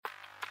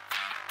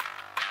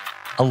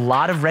a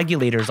lot of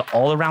regulators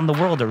all around the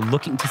world are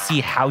looking to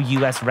see how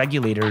U.S.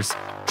 regulators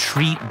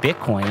treat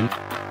Bitcoin.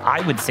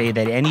 I would say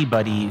that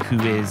anybody who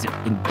is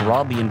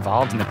broadly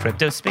involved in the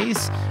crypto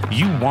space,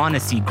 you want to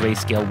see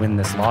Grayscale win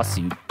this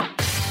lawsuit.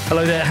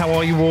 Hello there, how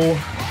are you all?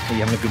 Are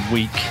you having a good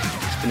week?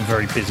 It's been a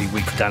very busy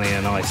week for Danny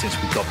and I since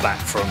we got back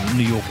from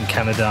New York and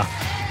Canada.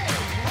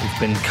 We've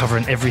been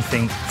covering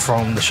everything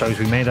from the shows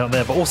we made out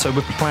there, but also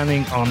we're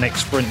planning our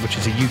next sprint, which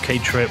is a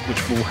UK trip,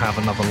 which will have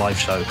another live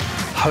show.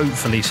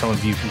 Hopefully some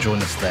of you can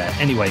join us there.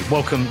 Anyway,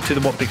 welcome to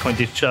the What Bitcoin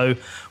Did show,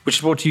 which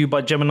is brought to you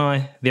by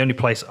Gemini, the only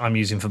place I'm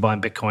using for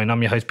buying Bitcoin.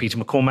 I'm your host, Peter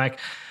McCormack,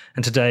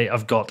 and today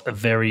I've got a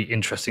very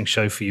interesting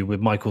show for you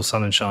with Michael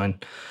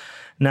Sonnenschein.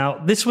 Now,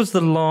 this was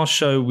the last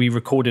show we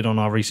recorded on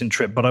our recent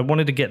trip, but I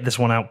wanted to get this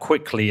one out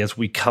quickly as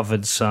we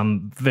covered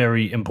some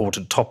very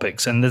important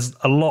topics. And there's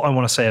a lot I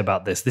want to say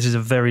about this. This is a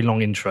very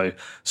long intro,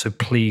 so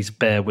please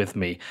bear with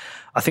me.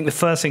 I think the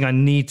first thing I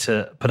need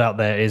to put out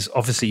there is,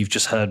 obviously, you've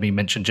just heard me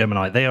mention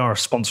Gemini. They are a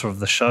sponsor of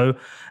the show,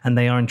 and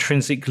they are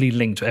intrinsically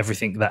linked to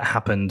everything that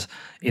happened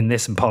in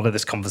this and part of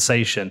this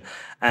conversation.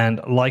 And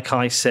like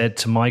I said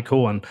to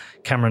Michael and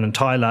Cameron and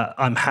Tyler,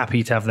 I'm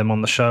happy to have them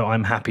on the show.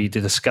 I'm happy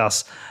to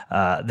discuss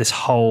this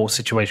whole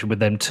situation with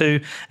them too.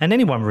 And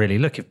anyone really,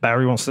 look, if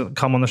Barry wants to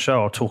come on the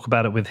show, I'll talk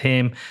about it with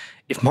him.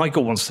 If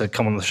Michael wants to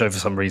come on the show for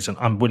some reason,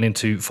 I'm willing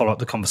to follow up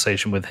the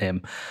conversation with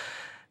him.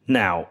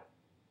 Now,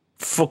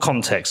 for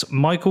context,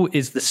 Michael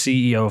is the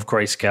CEO of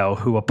Grayscale,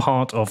 who are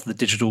part of the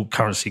digital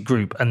currency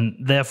group, and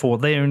therefore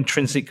they are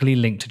intrinsically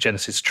linked to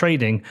Genesis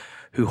Trading,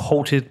 who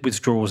halted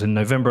withdrawals in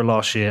November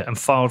last year and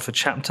filed for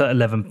Chapter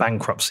 11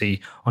 bankruptcy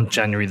on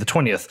January the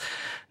 20th.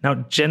 Now,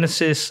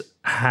 Genesis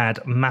had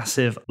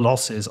massive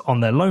losses on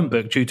their loan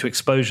book due to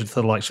exposure to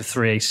the likes of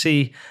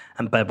 3AC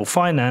and Babel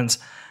Finance,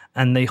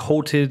 and they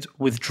halted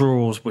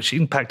withdrawals, which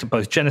impacted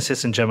both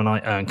Genesis and Gemini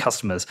Earn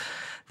customers.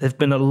 There've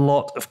been a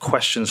lot of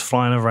questions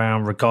flying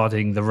around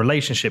regarding the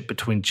relationship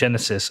between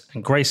Genesis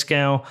and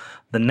Grayscale,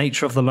 the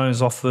nature of the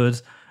loans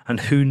offered, and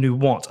who knew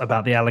what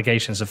about the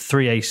allegations of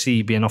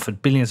 3AC being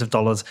offered billions of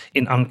dollars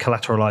in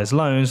uncollateralized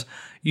loans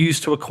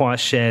used to acquire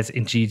shares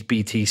in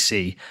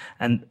GBTC.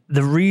 And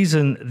the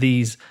reason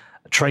these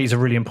trades are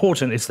really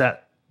important is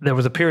that there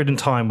was a period in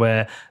time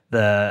where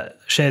the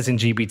shares in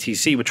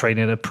GBTC were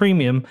trading at a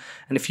premium,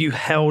 and if you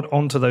held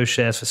onto those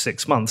shares for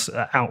 6 months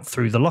out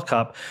through the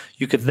lockup,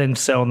 you could then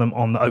sell them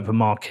on the open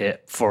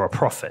market for a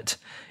profit.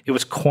 It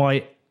was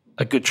quite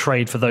a good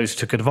trade for those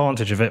who took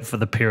advantage of it for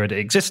the period it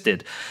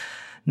existed.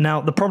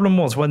 Now, the problem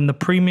was when the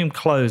premium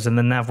closed and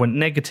the NAV went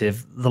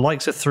negative, the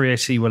likes of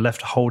 3AC were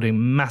left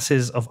holding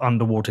masses of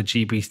underwater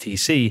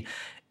GBTC,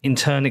 in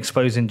turn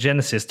exposing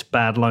Genesis to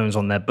bad loans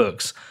on their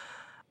books.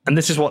 And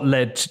this is what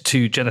led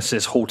to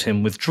Genesis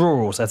halting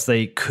withdrawals as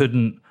they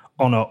couldn't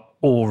honor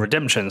all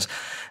redemptions.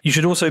 You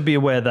should also be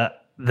aware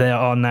that there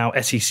are now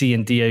SEC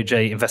and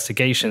DOJ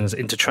investigations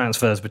into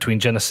transfers between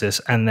Genesis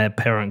and their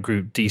parent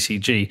group,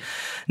 DCG.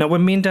 Now,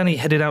 when me and Danny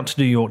headed out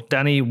to New York,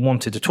 Danny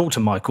wanted to talk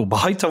to Michael,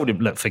 but I told him,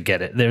 look,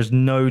 forget it. There's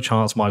no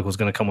chance Michael's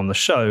going to come on the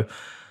show.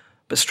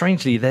 But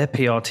strangely, their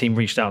PR team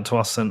reached out to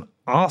us and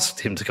asked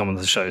him to come on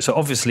the show. So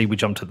obviously we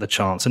jumped at the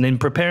chance. And in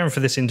preparing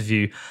for this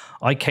interview,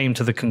 I came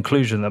to the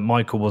conclusion that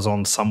Michael was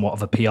on somewhat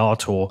of a PR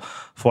tour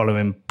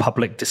following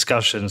public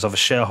discussions of a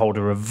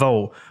shareholder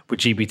revolt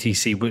with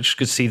GBTC, which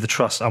could see the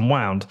trust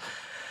unwound.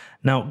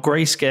 Now,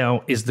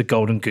 Grayscale is the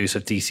golden goose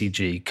of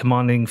DCG,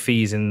 commanding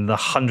fees in the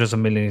hundreds of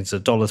millions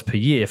of dollars per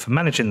year for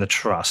managing the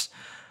trust.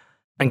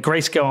 And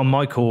Grayscale and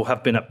Michael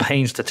have been at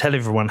pains to tell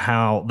everyone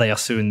how they are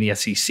suing the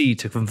SEC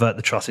to convert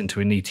the trust into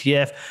an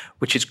ETF,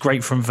 which is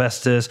great for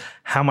investors,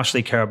 how much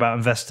they care about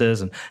investors,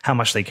 and how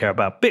much they care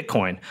about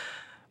Bitcoin.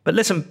 But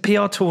listen,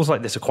 PR tools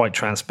like this are quite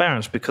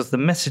transparent because the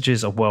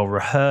messages are well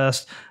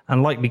rehearsed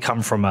and likely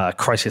come from a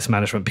crisis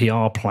management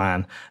PR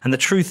plan. And the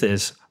truth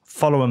is,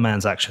 follow a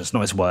man's actions,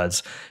 not his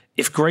words.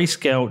 If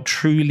Grayscale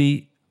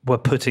truly were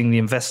putting the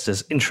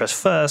investors' interest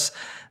first,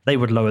 they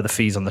would lower the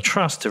fees on the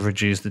trust to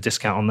reduce the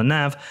discount on the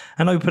NAV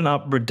and open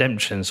up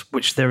redemptions,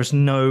 which there is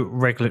no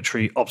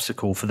regulatory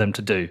obstacle for them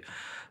to do.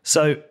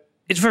 So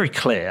it's very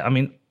clear. I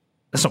mean,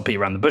 let's not beat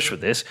around the bush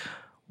with this.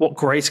 What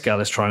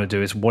Grayscale is trying to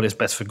do is what is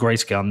best for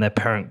Grayscale and their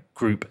parent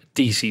group,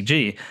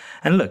 DCG.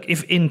 And look,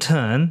 if in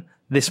turn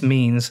this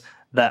means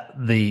that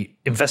the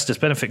investors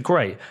benefit,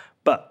 great.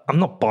 But I'm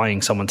not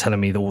buying someone telling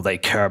me that all they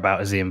care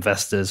about is the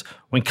investors,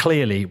 when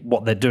clearly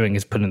what they're doing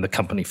is putting the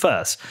company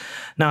first.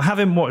 Now,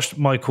 having watched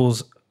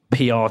Michael's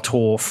PR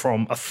tour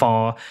from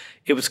afar,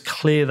 it was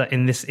clear that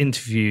in this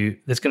interview,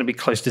 there's going to be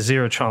close to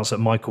zero chance that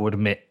Michael would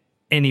admit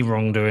any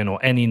wrongdoing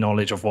or any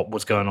knowledge of what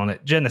was going on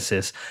at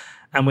Genesis.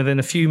 And within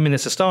a few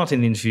minutes of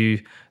starting the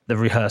interview, the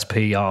rehearsed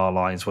PR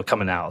lines were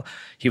coming out.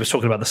 He was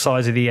talking about the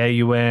size of the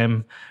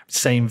AUM,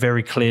 saying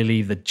very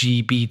clearly the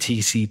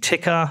GBTC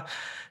ticker,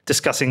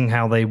 discussing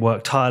how they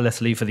work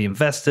tirelessly for the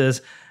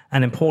investors,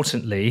 and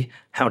importantly,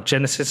 how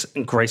Genesis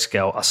and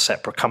Grayscale are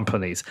separate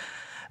companies.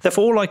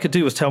 Therefore, all I could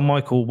do was tell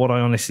Michael what I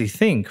honestly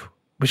think,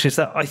 which is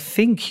that I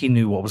think he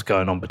knew what was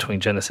going on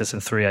between Genesis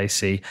and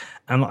 3AC,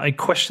 and I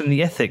question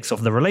the ethics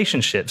of the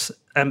relationships.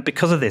 And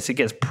because of this, it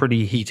gets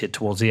pretty heated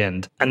towards the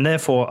end. And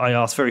therefore, I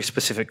asked very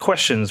specific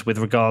questions with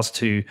regards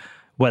to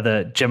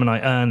whether Gemini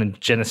Earn and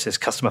Genesis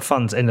customer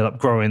funds ended up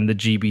growing the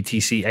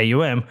GBTC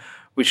AUM,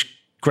 which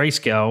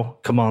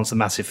Grayscale commands the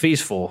massive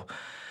fees for.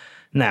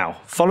 Now,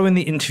 following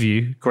the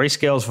interview,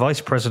 Grayscale's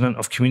vice president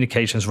of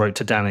communications wrote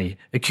to Danny,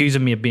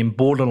 accusing me of being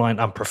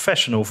borderline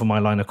unprofessional for my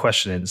line of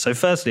questioning. So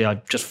firstly,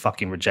 I just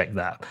fucking reject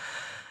that.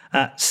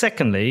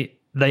 Secondly,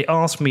 they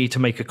asked me to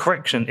make a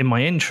correction in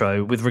my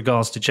intro with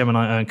regards to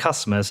Gemini Earn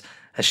customers,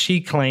 as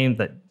she claimed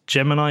that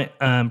Gemini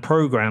Earn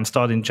program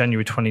started in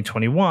January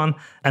 2021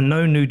 and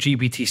no new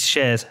GBT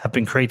shares have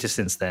been created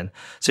since then.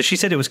 So she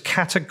said it was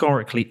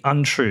categorically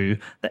untrue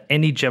that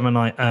any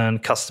Gemini Earn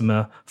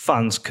customer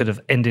funds could have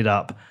ended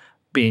up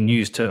being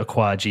used to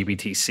acquire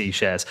GBTC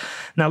shares.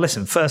 Now,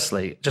 listen,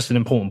 firstly, just an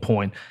important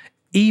point.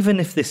 Even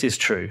if this is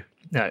true,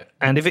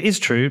 and if it is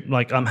true,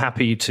 like I'm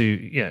happy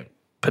to,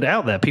 put it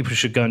out there, people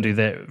should go and do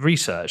their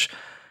research.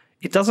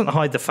 It doesn't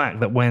hide the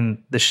fact that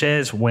when the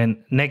shares went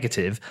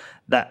negative,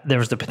 that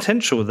there is the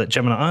potential that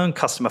Gemini Earn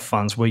customer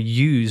funds were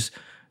used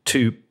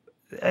to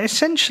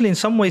essentially, in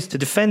some ways, to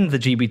defend the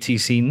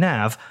GBTC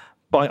NAV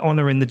by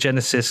honoring the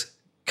Genesis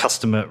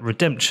customer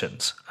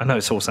redemptions. I know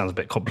it all sounds a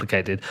bit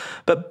complicated,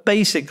 but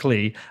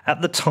basically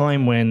at the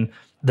time when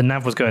the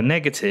NAV was going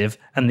negative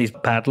and these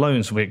bad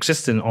loans were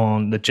existing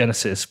on the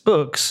Genesis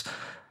books,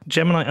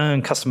 Gemini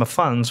Earn customer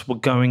funds were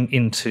going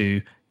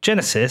into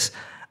Genesis.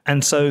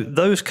 And so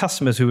those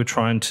customers who were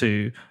trying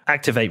to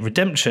activate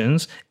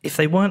redemptions, if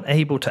they weren't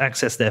able to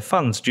access their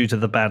funds due to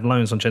the bad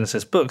loans on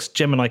Genesis books,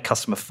 Gemini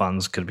customer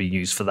funds could be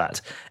used for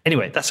that.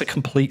 Anyway, that's a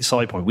complete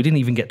side point. We didn't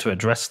even get to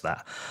address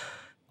that.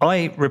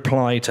 I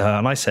replied to her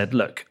and I said,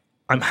 look,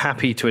 I'm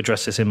happy to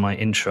address this in my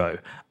intro.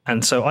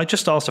 And so I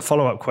just asked a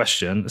follow-up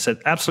question,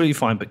 said, absolutely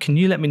fine, but can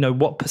you let me know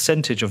what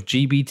percentage of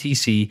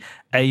GBTC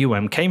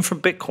AUM came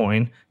from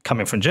Bitcoin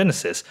coming from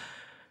Genesis?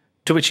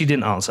 To which he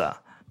didn't answer,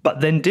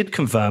 but then did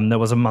confirm there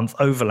was a month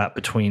overlap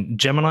between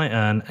Gemini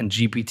Earn and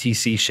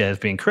GBTC shares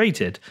being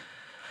created.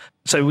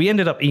 So we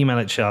ended up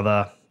emailing each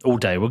other all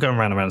day. We're going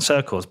round and round in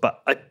circles,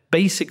 but I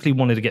basically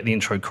wanted to get the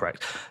intro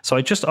correct. So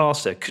I just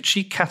asked her, could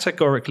she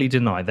categorically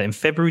deny that in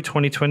February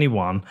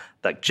 2021,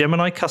 that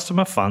Gemini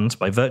customer funds,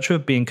 by virtue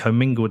of being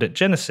commingled at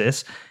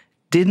Genesis,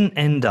 didn't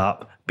end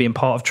up being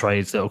part of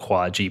trades that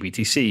acquire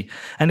GBTC?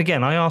 And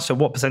again, I asked her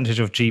what percentage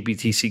of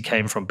GBTC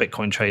came from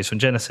Bitcoin trades from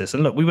Genesis.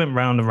 And look, we went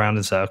round and round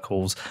in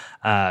circles,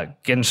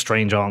 getting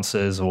strange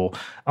answers or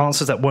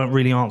answers that weren't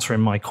really answering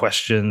my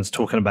questions,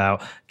 talking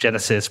about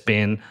Genesis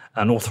being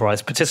an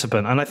authorized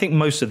participant. And I think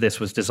most of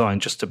this was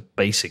designed just to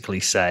basically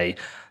say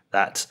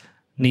that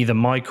neither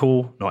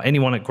Michael nor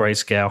anyone at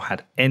Grayscale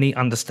had any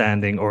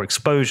understanding or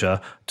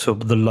exposure to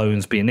the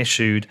loans being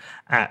issued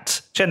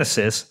at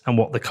Genesis and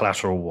what the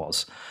collateral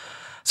was.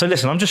 So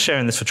listen, I'm just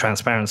sharing this for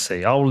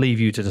transparency. I'll leave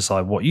you to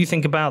decide what you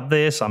think about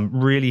this. I'm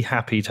really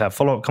happy to have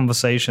follow-up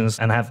conversations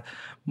and have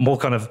more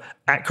kind of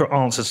accurate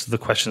answers to the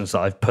questions that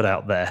I've put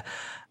out there.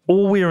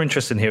 All we are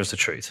interested in here is the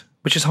truth,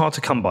 which is hard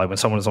to come by when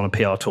someone is on a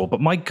PR tour.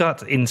 But my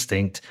gut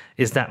instinct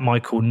is that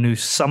Michael knew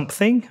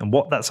something, and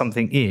what that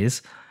something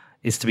is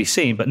to be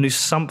seen, but knew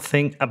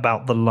something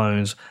about the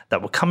loans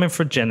that were coming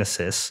from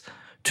Genesis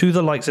to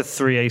the likes of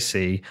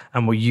 3AC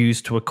and were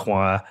used to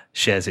acquire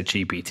shares at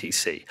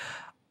GBTC.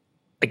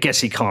 I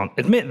guess he can't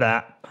admit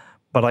that,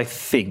 but I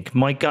think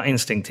my gut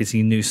instinct is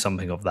he knew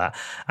something of that.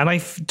 And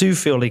I do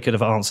feel he could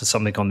have answered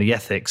something on the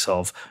ethics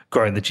of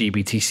growing the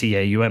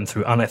GBTC AUM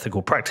through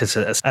unethical practice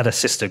at a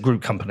sister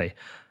group company.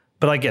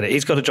 But I get it.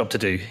 He's got a job to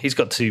do. He's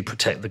got to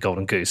protect the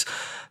golden goose.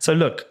 So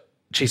look,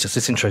 Jesus,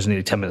 this intro is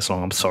nearly 10 minutes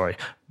long. I'm sorry.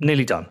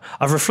 Nearly done.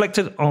 I've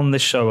reflected on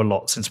this show a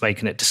lot since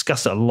making it,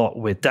 discussed it a lot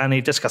with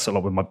Danny, discussed it a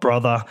lot with my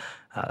brother.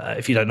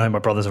 If you don't know, my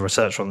brother's a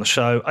researcher on the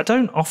show. I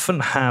don't often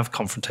have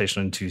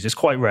confrontational interviews. It's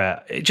quite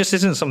rare. It just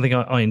isn't something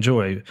I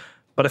enjoy.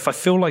 But if I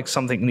feel like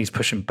something needs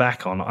pushing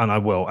back on, and I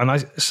will. And I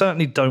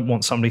certainly don't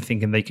want somebody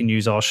thinking they can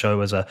use our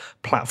show as a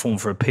platform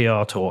for a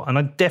PR tour. And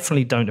I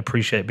definitely don't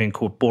appreciate being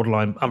called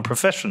borderline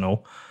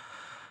unprofessional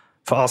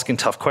for asking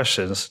tough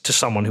questions to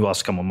someone who asked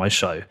to come on my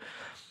show.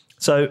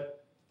 So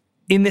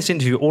in this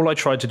interview, all I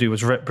tried to do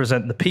was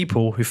represent the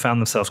people who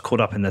found themselves caught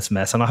up in this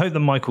mess. And I hope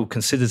that Michael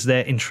considers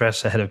their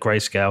interests ahead of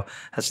Grayscale,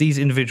 as these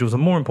individuals are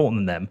more important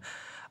than them.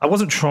 I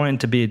wasn't trying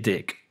to be a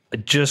dick. I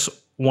just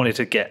wanted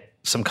to get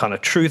some kind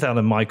of truth out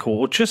of Michael,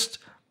 or just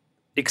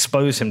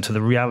expose him to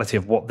the reality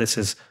of what this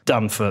has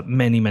done for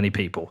many, many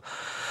people.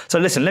 So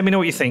listen, let me know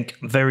what you think.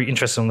 I'm very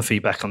interested on the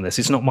feedback on this.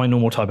 It's not my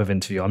normal type of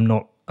interview. I'm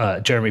not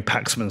Jeremy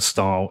Paxman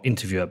style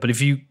interviewer. But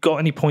if you got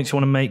any points you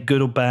want to make,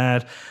 good or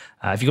bad,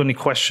 if you've got any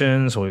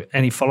questions or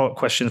any follow-up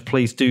questions,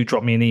 please do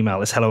drop me an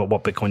email. It's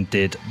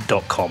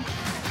hello@whatbitcoindid.com.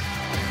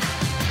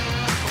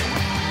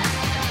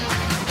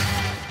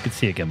 Good to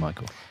see you again,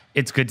 Michael.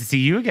 It's good to see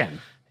you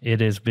again.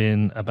 It has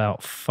been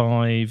about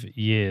 5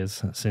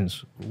 years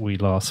since we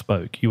last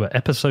spoke. You were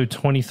episode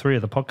 23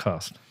 of the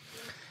podcast.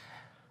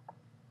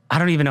 I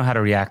don't even know how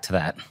to react to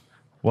that.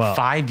 Well,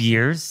 5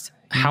 years?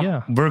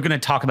 We're going to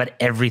talk about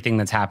everything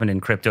that's happened in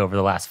crypto over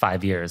the last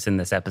 5 years in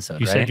this episode.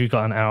 You said you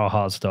got an hour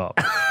hard stop.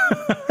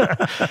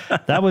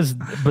 But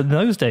in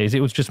those days, it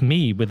was just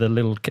me with a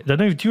little. I don't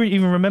know. Do you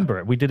even remember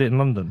it? We did it in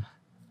London.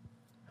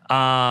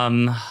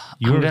 I'm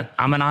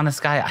an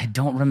honest guy. I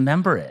don't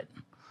remember it.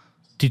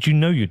 Did you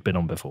know you'd been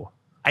on before?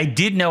 I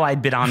did know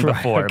I'd been on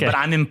before, okay. but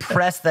I'm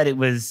impressed that it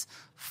was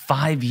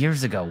 5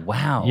 years ago.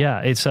 Wow.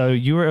 Yeah. So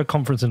you were at a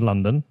conference in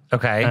London.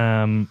 Okay.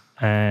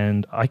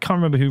 And I can't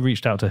remember who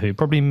reached out to who.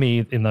 Probably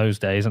me in those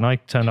days. And I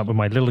turned up with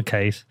my little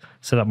case,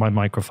 set up my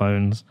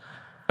microphones.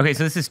 Okay,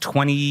 so this is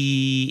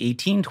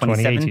 2018,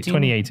 2017?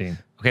 2018.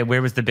 Okay,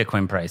 where was the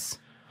Bitcoin price?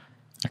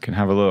 I can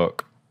have a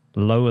look.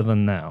 Lower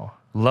than now.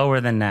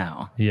 Lower than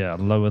now. Yeah,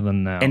 lower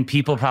than now. And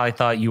people probably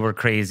thought you were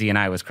crazy and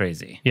I was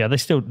crazy. Yeah, they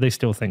still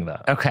think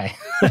that. Okay.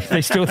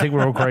 They still think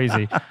we're all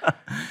crazy.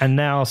 And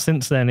now,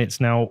 since then, it's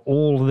now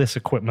all this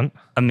equipment.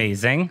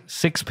 Amazing.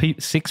 Six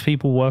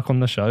people work on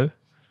the show.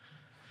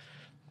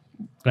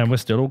 And we're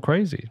still all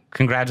crazy.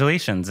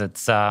 Congratulations.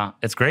 It's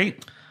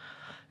great.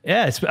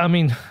 Yeah,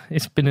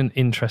 it's been an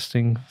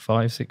interesting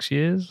 5-6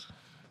 years.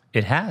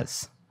 It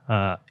has.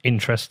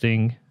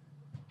 Interesting.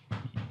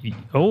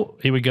 Oh,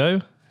 here we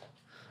go.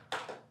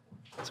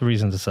 It's a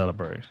reason to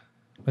celebrate.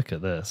 Look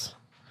at this.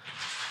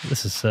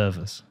 This is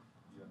service.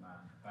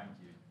 Thank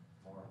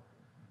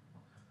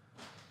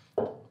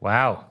you.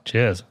 Wow.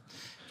 Cheers.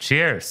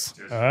 Cheers.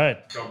 All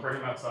right. Go bring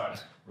him outside.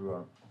 We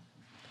won't.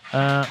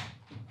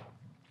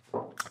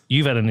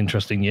 You've had an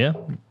interesting year.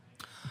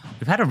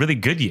 We've had a really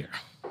good year.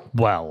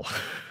 Well,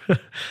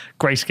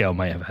 Grayscale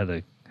may have had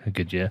a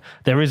good year.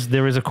 There is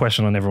a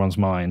question on everyone's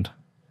mind.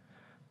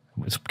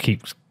 It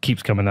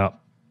keeps coming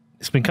up.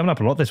 It's been coming up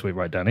a lot this week,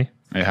 right, Danny?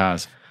 It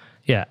has.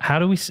 Yeah. How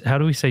do we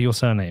say your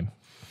surname?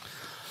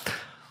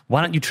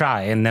 Why don't you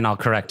try and then I'll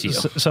correct you.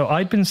 So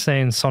I'd been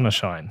saying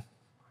Sonnenschein,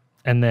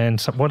 and then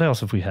what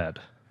else have we had?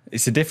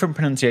 It's a different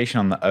pronunciation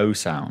on the O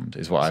sound,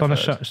 is what I've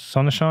heard.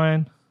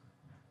 Sonnenschein.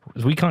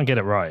 We can't get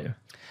it right.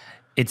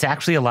 It's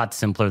actually a lot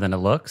simpler than it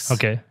looks.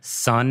 Okay.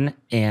 Sun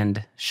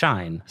and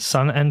shine.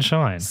 Sun and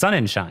shine. Sun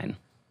and shine.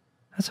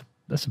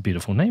 That's a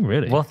beautiful name,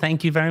 really. Well,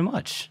 thank you very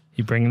much.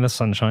 You bringing the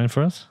sunshine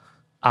for us?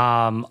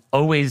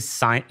 Always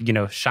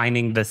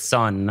shining the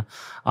sun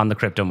on the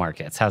crypto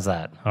markets. How's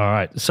that? All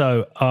right.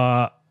 So,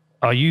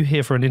 are you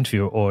here for an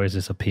interview or is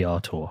this a PR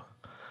tour?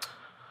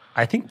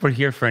 I think we're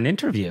here for an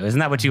interview. Isn't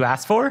that what you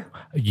asked for?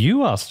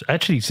 You asked.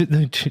 Actually, do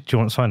you know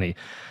what's funny?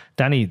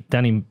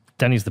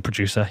 Danny's the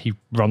producer. He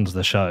runs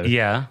the show.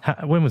 Yeah.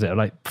 When was it?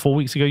 Like 4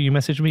 weeks ago, you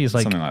messaged me. He's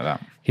like, Something like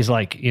that. He's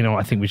like,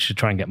 I think we should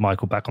try and get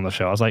Michael back on the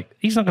show. I was like,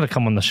 he's not going to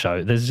come on the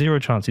show. There's zero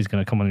chance he's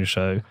going to come on your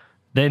show.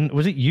 Then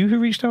was it you who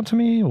reached out to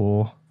me,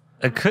 or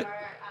it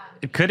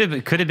could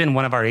have been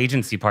one of our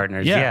agency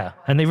partners. Yeah.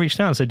 And they reached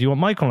out and said, "Do you want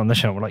Michael on the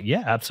show?" We're like,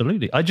 "Yeah,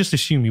 absolutely." I just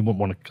assumed you wouldn't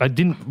want to. I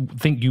didn't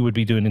think you would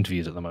be doing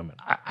interviews at the moment.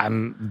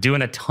 I'm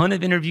doing a ton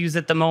of interviews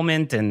at the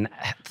moment, and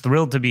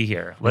thrilled to be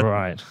here.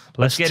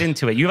 Let's get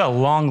into it. You have a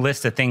long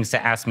list of things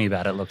to ask me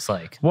about. It looks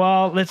like.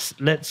 Well, let's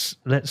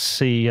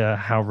see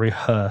how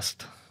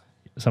rehearsed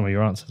some of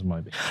your answers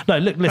might be. No,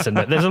 listen.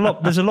 There's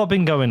a lot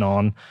been going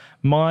on.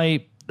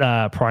 My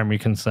primary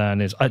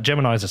concern is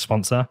Gemini is a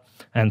sponsor,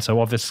 and so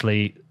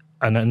obviously,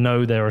 and I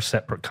know they're a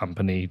separate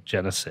company,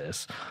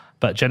 Genesis,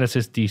 but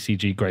Genesis,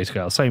 DCG,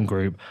 Grayscale, same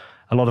group.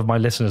 A lot of my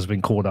listeners have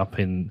been caught up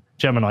in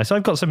Gemini, so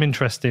I've got some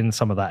interest in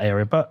some of that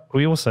area. But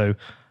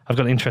I've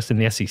got interest in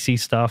the SEC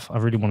stuff. I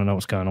really want to know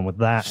what's going on with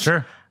that.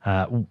 Sure.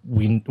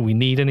 We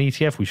need an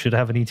ETF. We should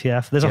have an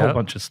ETF. There's a whole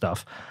bunch of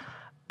stuff,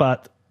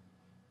 but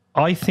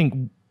I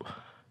think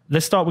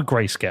let's start with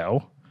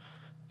Grayscale.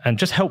 And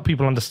just help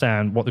people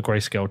understand what the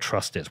Grayscale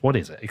Trust is. What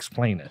is it?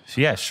 Explain it.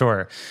 Yeah,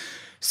 sure.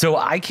 So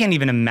I can't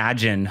even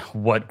imagine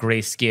what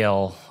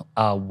Grayscale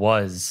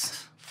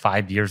was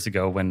 5 years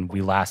ago when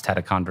we last had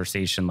a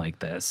conversation like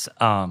this.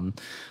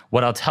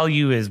 What I'll tell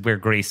you is where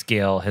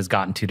Grayscale has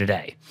gotten to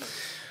today.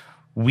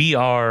 We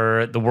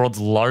are the world's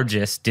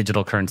largest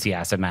digital currency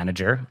asset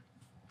manager.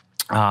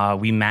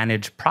 We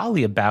manage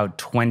probably about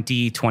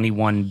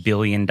 $21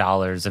 billion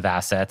of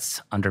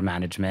assets under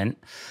management.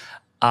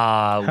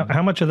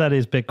 How much of that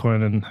is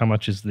Bitcoin and how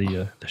much is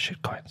the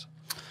shit coins?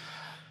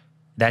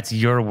 That's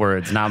your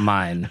words, not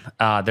mine.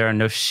 There are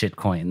no shit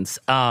coins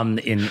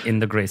in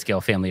the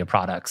Grayscale family of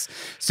products.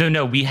 So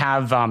no, we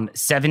have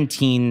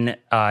 17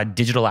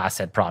 digital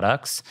asset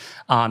products,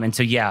 and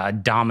so yeah, a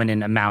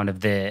dominant amount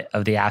of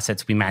the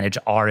assets we manage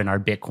are in our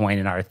Bitcoin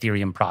and our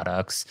Ethereum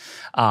products.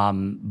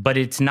 But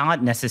it's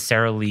not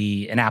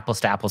necessarily an apples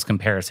to apples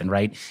comparison,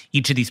 right?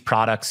 Each of these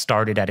products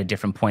started at a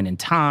different point in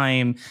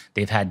time.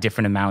 They've had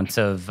different amounts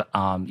of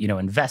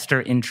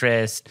investor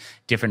interest,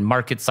 different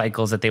market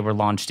cycles that they were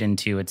launched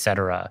into, et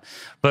cetera.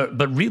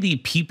 But really,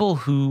 people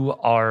who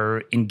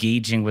are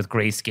engaging with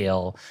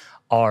Grayscale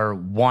are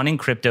wanting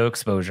crypto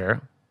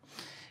exposure.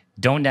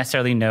 don't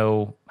necessarily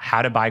know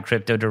how to buy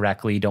crypto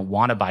directly, don't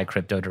want to buy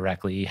crypto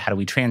directly. How do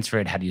we transfer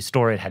it? How do you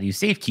store it? How do you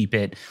safekeep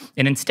it?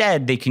 And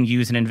instead, they can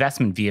use an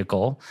investment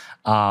vehicle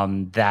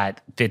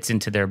that fits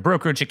into their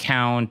brokerage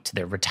account,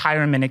 their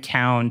retirement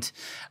account.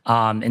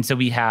 And so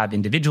we have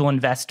individual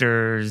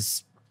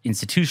investors,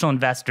 institutional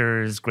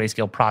investors.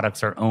 Grayscale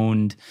products are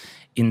owned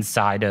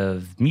inside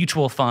of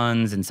mutual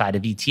funds, inside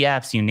of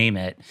ETFs, you name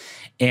it.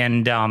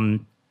 And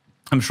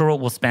I'm sure what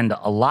we'll spend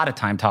a lot of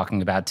time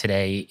talking about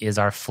today is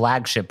our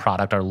flagship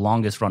product, our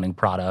longest running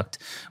product,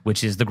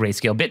 which is the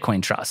Grayscale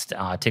Bitcoin Trust,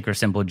 ticker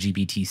symbol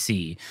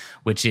GBTC,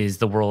 which is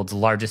the world's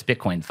largest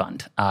Bitcoin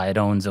fund. It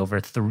owns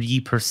over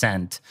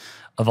 3%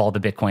 of all the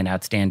Bitcoin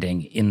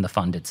outstanding in the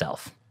fund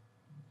itself.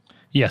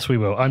 Yes, we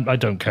will. I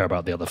don't care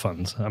about the other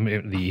funds. I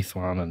mean, the ETH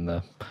one and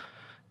the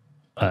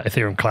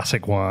Ethereum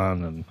Classic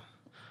one and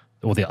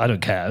I don't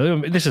care.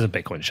 This is a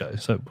Bitcoin show,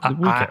 so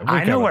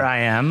I know where I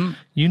am.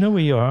 You know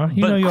where you are.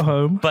 You know you're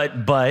home.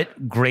 But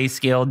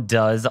Grayscale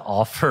does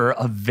offer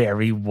a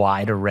very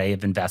wide array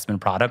of investment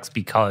products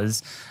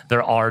because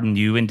there are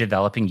new and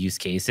developing use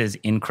cases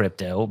in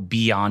crypto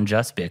beyond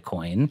just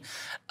Bitcoin.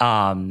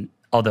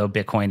 Although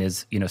Bitcoin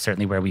is,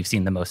 certainly where we've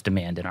seen the most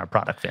demand in our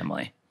product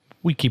family.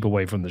 We keep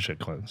away from the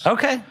shitcoins.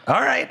 Okay,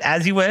 all right,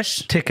 as you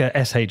wish. Ticker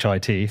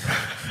SHIT.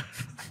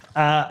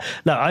 No,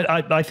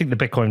 I think the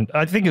Bitcoin,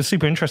 I think it's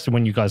super interesting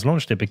when you guys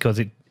launched it because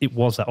it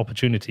was that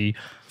opportunity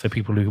for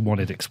people who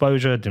wanted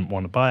exposure, didn't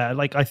want to buy it.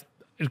 It's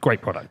a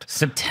great product.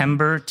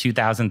 September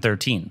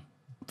 2013.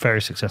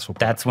 Very successful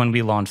product. That's when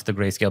we launched the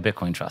Grayscale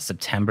Bitcoin Trust,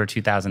 September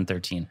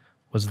 2013.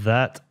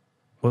 What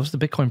was the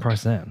Bitcoin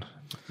price then?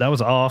 That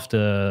was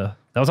after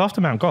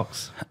Mt.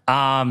 Gox.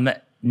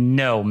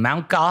 No,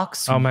 Mt.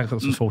 Gox. Oh, Mt.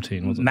 Gox was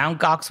 14, wasn't it? Mt.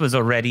 Gox was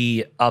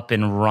already up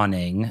and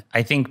running.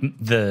 I think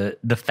the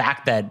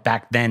fact that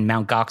back then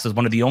Mt. Gox was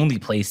one of the only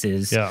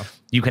places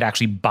you could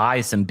actually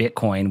buy some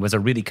Bitcoin was a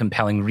really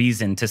compelling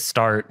reason to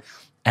start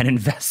an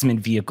investment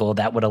vehicle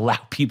that would allow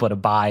people to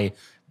buy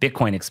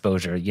Bitcoin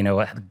exposure.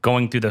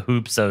 Going through the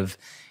hoops of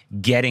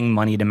getting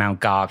money to Mt.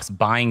 Gox,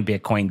 buying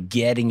Bitcoin,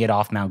 getting it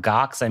off Mt.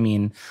 Gox. I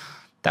mean,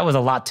 that was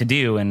a lot to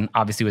do and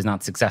obviously was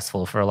not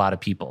successful for a lot of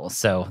people.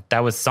 So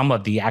that was some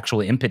of the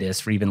actual impetus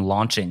for even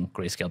launching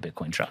Grayscale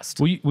Bitcoin Trust.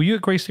 Were you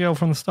at Grayscale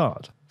from the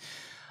start?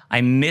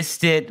 I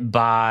missed it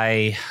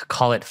by,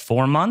 call it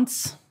 4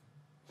 months.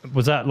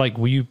 Was that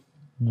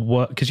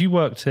because you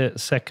worked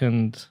at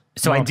Second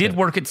So Market. I did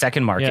work at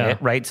Second Market,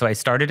 right? So I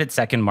started at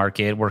Second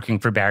Market working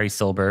for Barry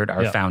Silbert,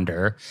 our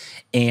founder.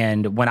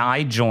 And when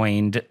I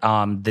joined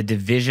the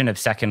division of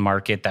Second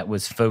Market that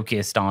was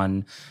focused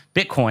on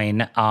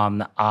Bitcoin,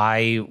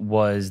 I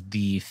was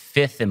the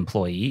 5th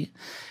employee.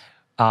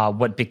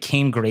 What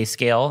became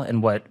Grayscale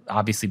and what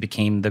obviously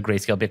became the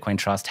Grayscale Bitcoin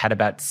Trust had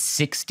about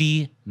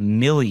 $60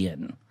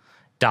 million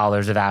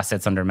of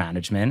assets under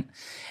management.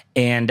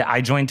 And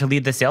I joined to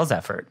lead the sales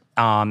effort.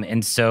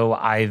 And so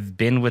I've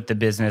been with the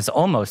business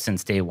almost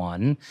since day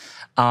one.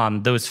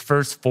 Those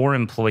first 4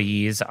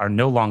 employees are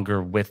no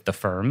longer with the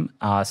firm.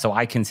 So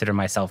I consider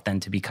myself then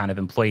to be kind of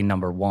employee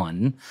number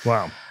 1.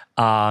 Wow.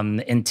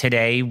 And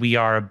today we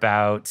are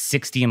about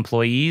 60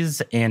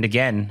 employees and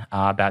again,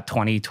 about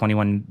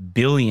 $21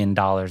 billion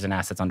in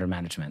assets under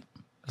management.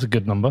 That's a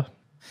good number.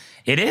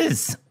 It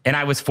is. And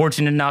I was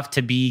fortunate enough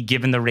to be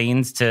given the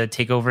reins to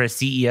take over as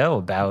CEO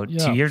about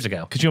 2 years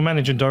ago. Because you're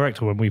managing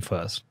director when we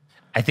first.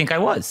 I think I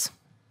was.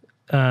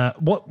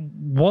 What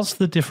was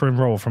the different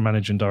role from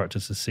managing director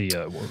to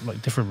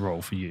CEO? Different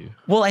role for you?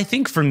 Well, I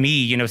think for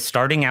me,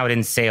 starting out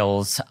in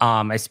sales,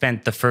 I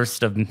spent the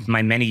first of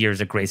my many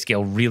years at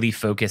Grayscale really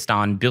focused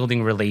on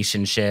building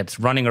relationships,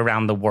 running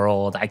around the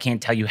world. I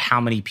can't tell you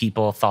how many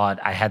people thought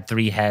I had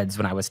 3 heads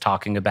when I was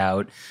talking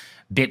about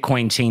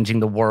Bitcoin changing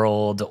the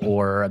world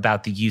or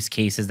about the use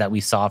cases that we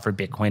saw for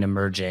Bitcoin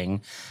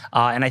emerging.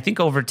 And I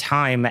think over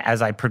time,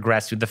 as I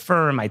progressed through the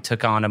firm, I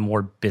took on a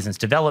more business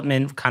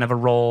development kind of a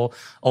role,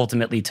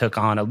 ultimately took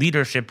on a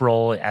leadership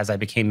role as I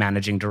became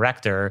managing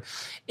director.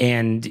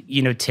 And,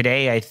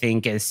 today, I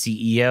think as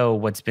CEO,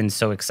 what's been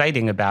so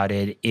exciting about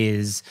it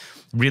is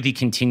really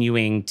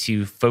continuing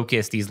to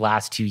focus these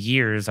last 2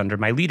 years under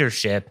my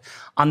leadership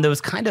on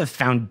those kind of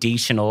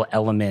foundational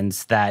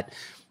elements that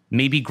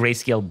maybe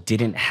Grayscale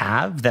didn't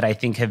have that I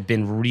think have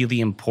been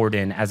really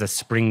important as a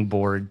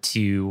springboard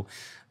to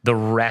the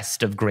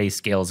rest of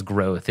Grayscale's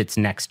growth, its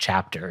next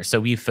chapter.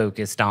 So we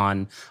focused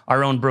on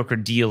our own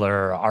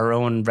broker-dealer, our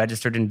own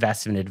registered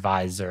investment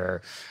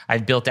advisor.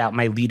 I've built out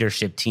my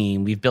leadership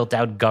team. We've built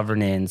out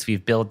governance.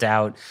 We've built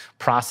out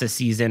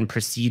processes and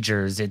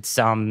procedures.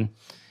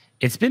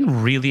 It's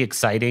been really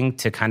exciting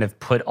to kind of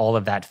put all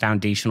of that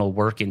foundational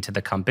work into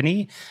the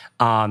company.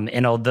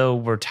 And although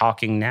we're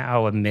talking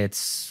now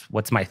amidst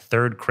what's my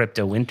 3rd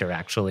crypto winter,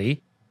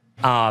 actually,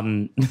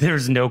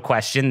 there's no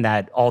question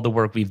that all the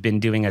work we've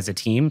been doing as a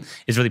team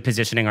is really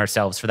positioning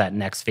ourselves for that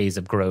next phase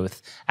of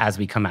growth as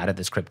we come out of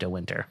this crypto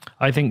winter.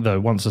 I think,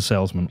 though, once a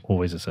salesman,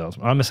 always a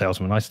salesman. I'm a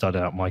salesman. I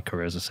started out my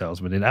career as a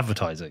salesman in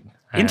advertising.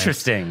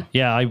 Interesting.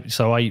 Yeah,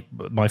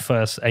 my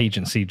first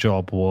agency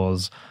job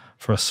was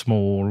for a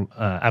small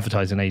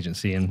advertising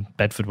agency in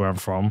Bedford, where I'm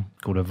from,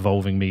 called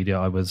Evolving Media.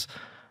 I was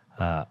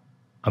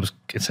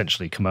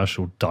essentially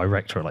commercial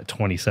director at like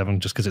 27,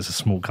 just because it's a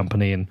small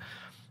company.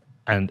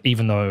 And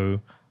even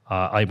though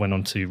I went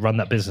on to run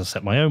that business,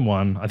 set my own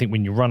one, I think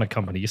when you run a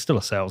company, you're still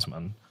a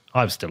salesman.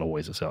 I'm still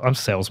always I'm a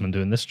salesman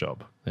doing this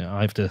job.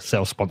 I have to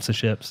sell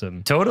sponsorships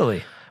and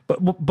Totally.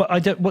 But I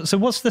don't. So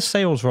what's the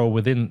sales role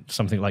within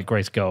something like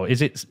Grayscale?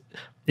 Is it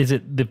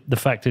the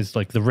fact is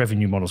like the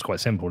revenue model is quite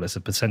simple. It's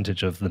a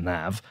percentage of the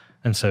NAV,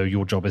 and so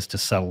your job is to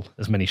sell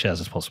as many shares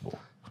as possible.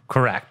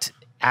 Correct.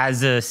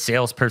 As a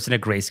salesperson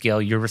at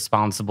Grayscale, you're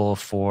responsible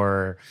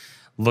for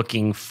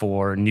looking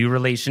for new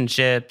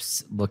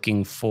relationships,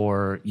 looking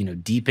for,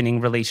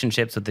 deepening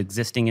relationships with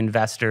existing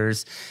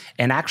investors,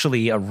 and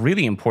actually a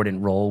really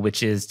important role,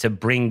 which is to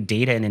bring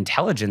data and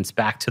intelligence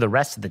back to the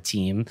rest of the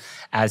team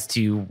as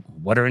to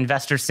what are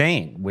investors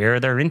saying, where are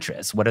their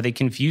interests, what are they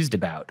confused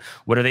about,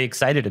 what are they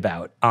excited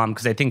about?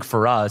 Because I think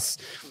for us,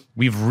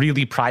 we've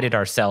really prided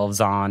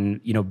ourselves on,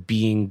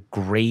 being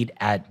great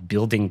at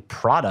building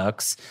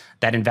products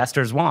that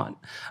investors want.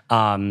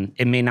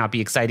 It may not be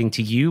exciting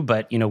to you,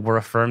 but, we're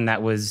a firm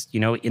that was,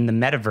 in the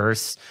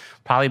metaverse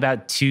probably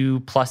about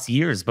 2+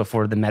 years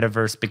before the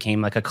metaverse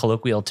became like a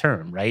colloquial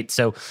term, right?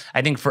 So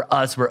I think for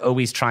us, we're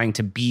always trying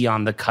to be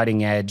on the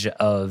cutting edge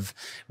of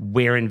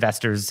where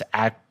investors'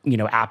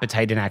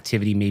 appetite and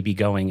activity may be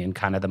going in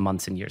kind of the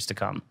months and years to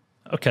come.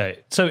 Okay,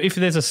 so if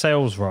there's a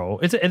sales role,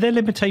 are there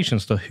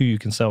limitations to who you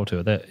can sell to?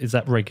 Is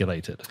that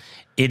regulated?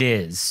 It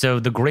is. So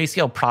the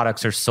Grayscale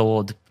products are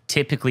sold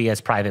typically as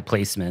private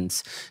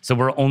placements. So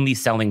we're only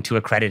selling to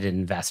accredited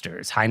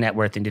investors, high net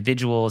worth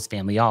individuals,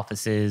 family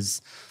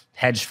offices,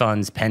 hedge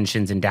funds,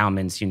 pensions,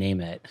 endowments, you name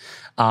it.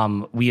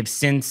 We have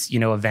since,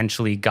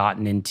 eventually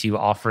gotten into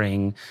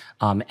offering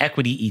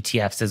equity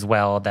ETFs as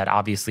well that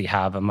obviously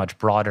have a much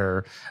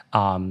broader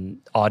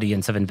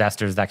audience of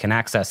investors that can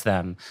access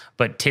them.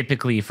 But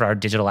typically for our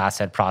digital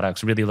asset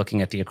products, really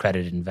looking at the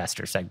accredited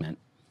investor segment.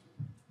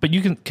 But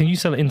can you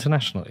sell it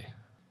internationally?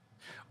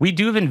 We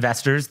do have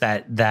investors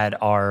that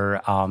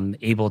are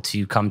able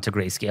to come to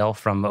Grayscale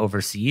from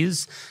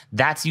overseas.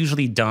 That's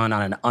usually done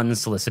on an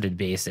unsolicited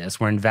basis,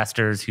 where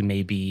investors who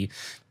may be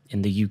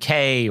in the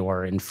UK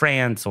or in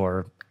France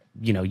or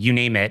you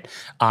name it,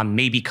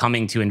 may be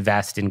coming to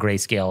invest in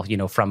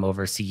Grayscale, from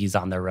overseas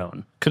on their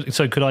own.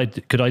 Could I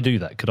do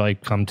that? Could I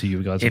come to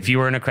you guys? If you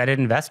were an accredited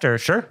investor,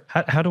 sure.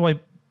 How do I?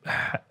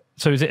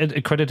 So is it an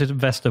accredited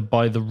investor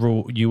by the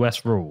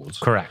US rules?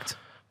 Correct.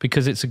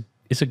 Because it's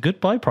a good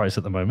buy price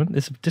at the moment.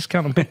 It's a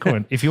discount on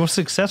Bitcoin. If you're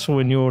successful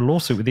in your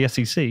lawsuit with the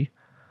SEC.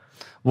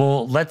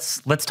 Well,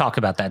 let's talk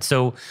about that.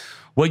 So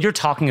what you're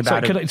talking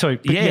about...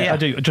 I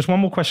do. Just one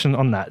more question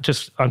on that.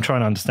 I'm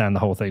trying to understand the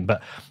whole thing.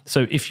 But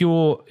so if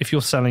you're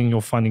selling, you're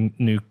finding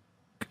new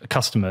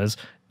customers,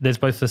 there's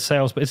both the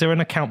sales, but is there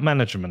an account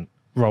management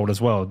role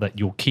as well, that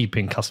you're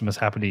keeping customers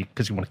happy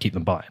because you want to keep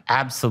them buying?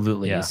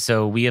 Absolutely. Yeah.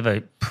 So we have a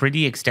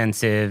pretty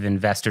extensive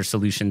investor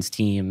solutions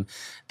team.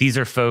 These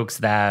are folks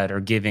that are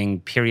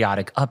giving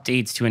periodic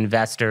updates to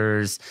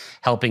investors,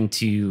 helping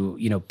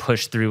to,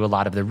 push through a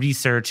lot of the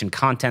research and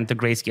content the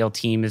Grayscale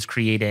team is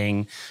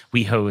creating.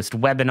 We host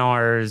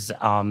webinars.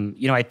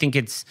 I think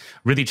it's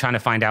really trying to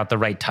find out the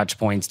right touch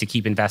points to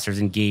keep investors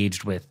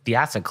engaged with the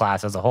asset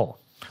class as a whole.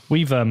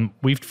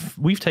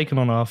 We've taken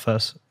on our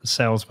first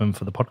salesman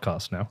for the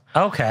podcast now.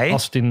 Okay.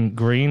 Austin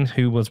Green,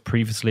 who was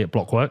previously at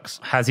Blockworks.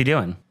 How's he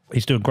doing?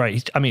 He's doing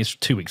great. It's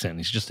 2 weeks in.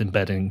 He's just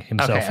embedding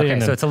himself in. Okay,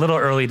 so it's a little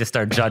early to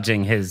start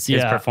judging his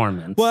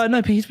performance. Well,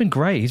 no, but he's been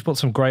great. He's got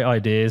some great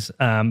ideas.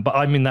 But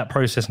I'm in that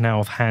process now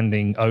of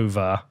handing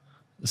over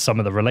some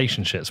of the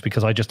relationships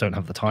because I just don't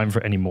have the time for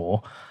it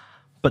anymore.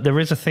 But there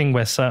is a thing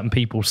where certain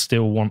people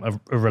still want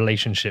a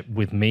relationship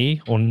with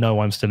me or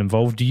know I'm still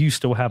involved. Do you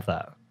still have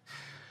that?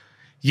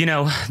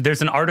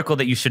 There's an article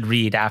that you should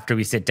read after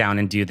we sit down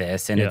and do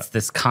this, and it's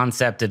this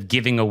concept of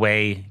giving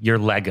away your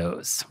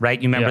Legos,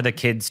 right? You remember the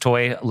kids'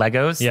 toy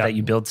Legos that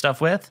you build stuff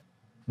with?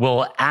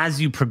 Well,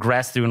 as you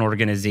progress through an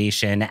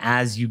organization,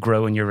 as you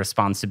grow in your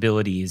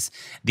responsibilities,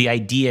 the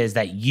idea is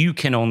that you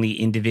can only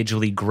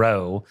individually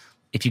grow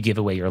if you give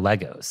away your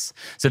Legos.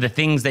 So the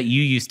things that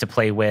you used to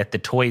play with, the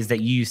toys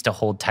that you used to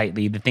hold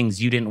tightly, the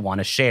things you didn't want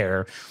to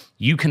share,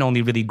 you can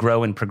only really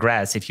grow and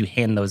progress if you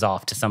hand those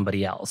off to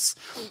somebody else.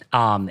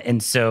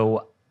 And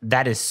so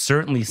that is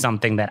certainly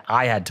something that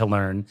I had to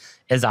learn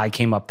as I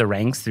came up the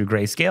ranks through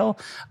Grayscale.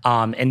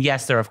 And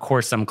yes, there are, of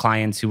course, some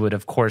clients who would,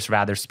 of course,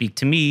 rather speak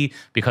to me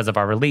because of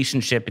our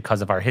relationship,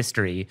 because of our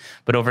history.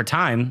 But over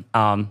time,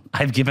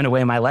 I've given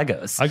away my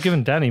Legos. I've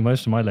given Danny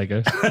most of my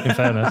Legos, in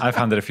fairness. I've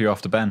handed a few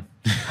off to Ben.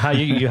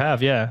 You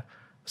have, yeah.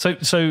 So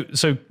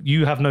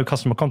you have no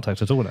customer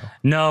contact at all now?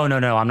 No.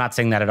 I'm not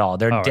saying that at all.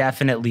 There are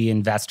definitely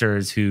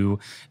investors who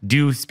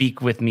do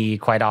speak with me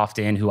quite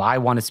often, who I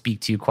want to speak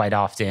to quite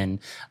often.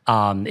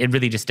 It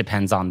really just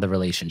depends on the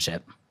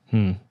relationship.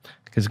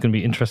 Because it's going to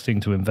be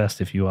interesting to invest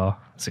if you are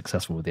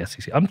successful with the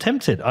SEC. I'm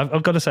tempted.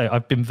 I've got to say,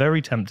 I've been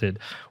very tempted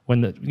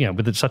when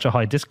with such a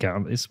high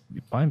discount.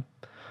 I'm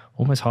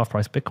almost half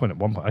price Bitcoin at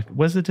one point.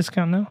 Where's the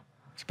discount now?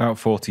 It's about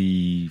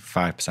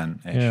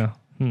 45%-ish.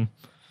 Yeah.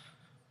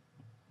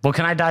 Well,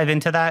 can I dive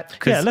into that?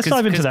 Let's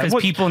dive into that.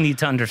 Because people need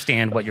to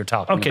understand what you're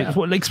talking about. Okay,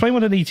 well, explain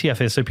what an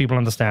ETF is so people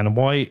understand and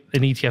why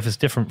an ETF is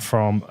different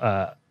from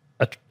a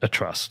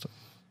trust.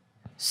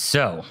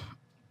 So,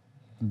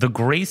 the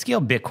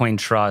Grayscale Bitcoin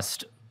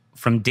Trust,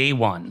 from day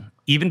one,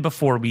 even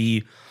before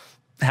we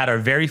had our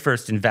very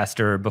first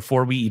investor,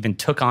 before we even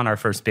took on our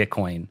first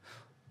Bitcoin,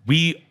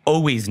 we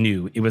always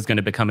knew it was going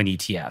to become an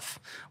ETF.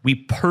 We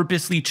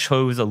purposely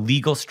chose a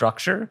legal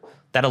structure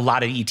that a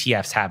lot of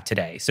ETFs have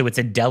today. So it's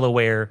a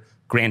Delaware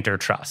grantor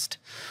trust.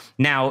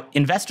 Now,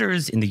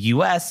 investors in the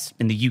US,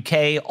 in the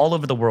UK, all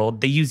over the world,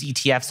 they use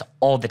ETFs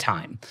all the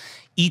time.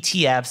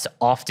 ETFs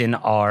often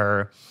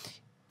are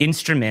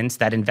instruments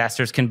that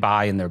investors can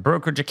buy in their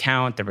brokerage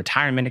account, their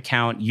retirement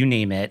account, you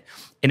name it,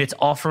 and it's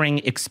offering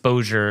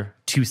exposure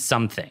to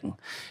something.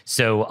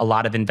 So a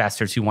lot of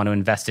investors who want to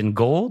invest in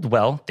gold,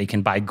 well, they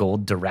can buy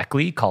gold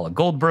directly, call a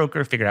gold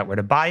broker, figure out where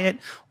to buy it,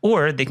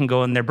 or they can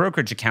go in their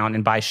brokerage account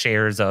and buy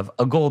shares of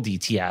a gold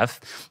ETF,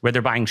 where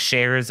they're buying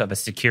shares of a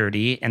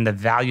security, and the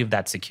value of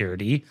that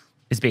security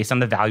is based on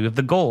the value of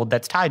the gold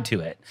that's tied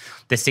to it.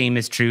 The same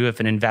is true if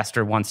an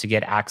investor wants to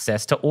get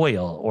access to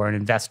oil, or an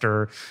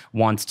investor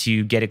wants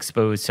to get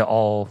exposed to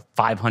all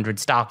 500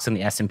 stocks in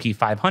the S&P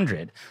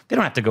 500. They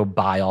don't have to go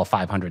buy all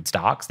 500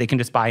 stocks. They can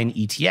just buy an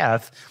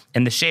ETF,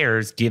 and the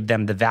shares give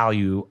them the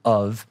value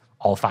of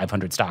all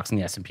 500 stocks in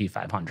the S&P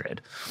 500.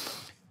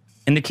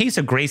 In the case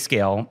of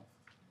Grayscale,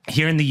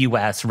 here in the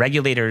US,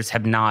 regulators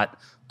have not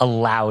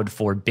allowed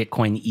for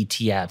Bitcoin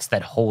ETFs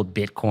that hold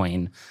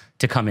Bitcoin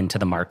to come into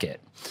the market.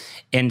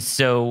 And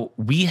so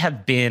we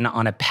have been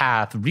on a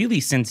path really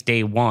since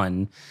day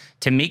one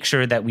to make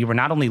sure that we were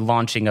not only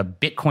launching a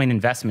Bitcoin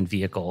investment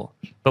vehicle,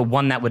 but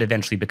one that would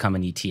eventually become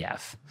an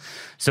ETF.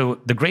 So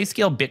the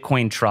Grayscale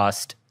Bitcoin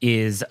Trust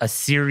is a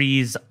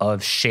series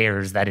of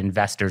shares that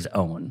investors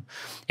own.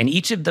 And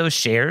each of those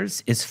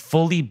shares is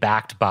fully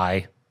backed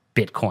by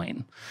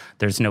Bitcoin.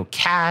 There's no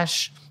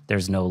cash,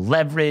 there's no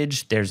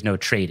leverage, there's no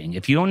trading.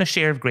 If you own a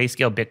share of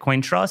Grayscale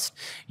Bitcoin Trust,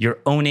 you're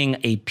owning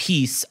a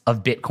piece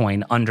of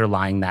Bitcoin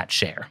underlying that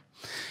share.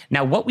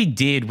 Now, what we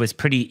did was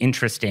pretty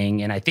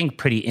interesting and I think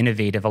pretty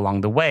innovative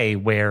along the way,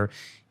 where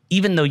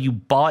even though you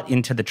bought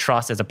into the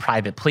trust as a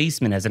private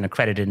placement as an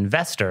accredited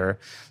investor,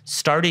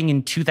 starting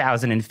in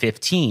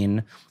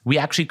 2015, we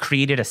actually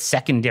created a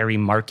secondary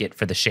market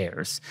for the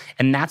shares.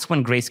 And that's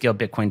when Grayscale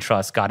Bitcoin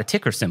Trust got a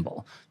ticker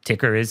symbol.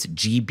 Ticker is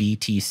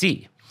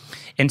GBTC.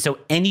 And so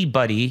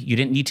anybody, you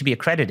didn't need to be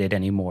accredited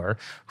anymore,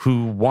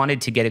 who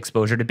wanted to get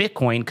exposure to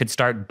Bitcoin could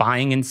start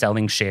buying and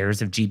selling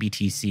shares of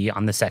GBTC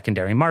on the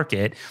secondary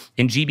market.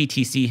 And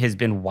GBTC has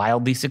been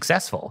wildly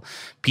successful.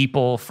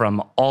 People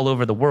from all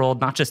over the world,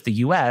 not just the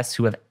US,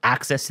 who have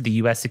access to the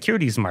US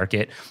securities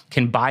market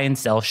can buy and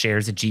sell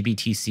shares of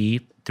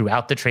GBTC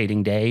throughout the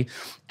trading day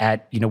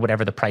at,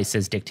 whatever the price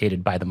is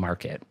dictated by the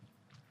market.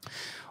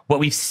 What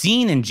we've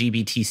seen in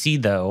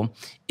GBTC, though,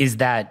 is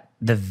that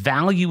the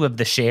value of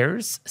the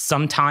shares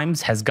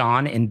sometimes has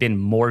gone and been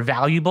more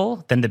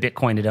valuable than the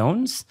Bitcoin it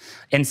owns.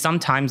 And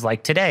sometimes,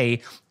 like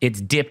today,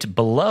 it's dipped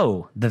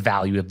below the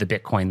value of the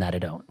Bitcoin that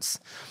it owns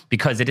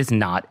because it is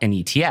not an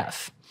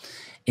ETF.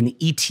 An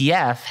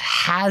ETF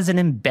has an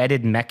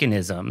embedded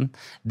mechanism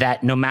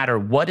that no matter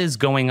what is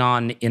going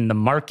on in the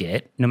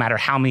market, no matter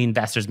how many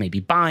investors may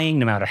be buying,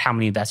 no matter how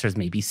many investors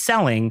may be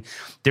selling,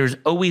 there's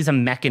always a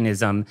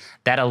mechanism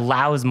that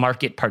allows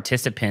market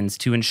participants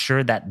to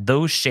ensure that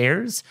those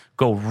shares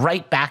go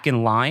right back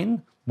in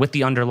line with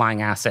the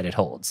underlying asset it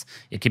holds.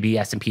 It could be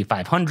S&P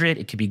 500,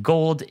 it could be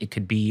gold, it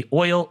could be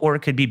oil, or it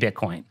could be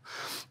Bitcoin.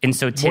 And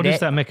so today, what is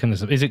that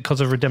mechanism? Is it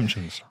because of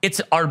redemptions? It's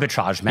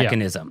arbitrage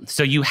mechanism. Yeah.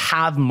 So you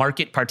have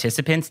market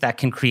participants that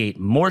can create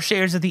more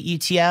shares of the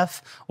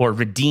ETF or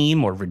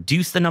redeem or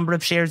reduce the number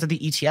of shares of the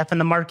ETF in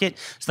the market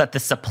so that the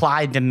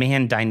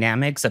supply-demand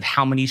dynamics of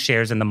how many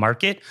shares in the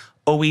market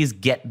always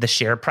get the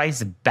share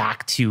price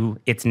back to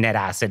its net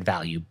asset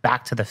value,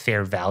 back to the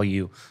fair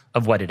value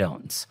of what it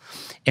owns.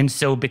 And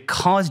so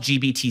because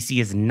GBTC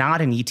is not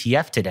an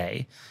ETF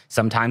today,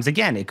 sometimes,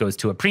 again, it goes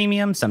to a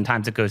premium,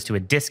 sometimes it goes to a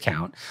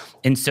discount.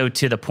 And so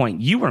to the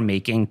point you were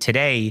making,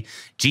 today,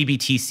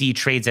 GBTC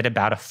trades at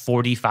about a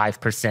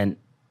 45%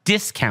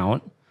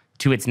 discount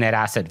to its net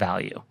asset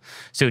value.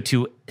 So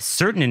to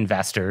certain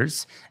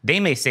investors, they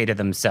may say to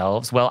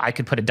themselves, well, I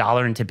could put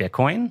 $1 into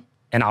Bitcoin,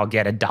 and I'll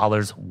get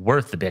 $1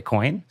 worth of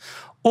Bitcoin.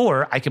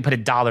 Or I could put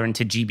 $1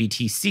 into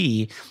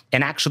GBTC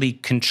and actually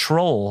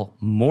control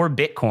more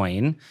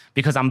Bitcoin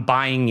because I'm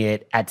buying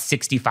it at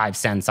 65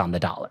 cents on the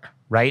dollar,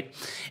 right?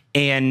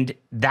 And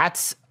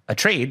that's a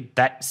trade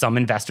that some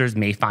investors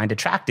may find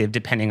attractive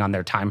depending on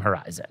their time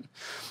horizon.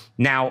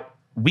 Now,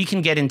 we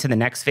can get into the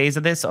next phase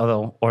of this,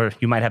 or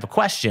you might have a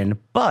question,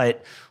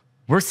 but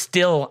we're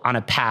still on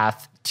a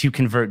path to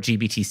convert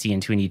GBTC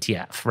into an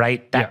ETF,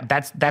 right?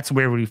 That's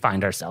where we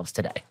find ourselves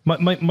today.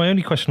 My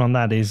only question on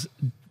that is,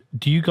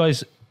 do you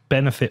guys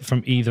benefit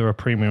from either a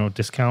premium or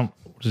discount?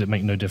 Or does it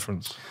make no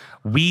difference?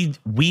 We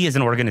as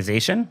an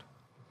organization,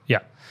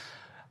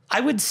 I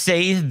would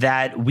say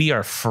that we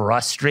are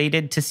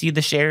frustrated to see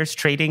the shares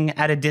trading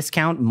at a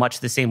discount,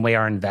 much the same way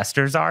our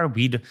investors are.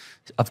 We'd,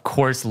 of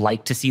course,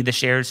 like to see the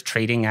shares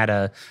trading at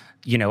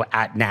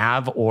at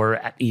NAV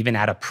or even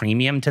at a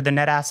premium to the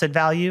net asset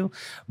value.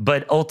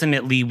 But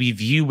ultimately, we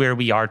view where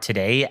we are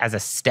today as a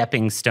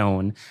stepping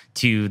stone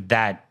to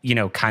that,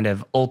 kind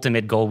of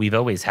ultimate goal we've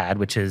always had,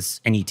 which is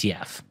an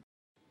ETF.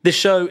 This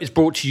show is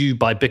brought to you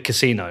by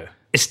BitCasino.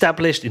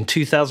 Established in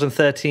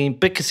 2013,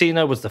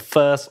 BitCasino was the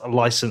first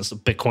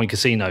licensed Bitcoin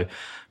casino,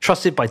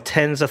 trusted by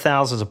tens of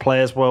thousands of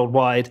players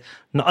worldwide.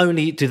 Not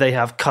only do they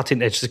have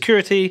cutting-edge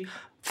security,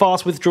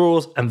 fast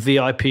withdrawals, and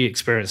VIP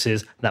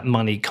experiences that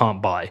money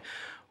can't buy.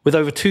 With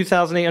over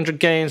 2,800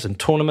 games and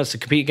tournaments to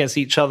compete against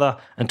each other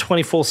and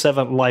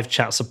 24/7 live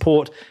chat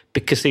support,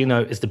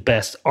 BitCasino is the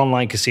best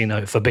online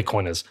casino for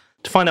Bitcoiners.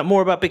 To find out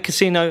more about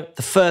BitCasino,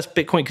 the first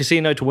Bitcoin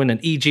casino to win an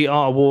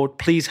EGR award,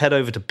 please head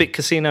over to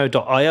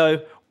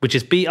bitcasino.io, which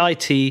is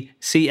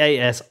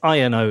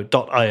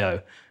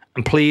BITCASINO.io.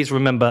 And please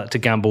remember to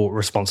gamble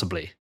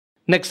responsibly.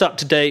 Next up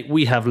today,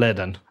 we have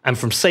Ledn. And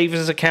from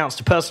savings accounts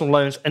to personal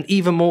loans and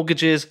even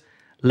mortgages,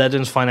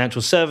 Ledn's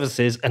financial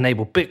services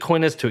enable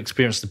Bitcoiners to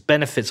experience the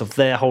benefits of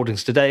their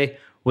holdings today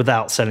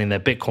without selling their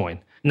Bitcoin.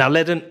 Now,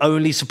 Ledn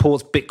only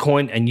supports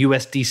Bitcoin and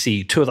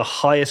USDC, two of the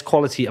highest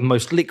quality and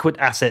most liquid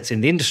assets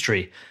in the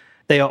industry.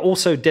 They are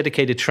also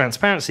dedicated to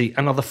transparency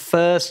and are the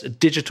first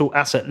digital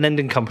asset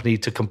lending company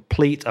to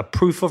complete a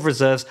proof of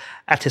reserves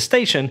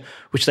attestation,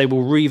 which they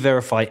will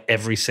re-verify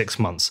every 6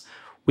 months.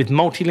 With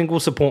multilingual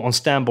support on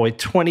standby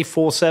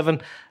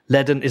 24/7,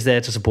 Ledn is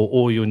there to support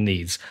all your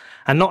needs.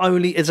 And not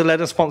only is a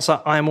Ledn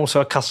sponsor, I am also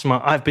a customer.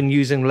 I've been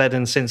using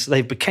Ledn since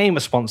they became a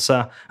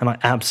sponsor, and I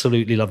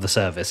absolutely love the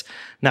service.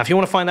 Now, if you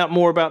want to find out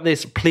more about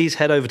this, please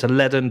head over to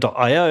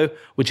ledn.io,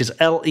 which is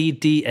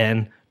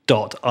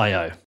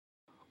LEDN.io.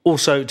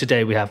 Also,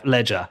 today we have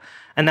Ledger.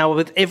 And now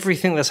with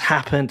everything that's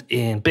happened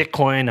in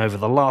Bitcoin over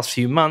the last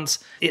few months,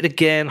 it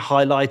again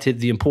highlighted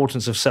the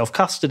importance of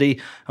self-custody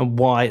and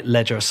why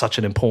Ledger is such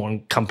an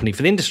important company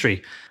for the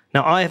industry.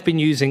 Now, I have been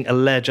using a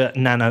Ledger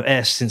Nano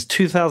S since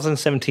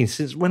 2017,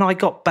 since when I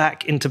got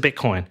back into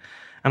Bitcoin.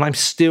 And I'm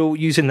still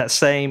using that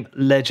same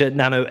Ledger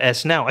Nano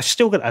S now. I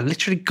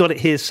literally got it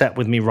here set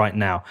with me right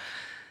now.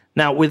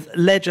 Now, with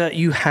Ledger,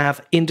 you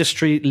have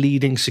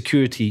industry-leading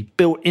security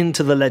built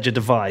into the Ledger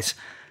device.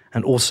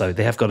 And also,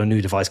 they have got a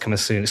new device coming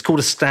soon. It's called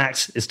a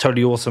Stax. It's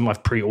totally awesome.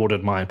 I've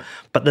pre-ordered mine.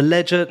 But the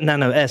Ledger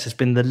Nano S has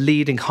been the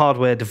leading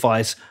hardware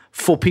device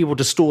for people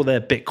to store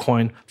their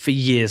Bitcoin for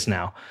years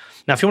now.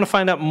 Now, if you want to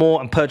find out more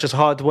and purchase a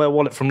hardware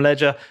wallet from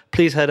Ledger,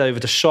 please head over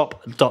to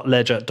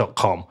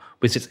shop.ledger.com,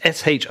 which is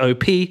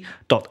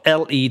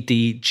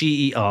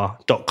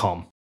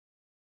shop.ledger.com.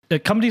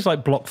 Companies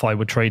like BlockFi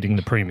were trading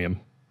the premium.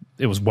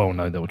 It was well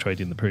known they were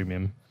trading the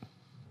premium.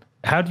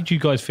 How did you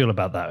guys feel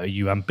about that? Are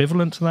you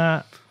ambivalent to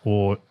that?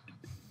 Or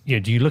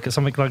do you look at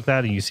something like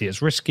that and you see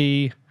it's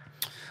risky?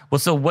 Well,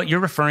 so what you're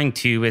referring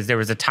to is there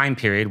was a time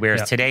period,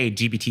 whereas today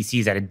GBTC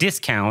is at a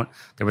discount.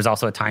 There was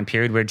also a time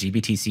period where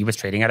GBTC was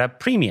trading at a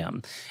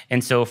premium.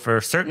 And so for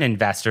certain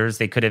investors,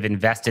 they could have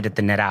invested at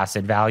the net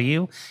asset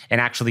value and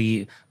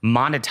actually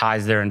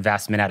monetized their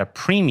investment at a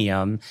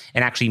premium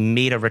and actually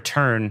made a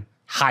return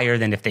higher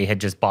than if they had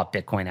just bought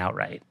Bitcoin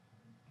outright.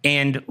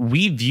 And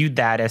we viewed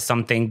that as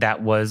something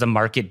that was a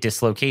market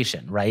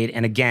dislocation, right?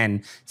 And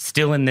again,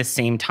 still in this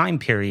same time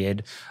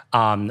period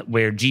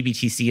where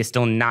GBTC is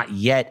still not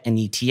yet an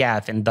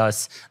ETF, and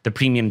thus the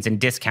premiums and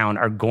discount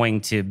are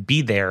going to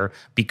be there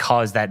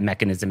because that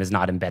mechanism is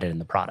not embedded in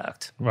the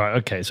product. Right,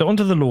 okay. So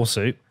onto the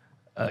lawsuit.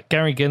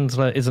 Gary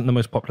Gensler isn't the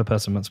most popular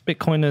person amongst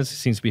Bitcoiners. He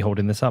seems to be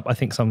holding this up. I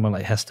think someone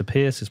like Hester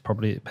Peirce is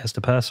probably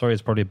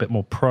a bit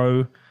more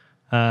pro.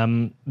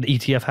 The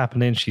ETF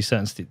happening, she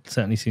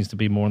certainly seems to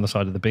be more on the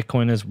side of the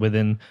Bitcoiners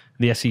within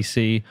the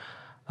SEC.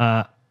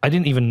 I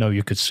didn't even know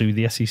you could sue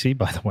the SEC,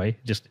 by the way.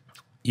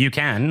 You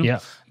can. Yeah.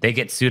 They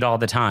get sued all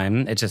the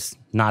time. It's just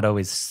not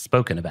always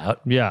spoken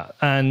about. Yeah.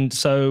 And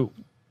so,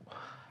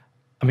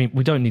 I mean,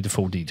 we don't need the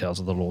full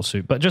details of the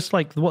lawsuit, but just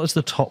like, what is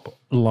the top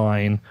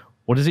line?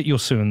 What is it you're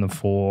suing them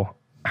for?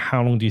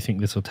 How long do you think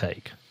this will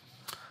take?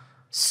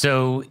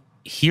 So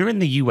here in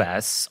the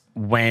US,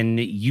 when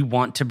you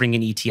want to bring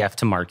an ETF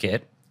to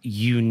market,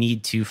 you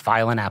need to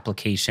file an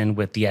application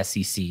with the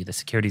SEC, the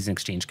Securities and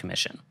Exchange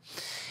Commission.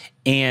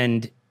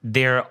 And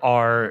there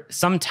are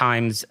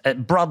sometimes,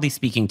 broadly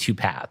speaking, two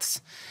paths.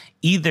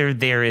 Either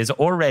there is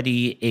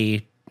already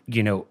a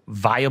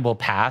viable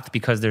path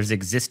because there's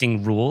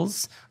existing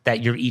rules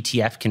that your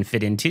ETF can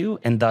fit into,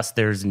 and thus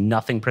there's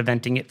nothing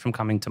preventing it from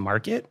coming to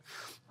market.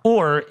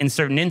 Or in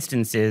certain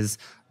instances,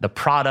 the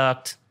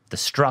product, the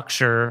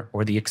structure,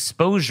 or the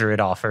exposure it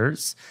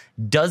offers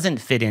doesn't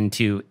fit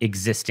into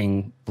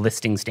existing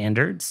listing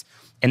standards,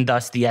 and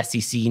thus the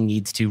SEC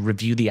needs to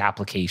review the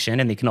application,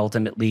 and they can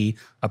ultimately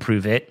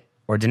approve it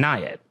or deny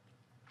it.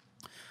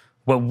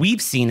 What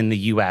we've seen in the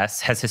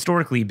US has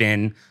historically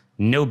been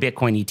no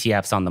Bitcoin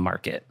ETFs on the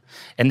market.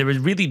 And there would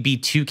really be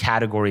two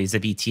categories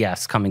of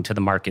ETFs coming to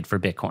the market for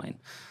Bitcoin.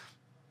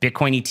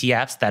 Bitcoin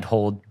ETFs that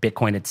hold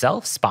Bitcoin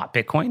itself, spot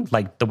Bitcoin,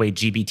 like the way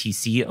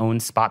GBTC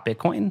owns spot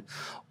Bitcoin,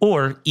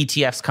 or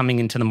ETFs coming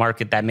into the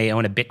market that may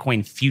own a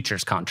Bitcoin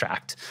futures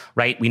contract,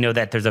 right? We know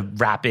that there's a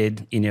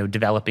rapid,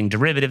 developing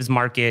derivatives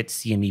market,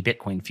 CME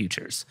Bitcoin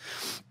futures.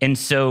 And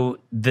so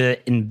the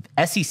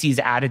SEC's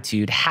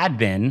attitude had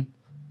been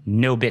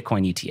no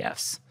Bitcoin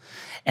ETFs.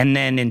 And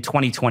then in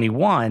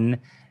 2021,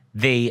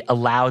 they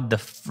allowed the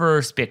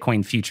first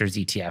Bitcoin futures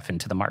ETF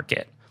into the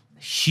market.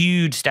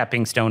 Huge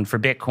stepping stone for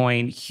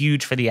Bitcoin,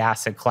 huge for the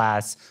asset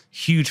class,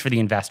 huge for the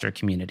investor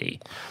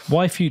community.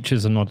 Why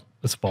futures are not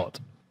a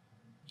spot?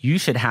 You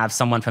should have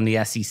someone from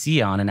the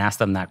SEC on and ask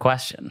them that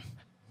question.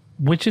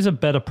 Which is a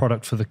better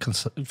product for the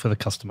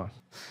customer?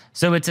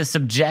 So it's a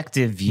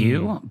subjective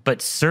view,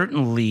 but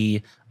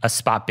certainly a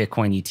spot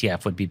Bitcoin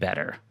ETF would be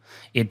better.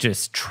 It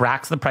just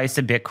tracks the price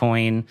of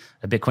Bitcoin.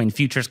 A Bitcoin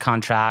futures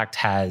contract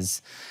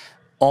has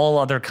all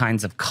other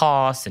kinds of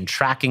costs and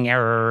tracking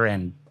error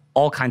and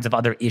all kinds of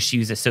other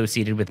issues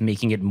associated with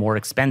making it more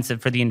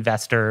expensive for the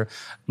investor,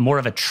 more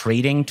of a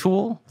trading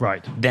tool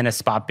than a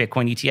spot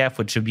Bitcoin ETF,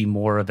 which should be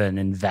more of an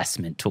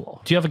investment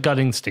tool. Do you have a gut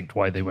instinct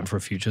why they went for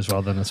a futures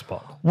rather than a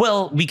spot?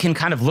 Well, we can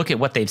kind of look at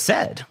what they've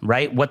said,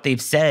 right? What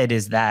they've said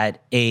is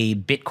that a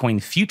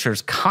Bitcoin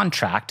futures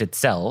contract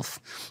itself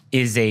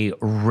is a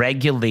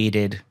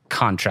regulated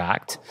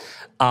contract,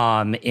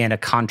 and a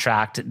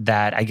contract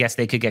that I guess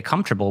they could get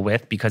comfortable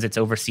with because it's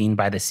overseen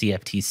by the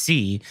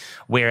CFTC,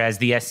 whereas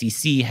the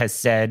SEC has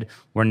said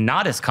we're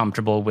not as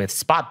comfortable with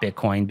spot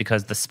Bitcoin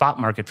because the spot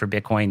market for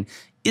Bitcoin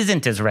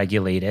isn't as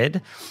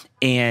regulated,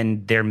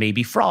 and there may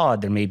be fraud,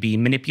 there may be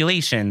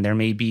manipulation, there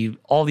may be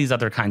all these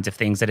other kinds of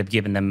things that have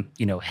given them,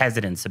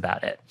 hesitance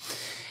about it.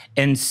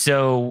 And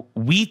so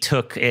we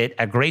took it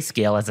at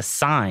Grayscale as a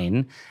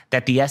sign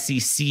that the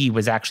SEC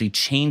was actually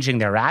changing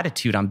their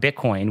attitude on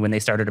Bitcoin when they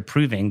started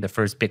approving the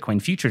first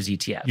Bitcoin futures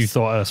ETFs. You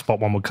thought a spot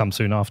one would come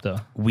soon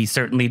after? We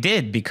certainly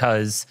did,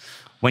 because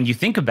when you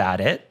think about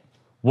it,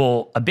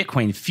 well, a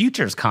Bitcoin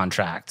futures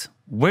contract,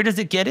 where does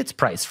it get its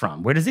price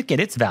from? Where does it get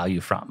its value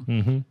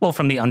from? Well,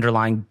 from the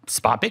underlying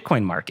spot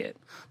Bitcoin market.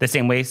 The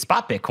same way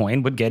spot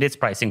Bitcoin would get its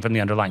pricing from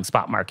the underlying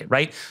spot market,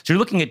 right? So you're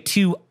looking at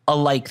two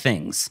alike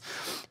things.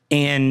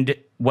 And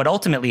what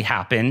ultimately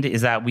happened is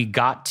that we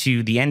got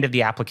to the end of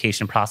the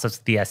application process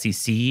with the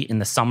SEC in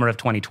the summer of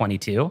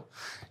 2022.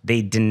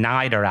 They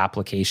denied our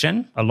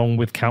application. Along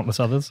with countless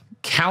others?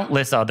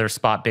 Countless other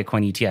spot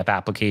Bitcoin ETF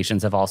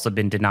applications have also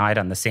been denied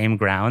on the same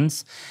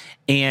grounds.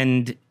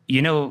 And,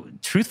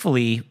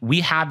 truthfully, we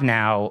have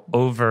now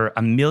over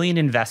 1 million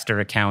investor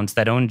accounts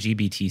that own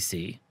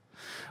GBTC,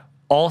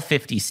 all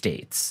 50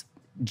 states,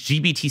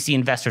 GBTC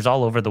investors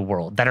all over the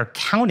world that are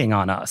counting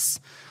on us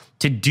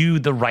to do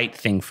the right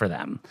thing for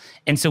them.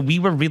 And so we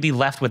were really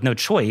left with no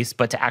choice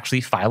but to actually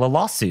file a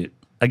lawsuit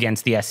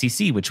against the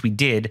SEC, which we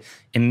did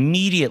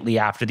immediately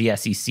after the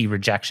SEC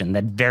rejection,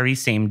 that very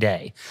same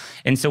day.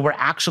 And so we're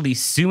actually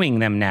suing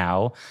them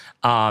now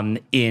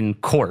in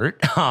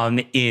court,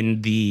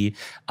 in the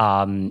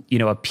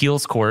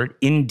appeals court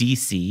in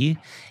DC.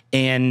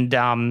 And,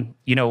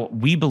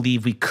 we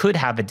believe we could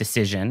have a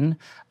decision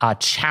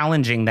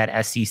challenging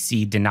that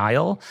SEC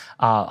denial,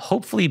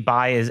 hopefully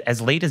by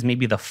as late as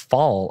maybe the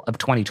fall of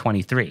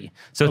 2023.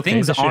 So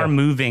things are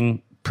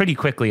moving pretty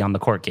quickly on the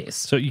court case.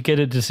 So you get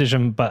a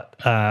decision, but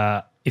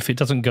if it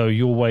doesn't go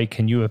your way,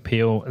 can you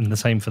appeal, and the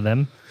same for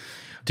them?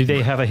 Do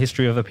they have a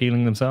history of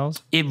appealing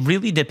themselves? It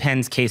really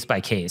depends case by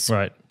case.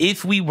 Right.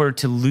 If we were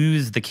to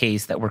lose the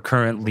case that we're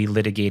currently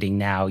litigating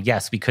now,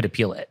 yes, we could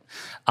appeal it.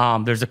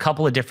 There's a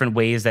couple of different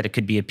ways that it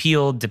could be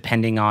appealed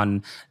depending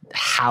on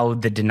how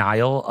the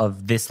denial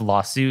of this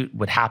lawsuit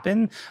would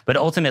happen. But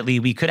ultimately,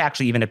 we could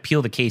actually even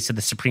appeal the case to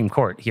the Supreme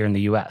Court here in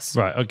the U.S.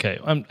 Right, okay.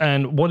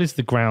 And what is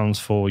the grounds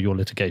for your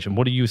litigation?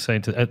 What are you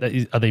saying?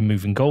 Are they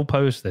moving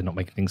goalposts? They're not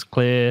making things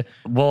clear?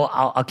 Well,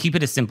 I'll keep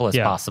it as simple as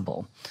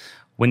possible.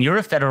 When you're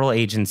a federal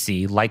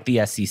agency like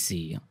the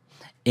SEC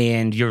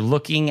and you're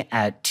looking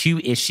at two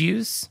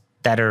issues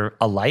that are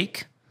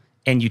alike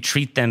and you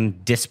treat them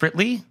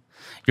disparately,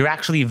 you're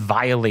actually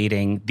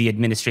violating the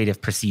Administrative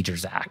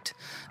Procedures Act.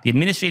 The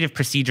Administrative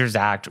Procedures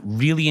Act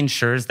really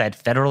ensures that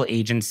federal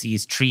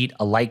agencies treat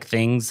alike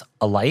things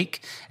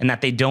alike and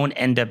that they don't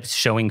end up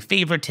showing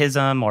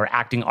favoritism or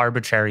acting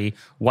arbitrary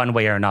one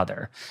way or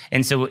another.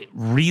 And so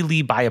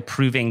really by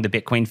approving the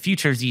Bitcoin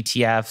futures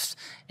ETFs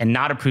and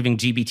not approving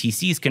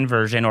GBTC's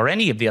conversion or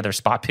any of the other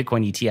spot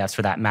Bitcoin ETFs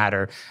for that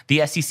matter,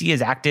 the SEC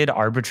has acted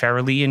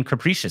arbitrarily and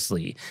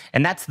capriciously.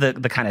 And that's the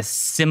kind of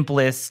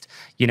simplest,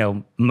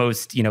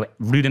 most,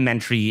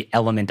 rudimentary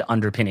element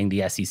underpinning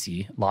the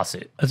SEC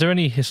lawsuit. Is there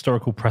any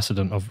historical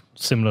precedent of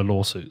similar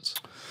lawsuits?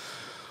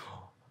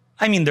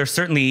 I mean, there's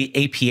certainly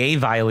APA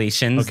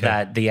violations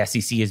that the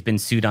SEC has been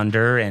sued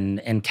under,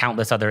 and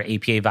countless other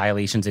APA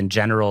violations in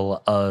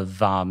general of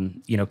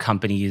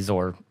companies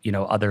or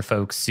other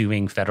folks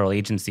suing federal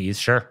agencies.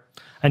 Sure.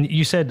 And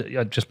you said,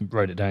 I just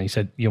wrote it down, you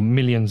said you're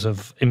millions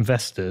of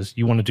investors,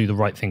 you want to do the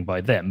right thing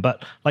by them.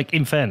 But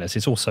in fairness,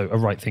 it's also a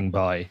right thing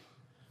by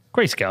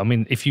Grayscale, I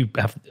mean, if you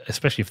have,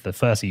 especially if the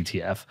first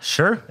ETF,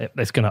 Sure.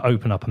 it's going to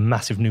open up a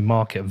massive new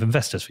market of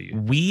investors for you.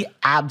 We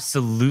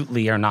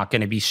absolutely are not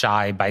going to be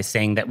shy by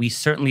saying that we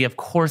certainly, of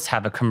course,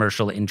 have a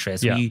commercial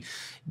interest. Yeah.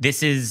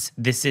 This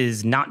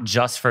is not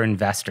just for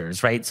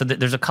investors, right? So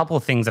there's a couple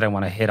of things that I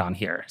want to hit on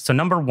here. So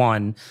number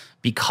one,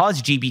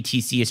 because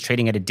GBTC is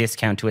trading at a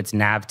discount to its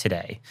NAV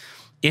today,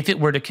 if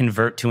it were to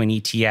convert to an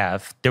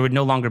ETF, there would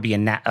no longer be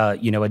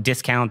a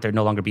discount. There'd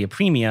no longer be a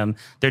premium.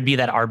 There'd be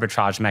that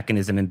arbitrage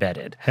mechanism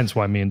embedded. Hence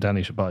why me and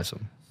Danny should buy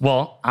some.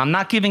 Well, I'm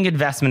not giving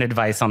investment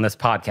advice on this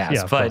podcast,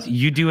 Yeah, of but course.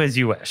 you do as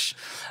you wish.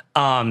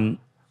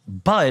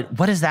 But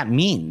what does that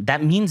mean?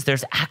 That means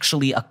there's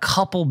actually a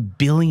couple $2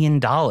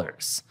 billion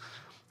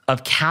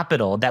of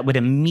capital that would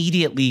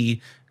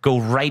immediately go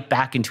right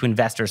back into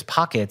investors'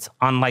 pockets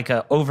on like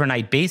an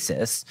overnight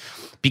basis,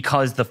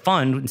 because the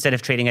fund, instead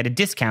of trading at a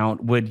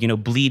discount,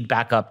 would bleed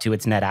back up to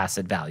its net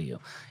asset value.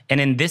 And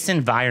in this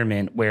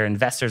environment where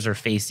investors are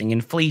facing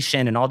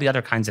inflation and all the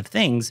other kinds of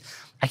things,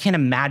 I can't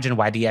imagine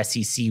why the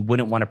SEC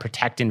wouldn't want to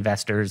protect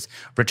investors,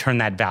 return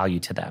that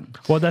value to them.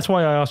 Well, that's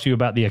why I asked you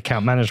about the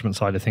account management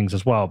side of things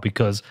as well,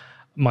 because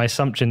my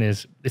assumption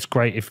is it's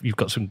great if you've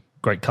got some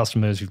great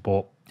customers, you've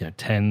bought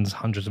tens,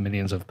 hundreds of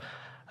millions of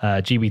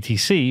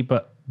GBTC,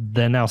 but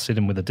they're now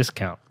sitting with a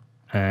discount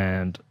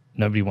and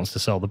nobody wants to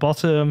sell the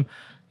bottom.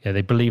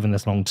 They believe in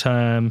this long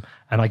term.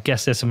 And I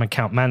guess there's some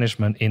account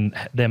management in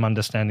them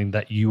understanding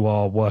that you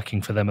are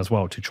working for them as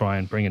well to try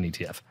and bring an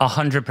ETF.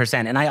 100%.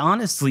 And I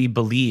honestly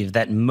believe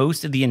that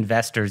most of the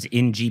investors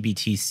in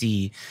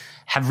GBTC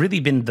have really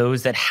been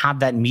those that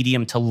have that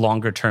medium to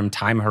longer term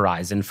time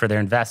horizon for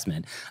their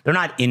investment. They're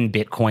not in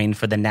Bitcoin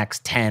for the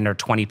next 10 or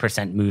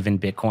 20% move in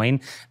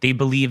Bitcoin. They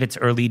believe it's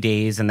early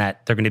days and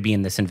that they're going to be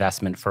in this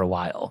investment for a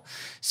while.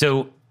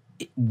 So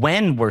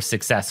when we're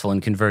successful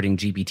in converting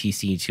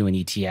GBTC to an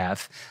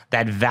ETF,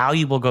 that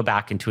value will go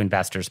back into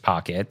investors'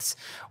 pockets.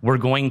 We're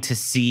going to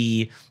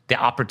see the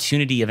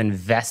opportunity of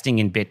investing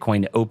in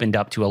Bitcoin opened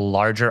up to a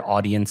larger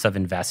audience of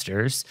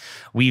investors.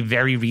 We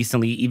very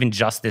recently, even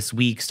just this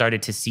week,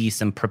 started to see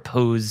some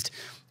proposed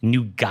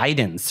new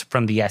guidance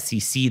from the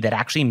SEC that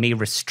actually may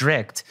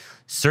restrict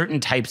certain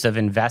types of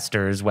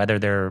investors, whether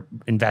they're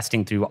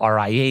investing through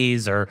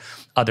RIAs or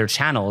other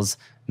channels,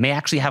 may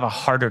actually have a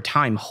harder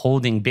time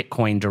holding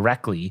Bitcoin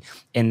directly,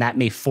 and that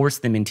may force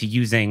them into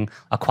using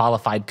a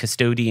qualified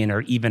custodian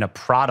or even a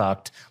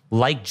product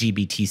like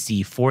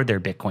GBTC for their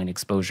Bitcoin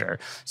exposure.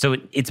 So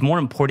it's more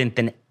important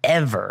than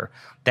ever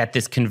that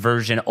this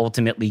conversion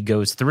ultimately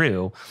goes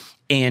through.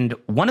 And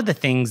one of the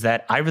things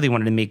that I really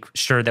wanted to make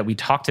sure that we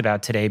talked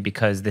about today,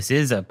 because this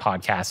is a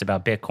podcast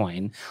about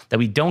Bitcoin, that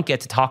we don't get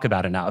to talk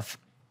about enough,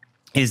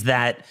 is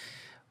that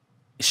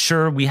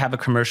sure, we have a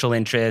commercial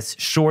interest.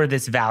 Sure,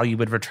 this value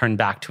would return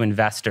back to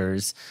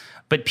investors.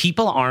 But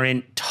people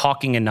aren't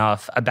talking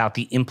enough about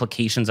the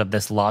implications of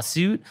this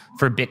lawsuit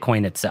for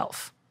Bitcoin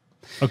itself.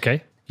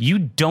 Okay. You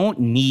don't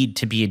need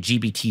to be a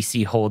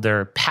GBTC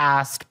holder,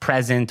 past,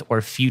 present,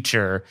 or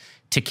future,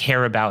 to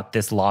care about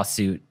this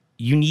lawsuit.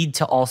 You need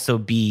to also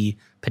be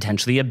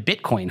potentially a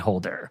Bitcoin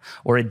holder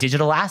or a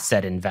digital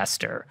asset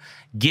investor.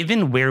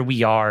 Given where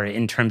we are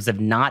in terms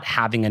of not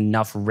having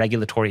enough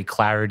regulatory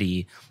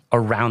clarity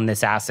around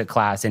this asset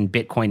class, and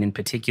Bitcoin in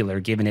particular,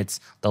 given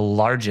it's the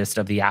largest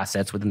of the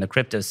assets within the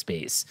crypto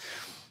space,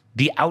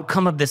 the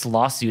outcome of this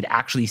lawsuit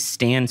actually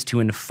stands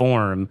to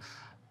inform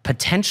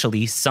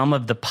potentially some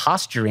of the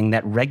posturing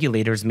that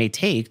regulators may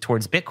take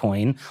towards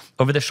Bitcoin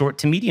over the short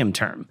to medium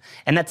term.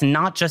 And that's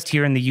not just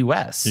here in the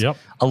US. Yep.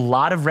 A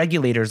lot of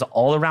regulators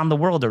all around the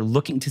world are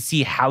looking to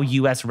see how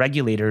US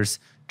regulators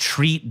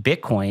treat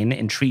Bitcoin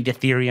and treat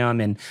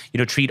Ethereum and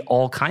treat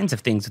all kinds of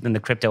things within the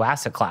crypto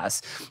asset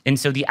class. And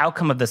so the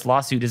outcome of this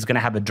lawsuit is going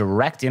to have a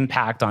direct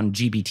impact on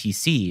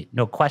GBTC,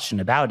 no question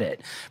about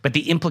it. But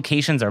the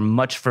implications are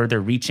much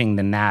further reaching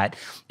than that.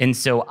 And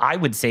so I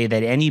would say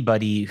that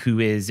anybody who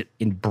is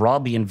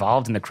broadly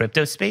involved in the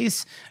crypto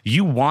space,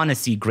 you want to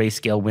see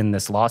Grayscale win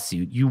this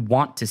lawsuit. You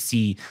want to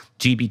see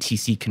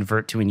GBTC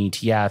convert to an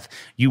ETF.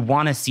 You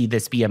want to see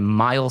this be a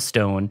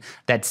milestone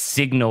that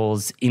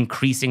signals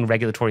increasing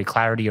regulatory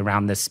clarity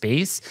around this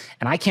space.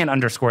 And I can't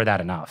underscore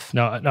that enough.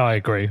 No, I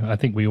agree. I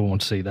think we all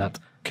want to see that.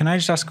 Can I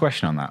just ask a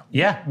question on that?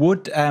 Yeah.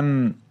 Would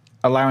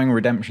allowing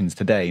redemptions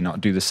today not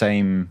do the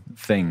same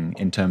thing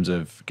in terms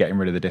of getting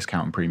rid of the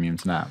discount and premium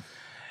to NAV?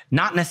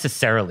 Not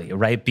necessarily,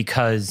 right?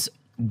 Because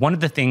one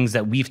of the things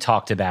that we've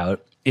talked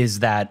about is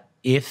that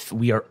if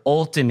we are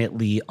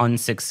ultimately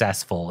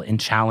unsuccessful in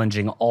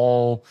challenging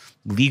all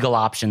legal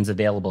options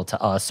available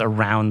to us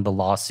around the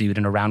lawsuit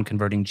and around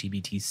converting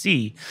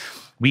GBTC,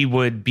 we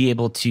would be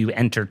able to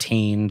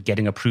entertain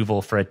getting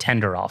approval for a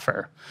tender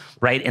offer,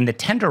 right? And the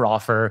tender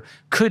offer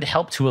could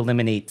help to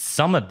eliminate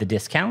some of the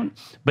discount,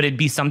 but it'd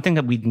be something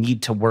that we'd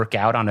need to work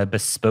out on a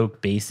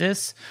bespoke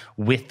basis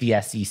with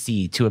the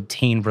SEC to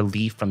obtain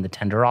relief from the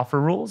tender offer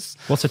rules.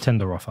 What's a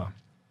tender offer?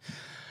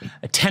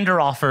 A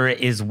tender offer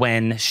is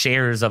when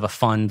shares of a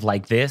fund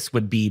like this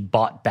would be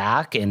bought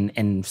back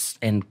and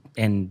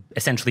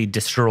essentially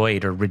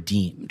destroyed or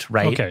redeemed,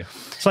 right? Okay,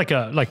 it's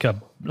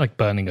like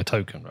burning a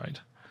token, right?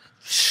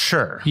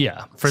 Sure.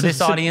 Yeah. For So- this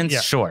so- audience,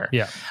 yeah. sure.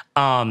 Yeah.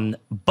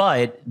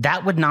 But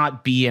that would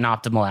not be an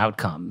optimal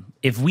outcome.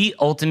 If we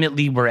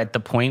ultimately were at the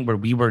point where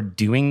we were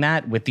doing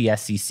that with the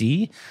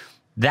SEC,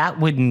 that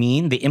would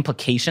mean the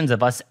implications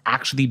of us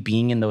actually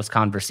being in those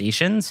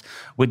conversations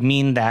would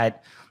mean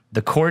that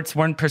the courts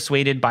weren't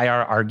persuaded by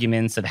our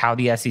arguments of how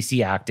the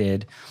SEC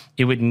acted.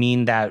 It would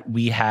mean that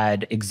we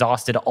had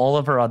exhausted all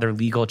of our other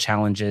legal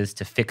challenges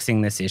to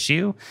fixing this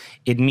issue.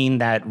 It'd mean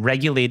that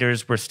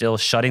regulators were still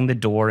shutting the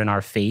door in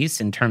our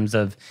face in terms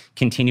of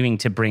continuing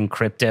to bring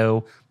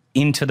crypto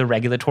into the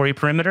regulatory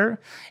perimeter.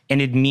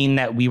 And it'd mean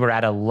that we were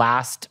at a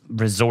last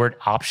resort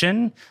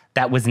option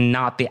that was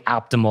not the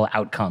optimal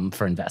outcome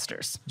for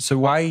investors. So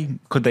why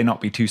could they not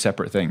be two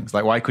separate things?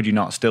 Like, why could you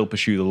not still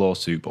pursue the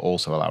lawsuit but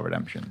also allow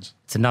redemptions?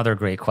 It's another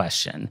great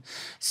question.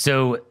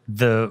 So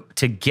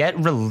to get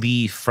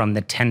relief from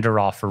the tender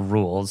offer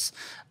rules,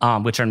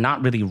 which are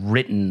not really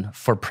written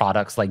for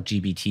products like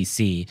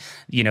GBTC,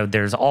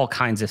 there's all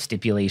kinds of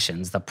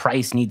stipulations. The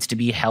price needs to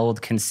be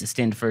held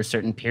consistent for a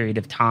certain period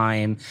of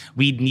time.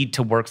 We'd need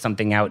to work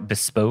something out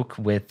bespoke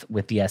with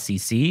the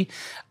SEC.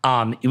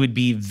 It would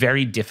be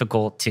very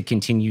difficult to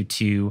continue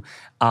to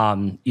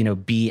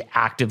be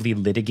actively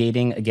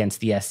litigating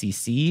against the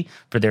SEC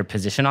for their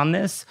position on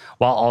this,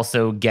 while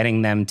also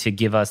getting them to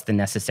give us the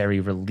necessary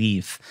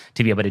relief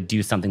to be able to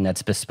do something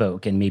that's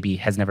bespoke and maybe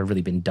has never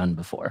really been done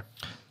before.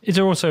 Is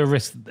there also a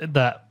risk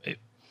that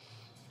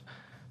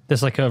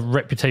there's like a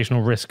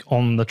reputational risk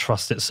on the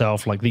trust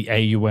itself? Like the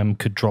AUM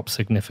could drop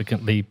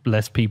significantly,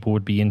 less people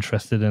would be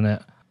interested in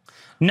it?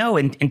 No,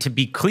 and to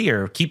be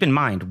clear, keep in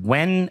mind,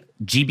 when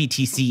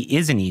GBTC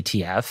is an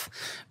ETF,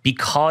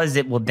 because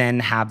it will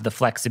then have the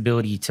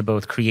flexibility to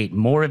both create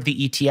more of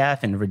the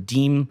ETF and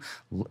redeem,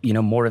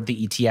 more of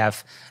the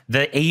ETF,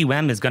 the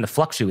AUM is going to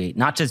fluctuate,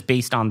 not just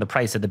based on the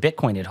price of the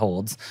Bitcoin it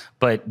holds,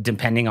 but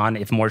depending on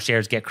if more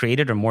shares get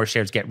created or more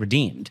shares get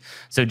redeemed.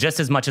 So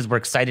just as much as we're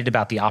excited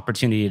about the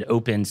opportunity it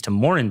opens to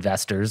more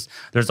investors,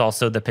 there's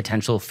also the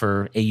potential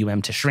for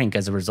AUM to shrink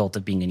as a result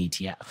of being an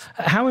ETF.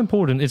 How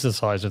important is the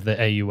size of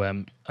the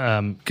AUM?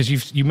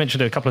 Because you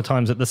mentioned it a couple of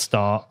times at the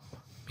start.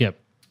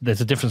 There's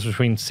a difference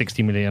between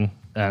 60 million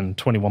and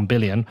 21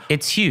 billion.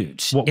 It's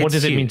huge. What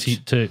does it mean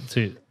huge.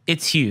 to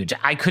It's huge.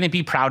 I couldn't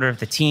be prouder of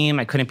the team.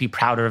 I couldn't be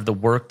prouder of the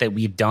work that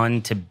we've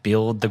done to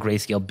build the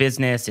Grayscale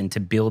business and to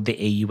build the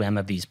AUM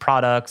of these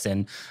products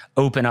and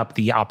open up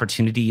the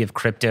opportunity of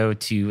crypto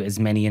to as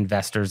many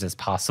investors as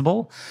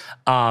possible.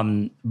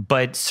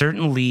 But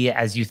certainly,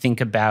 as you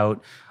think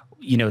about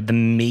the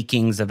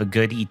makings of a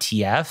good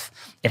ETF,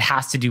 it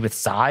has to do with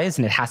size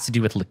and it has to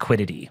do with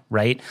liquidity,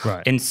 right?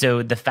 And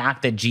so the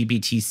fact that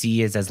GBTC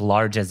is as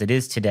large as it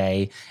is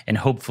today and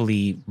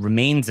hopefully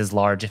remains as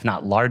large, if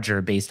not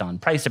larger, based on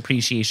price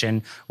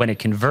appreciation when it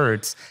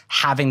converts,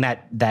 having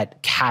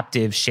that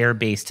captive share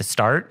base to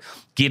start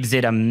gives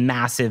it a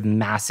massive,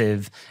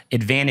 massive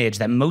advantage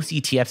that most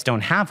ETFs don't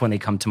have when they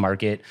come to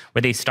market,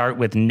 where they start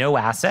with no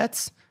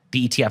assets,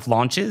 the ETF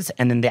launches,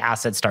 and then the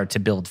assets start to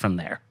build from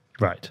there.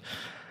 Right.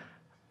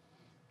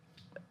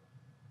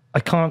 I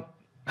can't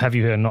have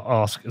you here and not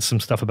ask some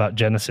stuff about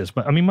Genesis.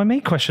 But I mean, my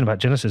main question about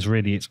Genesis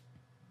really is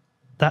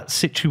that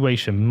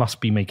situation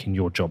must be making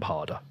your job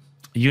harder.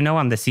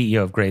 I'm the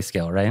CEO of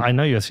Grayscale, right? I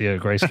know you're CEO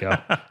of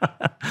Grayscale.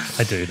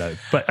 I do know.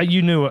 But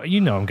you know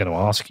I'm going to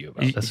ask you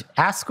about this.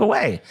 Ask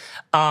away.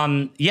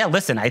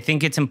 Listen, I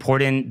think it's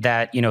important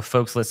that,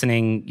 folks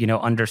listening,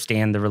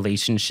 understand the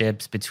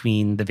relationships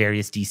between the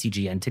various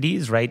DCG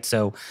entities, right?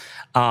 So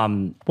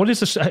what is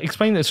this?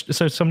 Explain this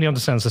so somebody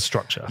understands the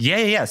structure.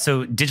 Yeah.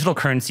 So Digital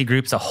Currency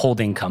Group's a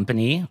holding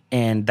company,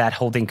 and that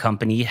holding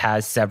company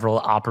has several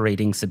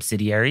operating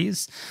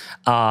subsidiaries.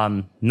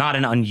 Not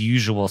an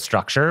unusual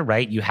structure,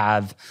 right? You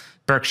have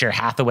Berkshire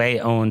Hathaway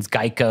owns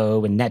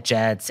Geico and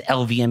NetJets.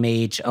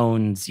 LVMH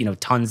owns,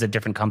 tons of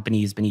different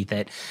companies beneath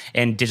it.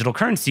 And Digital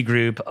Currency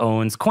Group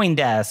owns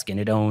CoinDesk, and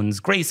it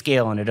owns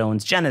Grayscale, and it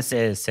owns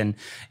Genesis, and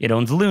it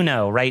owns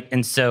Luno, right?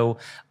 And so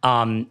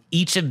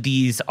each of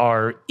these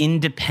are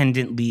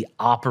independently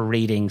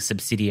operating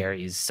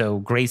subsidiaries.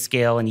 So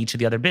Grayscale and each of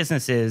the other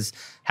businesses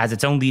has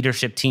its own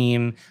leadership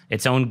team,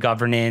 its own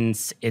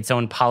governance, its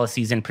own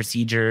policies and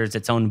procedures,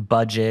 its own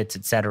budgets,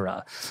 et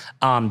cetera.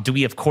 Do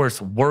we, of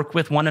course, work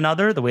with one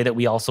another the way that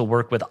we also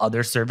work with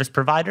other service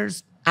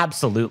providers?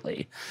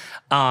 Absolutely.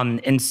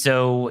 And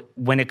so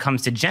when it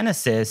comes to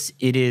Genesis,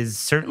 it is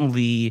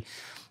certainly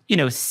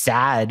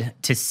sad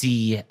to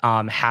see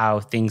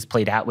how things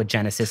played out with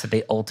Genesis, that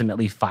they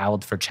ultimately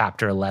filed for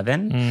Chapter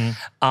 11.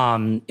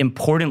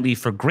 Importantly,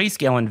 for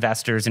Grayscale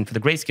investors and for the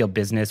Grayscale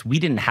business, we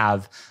didn't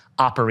have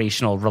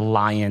operational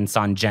reliance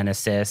on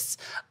Genesis.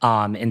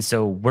 And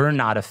so we're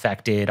not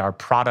affected. Our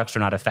products are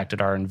not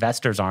affected. Our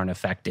investors aren't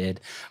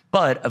affected.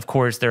 But of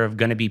course, there are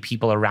going to be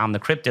people around the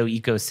crypto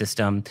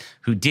ecosystem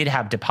who did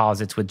have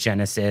deposits with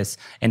Genesis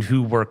and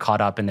who were caught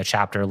up in the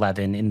Chapter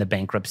 11 in the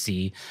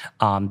bankruptcy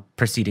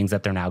proceedings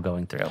that they're now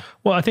going through.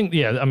 Well, I think,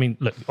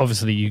 look,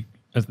 obviously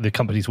the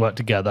companies work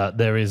together.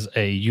 There is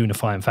a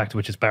unifying factor,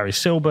 which is Barry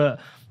Silbert.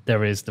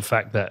 There is the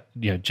fact that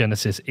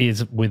Genesis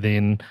is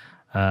within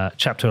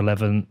Chapter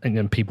 11, and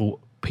then people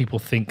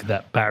think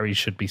that Barry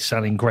should be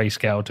selling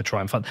Grayscale to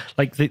try and fund.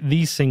 Like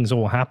these things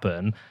all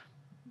happen,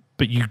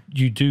 but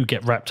you do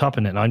get wrapped up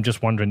in it. And I'm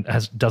just wondering,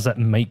 does that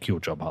make your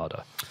job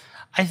harder?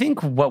 I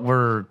think what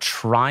we're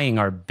trying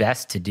our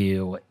best to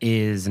do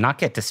is not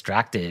get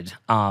distracted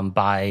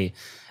by,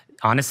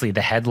 honestly,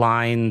 the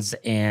headlines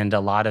and a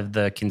lot of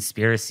the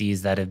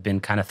conspiracies that have been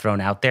kind of thrown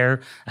out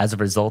there as a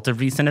result of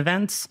recent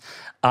events.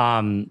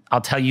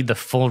 I'll tell you, the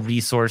full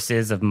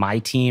resources of my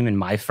team and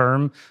my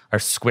firm are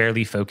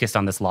squarely focused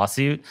on this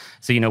lawsuit.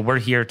 So, we're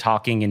here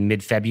talking in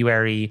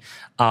mid-February.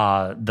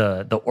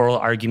 The oral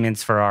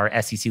arguments for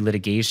our SEC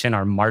litigation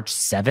are March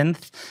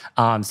 7th.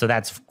 So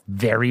that's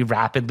very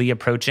rapidly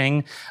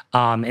approaching.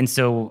 And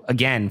so,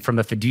 again, from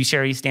a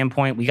fiduciary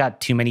standpoint, we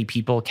got too many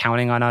people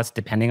counting on us,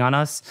 depending on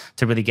us,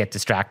 to really get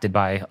distracted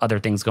by other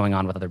things going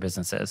on with other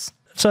businesses.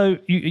 So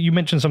you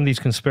mentioned some of these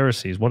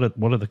conspiracies. What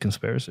are the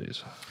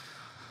conspiracies?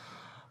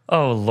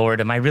 Oh,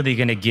 Lord, am I really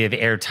going to give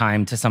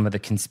airtime to some of the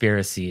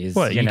conspiracies?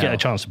 Well, you get a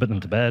chance to put them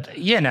to bed.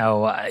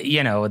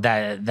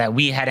 That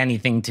we had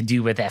anything to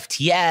do with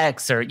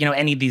FTX or,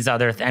 any of these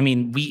other I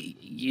mean,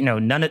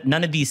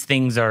 none of these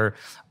things are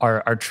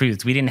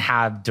truths. We didn't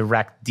have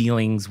direct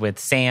dealings with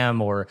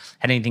Sam or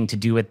had anything to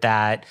do with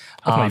that.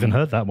 I've not even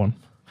heard that one.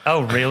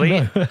 Oh,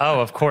 really?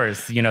 Oh, of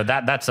course.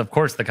 That's of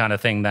course the kind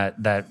of thing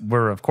that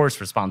we're of course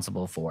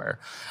responsible for.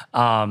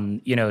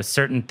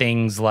 Certain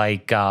things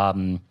like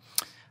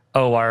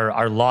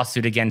our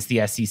lawsuit against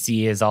the SEC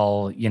is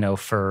all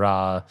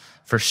for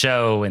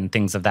show and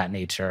things of that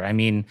nature. I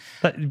mean,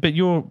 but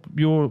your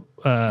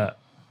I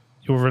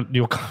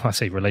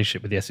say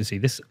relationship with the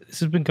SEC. This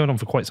has been going on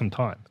for quite some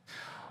time.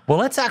 Well,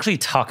 let's actually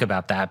talk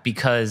about that,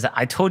 because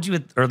I told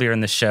you earlier in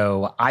the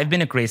show, I've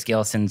been at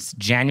Grayscale since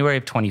January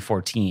of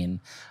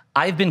 2014.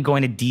 I've been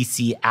going to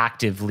DC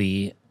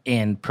actively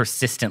and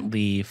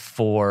persistently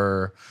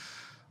for,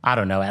 I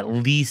don't know, at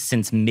least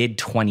since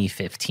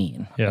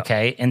mid-2015,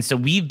 okay? And so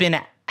we've been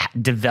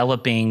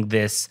developing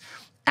this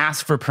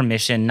ask for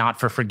permission, not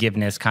for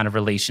forgiveness kind of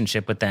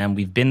relationship with them.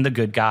 We've been the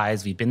good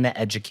guys. We've been the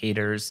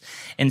educators.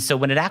 And so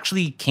when it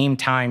actually came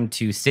time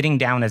to sitting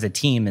down as a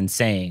team and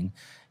saying,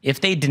 if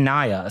they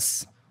deny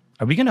us,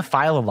 are we going to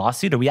file a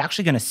lawsuit? Are we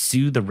actually going to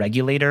sue the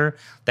regulator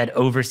that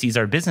oversees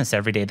our business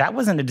every day? That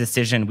wasn't a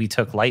decision we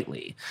took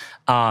lightly.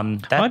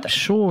 I'm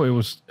sure it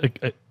was...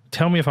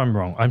 tell me if I'm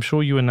wrong. I'm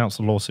sure you announced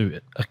a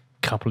lawsuit a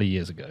couple of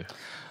years ago.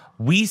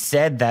 We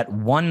said that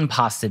one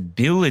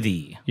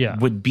possibility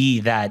would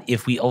be that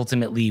if we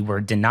ultimately were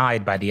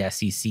denied by the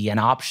SEC, an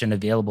option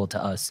available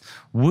to us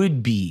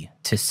would be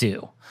to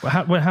sue.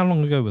 How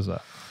long ago was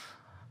that?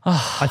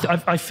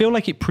 I feel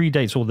like it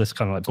predates all this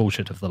kind of like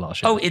bullshit of the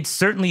last year. Oh, it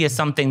certainly is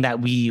something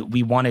that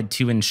we wanted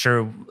to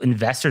ensure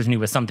investors knew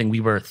was something we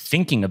were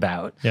thinking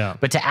about. Yeah.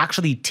 But to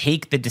actually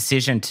take the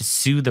decision to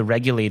sue the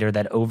regulator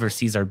that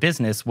oversees our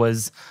business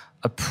was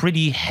a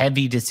pretty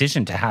heavy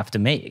decision to have to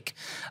make.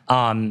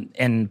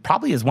 And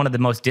probably is one of the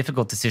most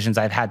difficult decisions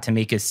I've had to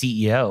make as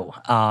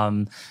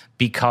CEO,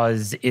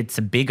 because it's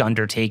a big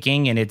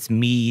undertaking and it's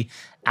me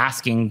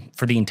asking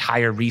for the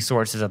entire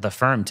resources of the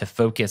firm to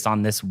focus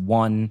on this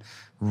one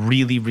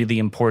really, really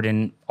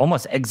important,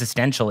 almost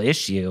existential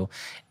issue.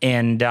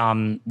 And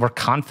we're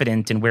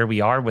confident in where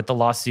we are with the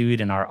lawsuit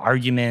and our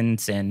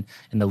arguments and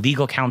the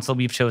legal counsel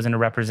we've chosen to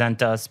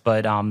represent us.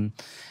 But,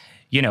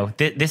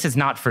 this is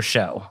not for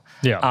show.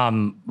 Yeah.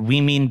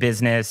 We mean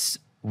business.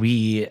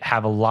 We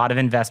have a lot of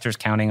investors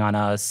counting on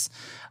us.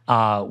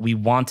 We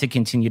want to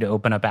continue to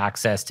open up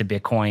access to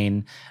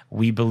Bitcoin.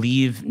 We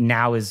believe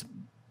now is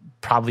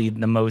probably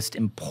the most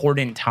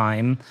important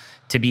time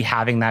to be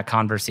having that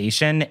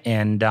conversation.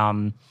 And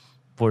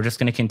we're just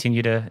going to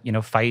continue to,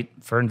 fight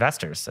for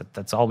investors.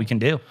 That's all we can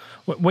do.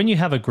 When you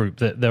have a group,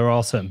 there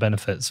are certain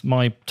benefits.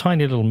 My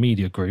tiny little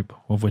media group,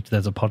 of which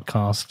there's a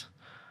podcast,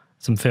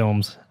 some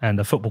films, and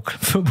a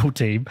football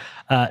team.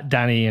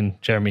 Danny and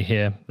Jeremy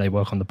here, they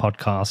work on the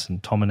podcast,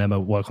 and Tom and Emma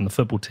work on the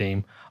football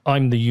team.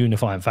 I'm the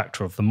unifying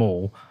factor of them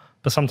all.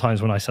 But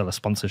sometimes when I sell a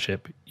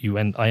sponsorship,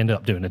 I end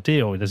up doing a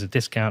deal. There's a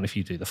discount if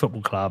you do the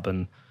football club.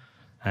 And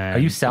are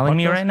you selling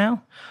me right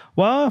now?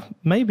 Well,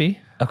 maybe.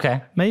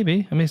 Okay.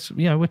 Maybe. I mean,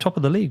 we're top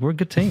of the league. We're a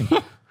good team.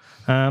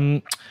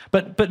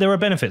 But there are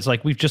benefits.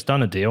 Like we've just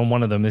done a deal, and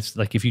one of them is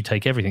like if you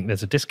take everything,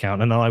 there's a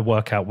discount, and I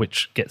work out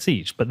which gets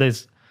each. But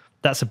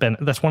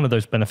that's one of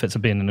those benefits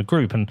of being in a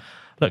group. And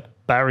look,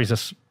 Barry's a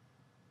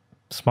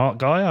smart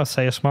guy. I'll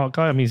say a smart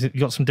guy. I mean, he's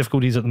got some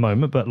difficulties at the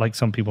moment, but like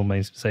some people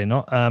may say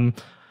not.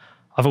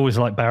 I've always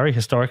liked Barry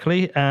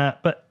historically,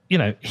 but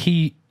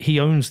he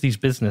owns these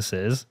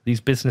businesses. These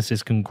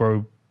businesses can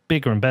grow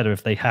bigger and better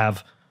if they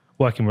have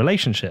working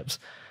relationships.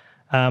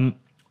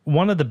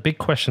 One of the big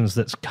questions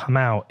that's come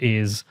out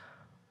is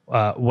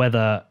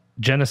whether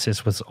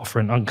Genesis was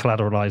offering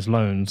uncollateralized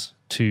loans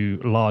to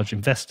large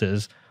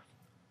investors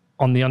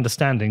on the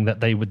understanding that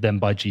they would then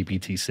buy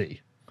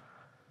GBTC.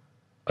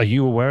 Are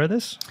you aware of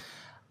this?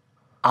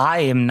 I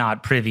am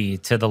not privy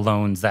to the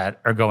loans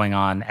that are going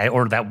on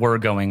or that were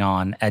going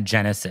on at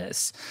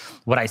Genesis.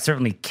 What I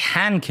certainly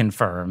can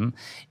confirm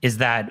is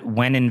that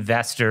when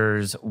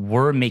investors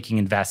were making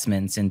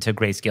investments into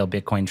Grayscale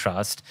Bitcoin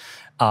Trust,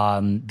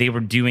 they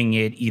were doing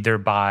it either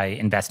by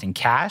investing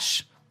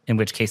cash, in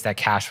which case that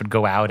cash would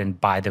go out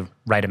and buy the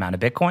right amount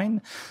of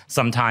Bitcoin.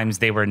 Sometimes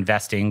they were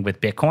investing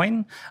with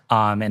Bitcoin,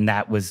 and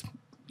that was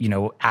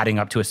adding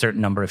up to a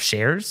certain number of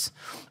shares.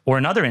 Or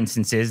in other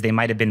instances, they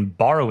might have been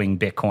borrowing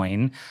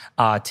Bitcoin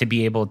to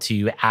be able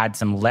to add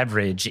some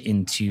leverage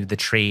into the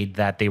trade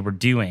that they were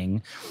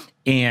doing.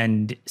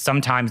 And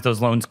sometimes those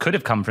loans could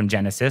have come from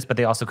Genesis, but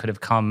they also could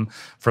have come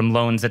from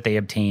loans that they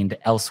obtained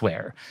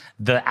elsewhere.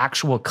 The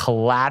actual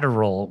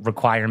collateral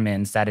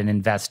requirements that an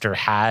investor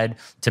had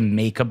to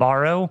make a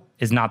borrow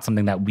is not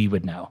something that we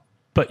would know.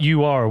 But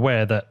you are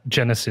aware that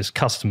Genesis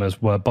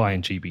customers were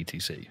buying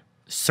GBTC?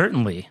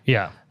 Certainly.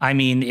 Yeah. I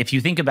mean, if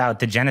you think about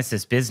the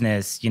Genesis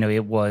business,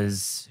 it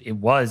was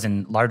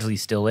and largely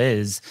still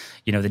is,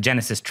 the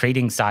Genesis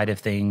trading side of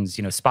things,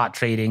 spot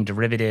trading,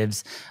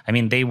 derivatives. I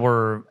mean, they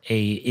were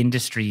a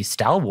industry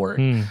stalwart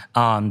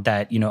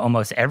that,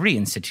 almost every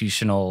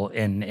institutional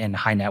and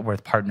high net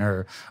worth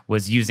partner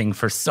was using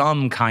for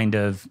some kind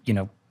of,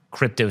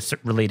 crypto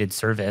related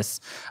service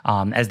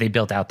as they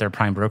built out their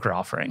prime broker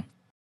offering.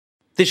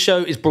 This show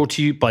is brought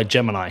to you by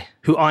Gemini,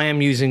 who I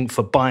am using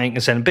for buying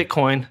and selling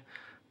Bitcoin.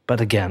 But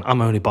again,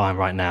 I'm only buying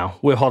right now.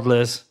 We're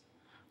hodlers.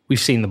 We've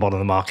seen the bottom of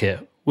the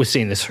market. We're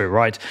seeing this through,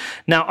 right?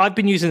 Now, I've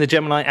been using the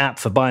Gemini app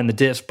for buying the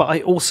dips, but I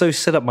also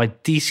set up my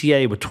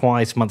DCA with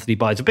twice monthly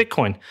buys of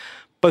Bitcoin.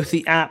 Both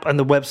the app and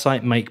the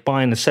website make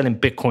buying and selling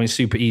Bitcoin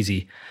super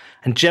easy.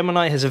 And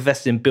Gemini has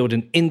invested in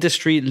building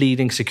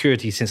industry-leading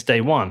security since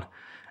day one.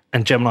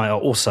 And Gemini are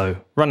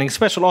also running a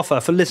special offer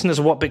for listeners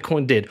of What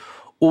Bitcoin Did.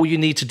 All you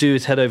need to do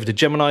is head over to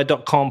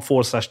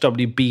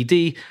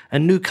gemini.com/WBD,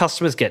 and new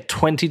customers get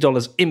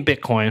 $20 in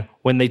Bitcoin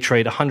when they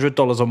trade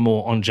 $100 or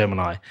more on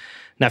Gemini.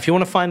 Now, if you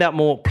want to find out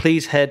more,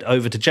 please head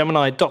over to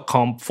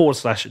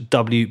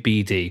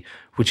gemini.com/WBD,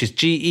 which is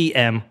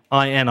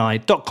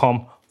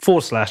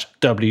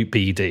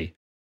GEMINI.com/WBD.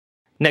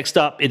 Next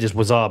up, it is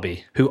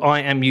Wasabi, who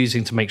I am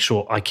using to make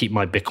sure I keep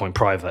my Bitcoin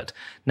private.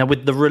 Now,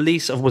 with the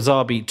release of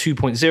Wasabi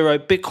 2.0,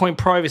 Bitcoin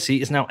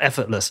privacy is now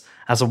effortless,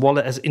 as a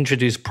wallet has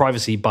introduced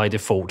privacy by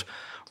default.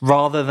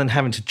 Rather than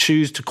having to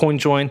choose to coin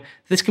join,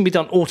 this can be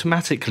done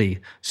automatically.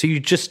 So you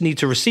just need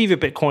to receive your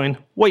Bitcoin,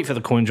 wait for the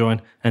coin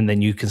join, and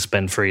then you can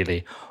spend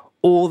freely.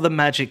 All the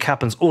magic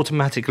happens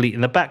automatically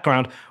in the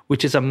background,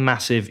 which is a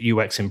massive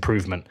UX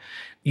improvement.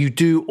 You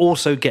do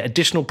also get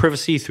additional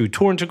privacy through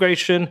Tor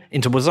integration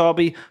into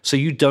Wasabi, so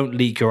you don't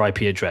leak your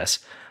IP address.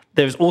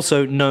 There's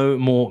also no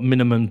more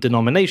minimum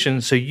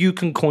denomination, so you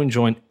can coin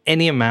join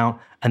any amount,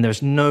 and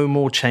there's no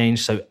more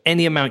change, so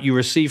any amount you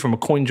receive from a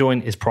coin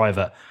join is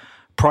private.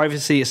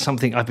 Privacy is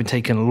something I've been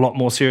taking a lot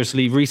more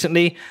seriously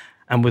recently,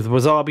 and with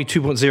Wasabi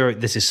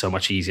 2.0, this is so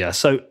much easier.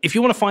 So if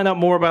you want to find out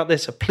more about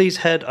this, please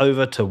head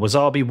over to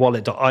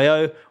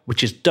wasabiwallet.io,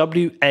 which is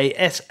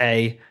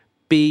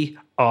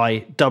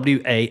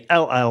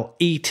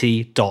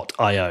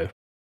WASABIWALLET.io.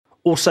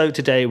 Also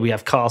today we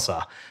have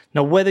Casa.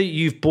 Now, whether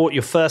you've bought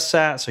your first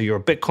sats or you're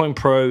a Bitcoin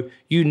pro,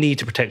 you need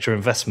to protect your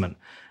investment.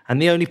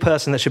 And the only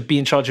person that should be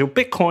in charge of your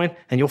Bitcoin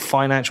and your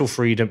financial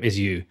freedom is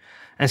you.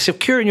 And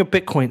securing your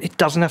Bitcoin, it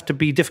doesn't have to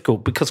be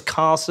difficult because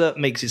Casa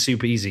makes it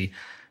super easy.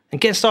 And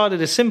getting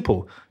started is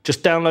simple.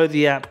 Just download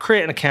the app,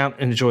 create an account,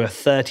 and enjoy a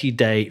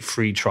 30-day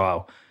free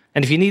trial.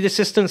 And if you need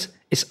assistance,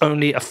 it's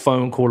only a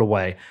phone call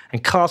away.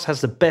 And Casa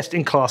has the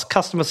best-in-class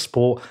customer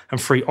support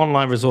and free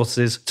online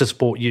resources to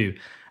support you.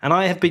 And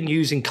I have been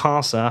using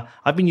Casa.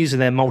 I've been using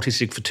their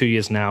multi-sig for 2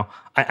 years now.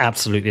 I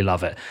absolutely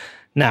love it.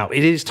 Now,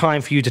 it is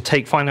time for you to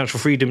take financial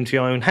freedom into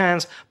your own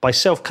hands by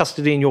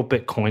self-custodying your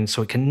Bitcoin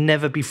so it can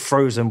never be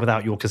frozen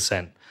without your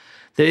consent.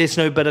 There is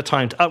no better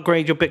time to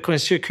upgrade your Bitcoin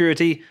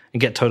security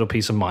and get total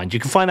peace of mind. You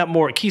can find out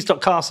more at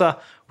keys.casa,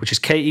 which is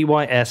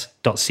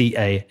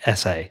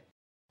keys.casa.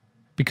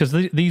 Because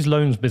these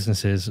loans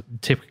businesses,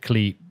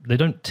 typically, they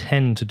don't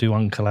tend to do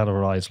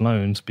uncollateralized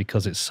loans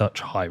because it's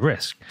such high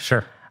risk.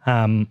 Sure.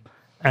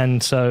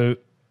 And so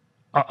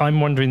I'm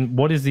wondering,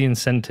 what is the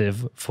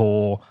incentive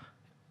for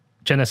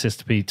Genesis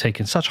to be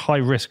taking such high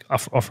risk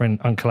offering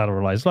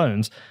uncollateralized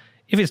loans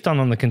if it's done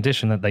on the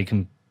condition that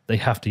they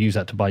have to use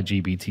that to buy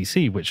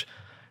GBTC, which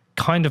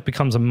kind of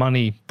becomes a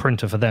money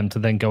printer for them to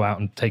then go out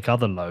and take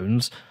other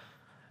loans.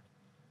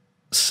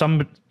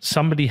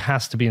 Somebody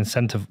has to be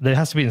incentive. There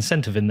has to be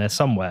incentive in there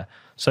somewhere.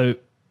 So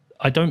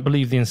I don't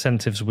believe the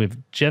incentives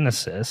with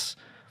Genesis.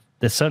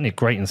 There's certainly a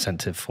great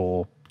incentive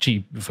for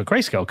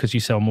Grayscale because you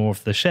sell more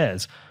of the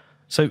shares.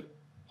 So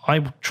I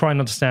try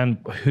and understand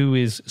who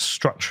is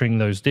structuring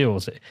those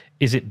deals.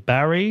 Is it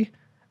Barry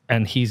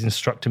and he's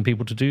instructing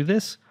people to do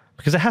this?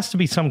 Because there has to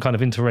be some kind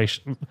of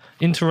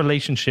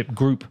interrelationship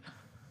group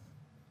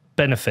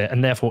benefit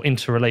and therefore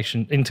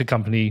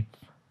intercompany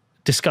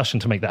discussion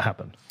to make that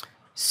happen.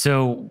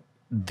 So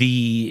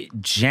the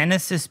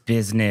Genesis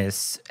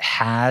business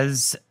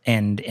has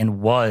and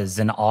was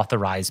an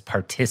authorized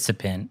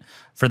participant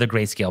for the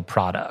Grayscale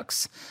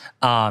products.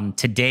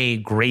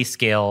 Today,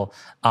 Grayscale,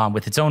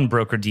 with its own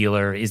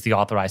broker-dealer, is the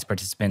authorized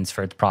participants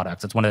for its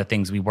products. It's one of the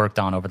things we worked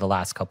on over the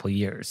last couple of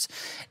years.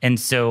 And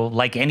so,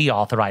 like any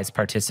authorized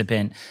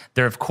participant,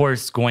 they're, of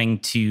course, going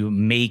to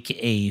make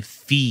a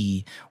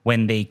fee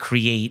when they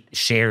create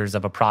shares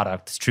of a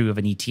product. It's true of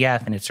an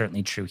ETF, and it's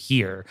certainly true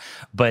here.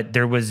 But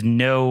there was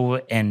no,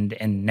 and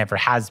never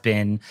has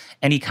been,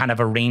 any kind of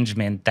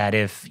arrangement that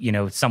if,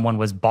 someone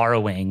was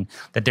borrowing,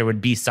 that there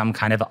would be some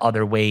kind of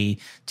other way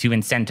to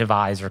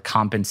incentivize or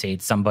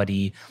compensate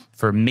somebody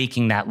for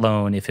making that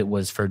loan if it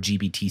was for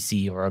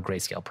GBTC or a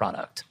Grayscale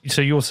product.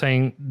 So you're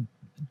saying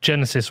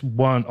Genesis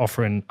weren't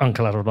offering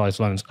uncollateralized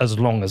loans as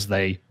long as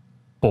they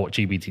bought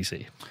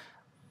GBTC?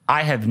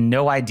 I have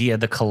no idea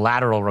the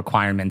collateral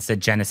requirements that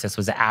Genesis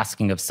was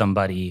asking of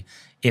somebody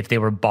if they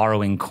were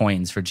borrowing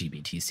coins for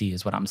GBTC,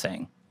 is what I'm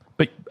saying.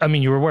 But, I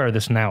mean, you're aware of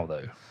this now,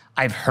 though.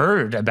 I've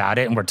heard about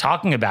it, and we're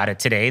talking about it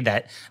today,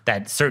 that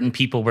certain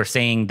people were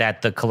saying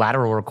that the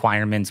collateral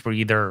requirements were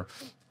either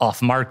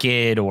off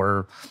market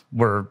or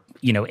were,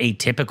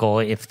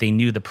 atypical if they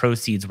knew the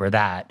proceeds were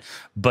that.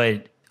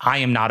 But I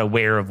am not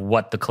aware of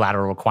what the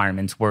collateral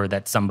requirements were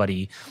that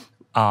somebody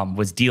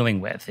was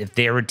dealing with. If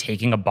they were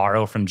taking a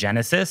borrow from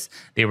Genesis,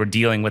 they were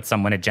dealing with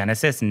someone at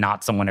Genesis,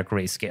 not someone at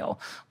Grayscale.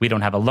 We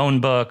don't have a loan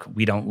book.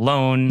 We don't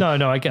loan.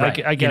 No, I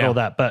get all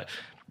that, but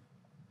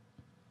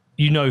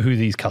you know who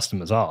these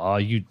customers are.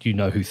 You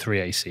know who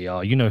 3AC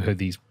are. You know who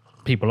these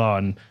people are,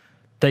 and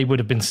they would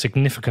have been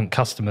significant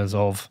customers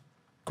of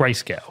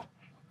Grayscale.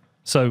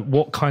 So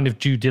what kind of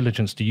due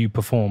diligence do you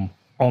perform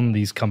on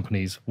these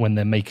companies when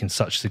they're making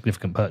such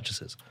significant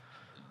purchases?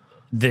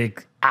 The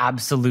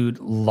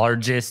absolute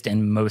largest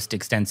and most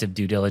extensive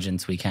due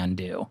diligence we can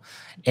do.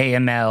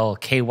 AML,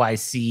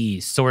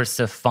 KYC, source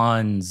of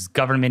funds,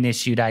 government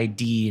issued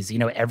IDs,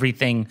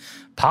 everything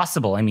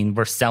possible. I mean,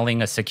 we're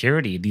selling a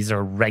security. These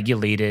are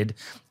regulated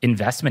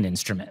investment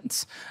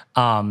instruments.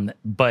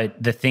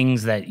 But the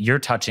things that you're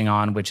touching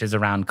on, which is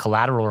around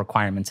collateral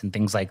requirements and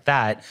things like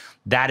that,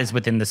 that is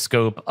within the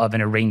scope of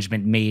an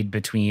arrangement made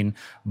between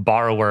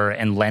borrower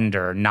and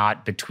lender,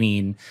 not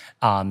between,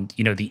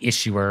 the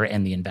issuer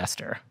and the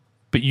investor.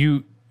 But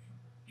you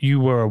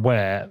were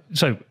aware,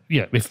 so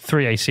if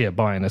 3AC are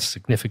buying a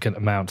significant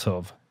amount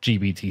of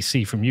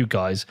GBTC from you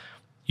guys,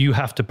 you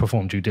have to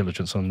perform due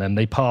diligence on them.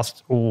 They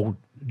passed all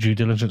due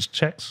diligence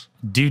checks?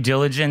 Due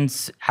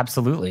diligence,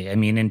 absolutely. I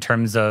mean, in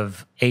terms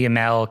of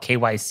AML,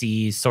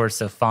 KYC, source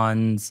of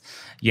funds,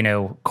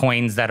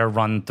 coins that are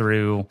run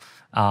through,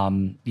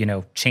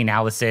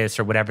 Chainalysis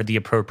or whatever the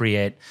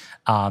appropriate,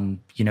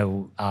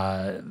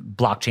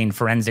 blockchain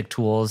forensic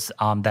tools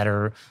that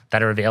are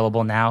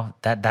available now.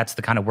 That's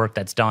the kind of work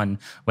that's done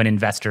when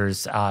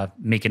investors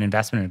make an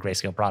investment in a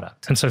Grayscale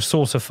product. And so,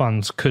 source of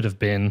funds could have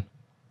been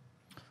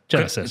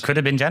Genesis. Could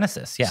have been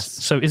Genesis, yes.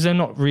 So, is there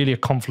not really a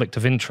conflict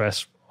of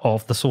interest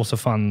of the source of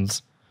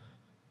funds?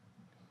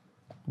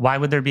 Why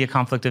would there be a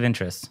conflict of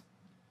interest?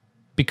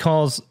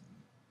 Because,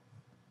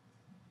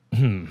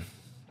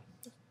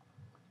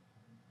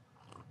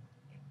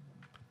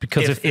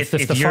 Because if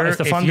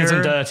the fund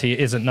isn't dirty, it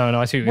isn't. No,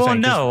 I see what you're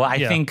saying. Well, no, I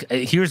think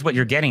here's what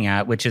you're getting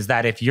at, which is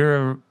that if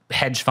you're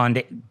hedge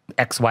fund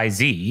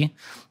XYZ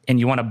and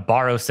you want to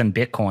borrow some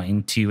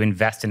Bitcoin to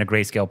invest in a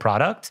Grayscale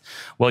product,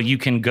 well, you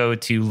can go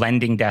to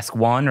Lending Desk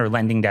 1 or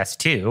Lending Desk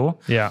 2.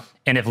 Yeah.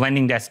 And if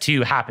Lending Desk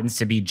 2 happens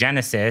to be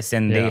Genesis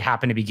and they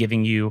happen to be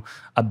giving you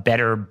a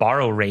better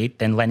borrow rate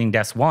than Lending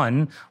Desk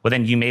 1, well,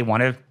 then you may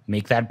want to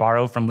make that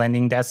borrow from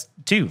Lending Desk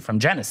 2 from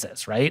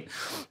Genesis, right?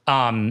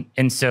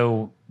 And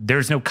so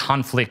there's no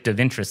conflict of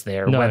interest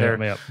there.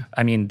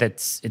 I mean,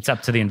 it's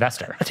up to the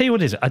investor. I tell you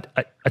what it is.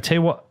 I tell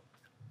you what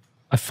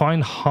I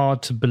find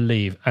hard to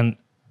believe, and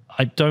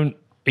I don't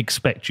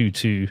expect you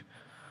to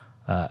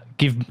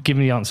give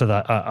me the answer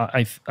that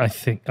I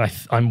think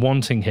I'm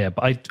wanting here,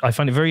 but I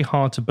find it very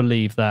hard to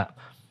believe that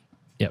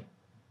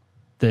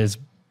there's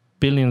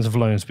billions of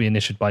loans being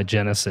issued by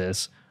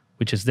Genesis,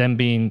 which is then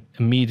being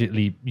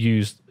immediately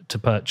used to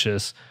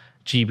purchase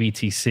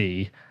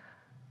GBTC,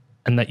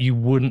 and that you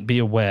wouldn't be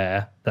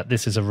aware that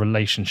this is a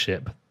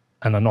relationship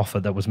and an offer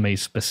that was made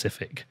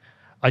specific.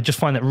 I just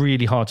find that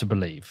really hard to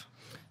believe.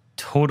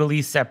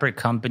 Totally separate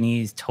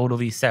companies,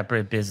 totally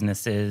separate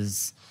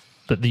businesses.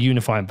 That the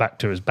unifying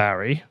factor is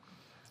Barry.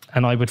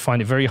 And I would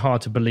find it very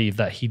hard to believe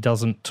that he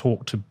doesn't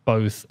talk to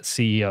both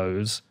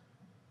CEOs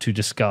to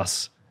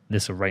discuss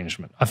this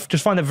arrangement. I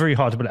just find it very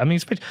hard to believe. I mean,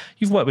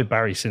 you've worked with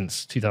Barry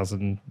since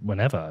 2000,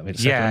 whenever. I mean,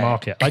 it's the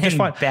market. I would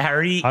find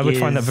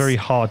that very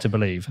hard to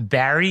believe.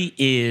 Barry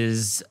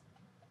is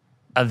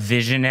a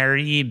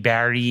visionary.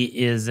 Barry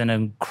is an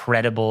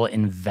incredible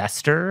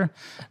investor.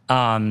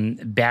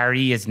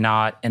 Barry is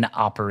not an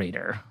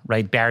operator,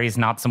 right? Barry is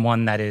not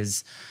someone that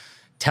is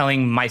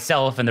telling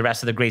myself and the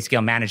rest of the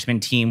Grayscale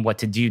management team what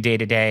to do day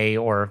to day,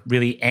 or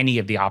really any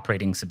of the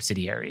operating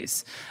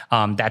subsidiaries.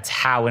 That's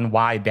how and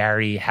why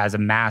Barry has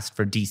amassed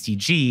for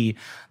DCG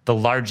the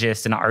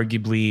largest and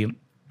arguably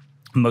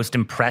most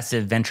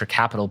impressive venture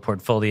capital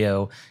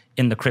portfolio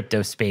in the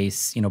crypto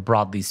space,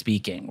 broadly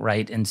speaking,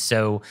 right? And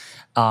so,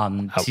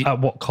 At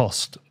what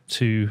cost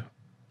to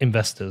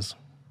investors?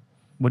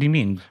 what do you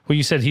mean? Well,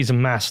 you said he's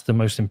amassed the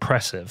most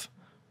impressive,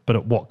 but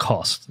at what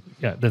cost?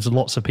 Yeah, there's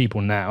lots of people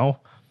now,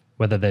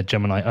 whether they're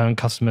Gemini Earn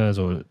customers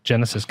or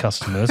Genesis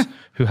customers,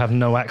 who have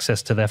no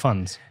access to their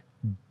funds.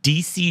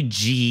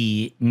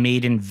 DCG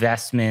made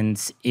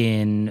investments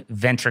in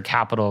venture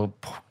capital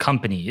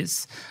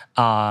companies,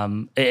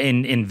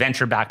 in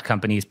venture-backed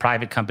companies,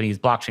 private companies,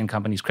 blockchain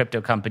companies, crypto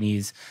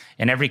companies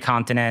in every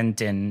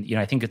continent. And,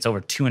 I think it's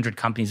over 200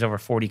 companies, over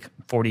 40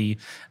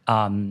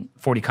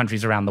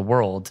 countries around the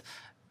world,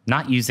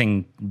 not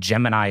using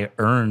Gemini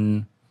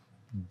Earn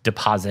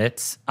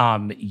deposits,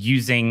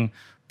 using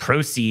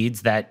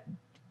proceeds that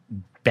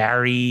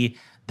Barry,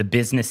 the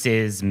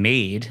businesses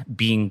made,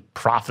 being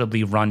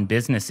profitably run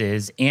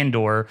businesses, and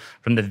or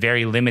from the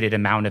very limited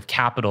amount of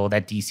capital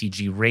that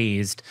DCG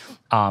raised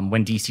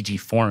when DCG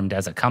formed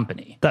as a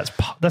company.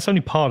 That's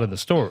only part of the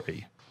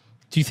story.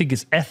 Do you think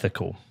it's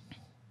ethical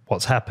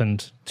what's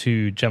happened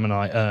to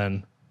Gemini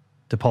Earn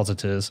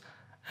depositors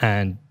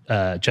and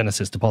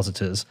Genesis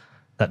depositors,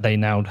 that they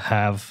now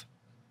have,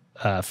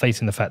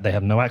 facing the fact they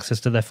have no access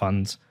to their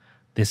funds?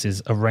 This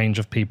is a range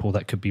of people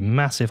that could be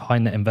massive high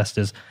net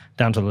investors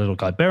down to the little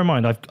guy. Bear in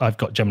mind, I've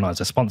got Gemini as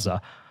a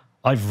sponsor.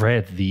 I've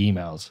read the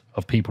emails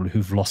of people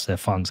who've lost their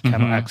funds,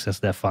 cannot access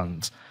their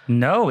funds.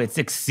 No, it's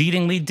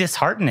exceedingly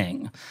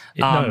disheartening.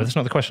 No, that's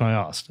not the question I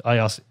asked. I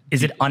asked,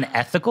 is it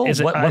unethical?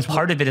 What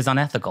part of it is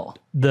unethical?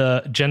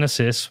 The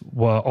Genesis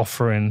were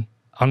offering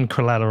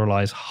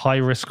uncollateralized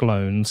high-risk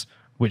loans,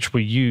 which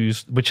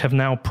have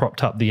now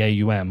propped up the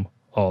AUM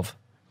of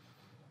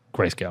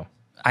Grayscale.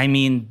 I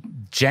mean,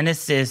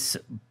 Genesis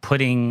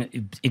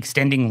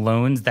extending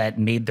loans that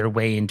made their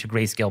way into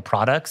Grayscale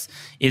products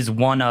is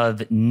one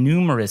of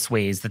numerous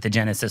ways that the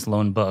Genesis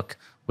loan book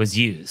was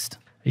used.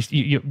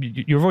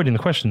 You're avoiding the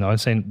question, though. I'm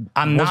saying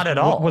not at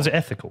all. Was it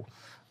ethical?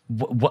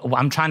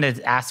 I'm trying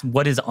to ask,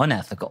 what is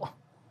unethical?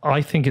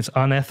 I think it's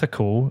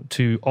unethical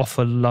to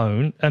offer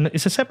loan, and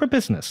it's a separate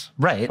business.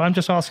 Right. I'm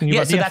just asking you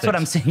about the so that's ethics. what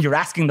I'm saying. You're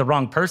asking the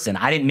wrong person.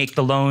 I didn't make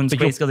the loans.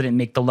 Grayscale didn't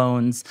make the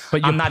loans.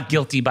 But I'm not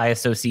guilty by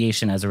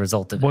association as a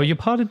result of it. Well, you're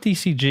part of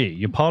DCG.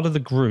 You're part of the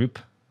group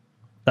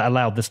that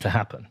allowed this to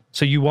happen.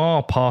 So you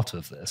are part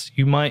of this.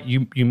 You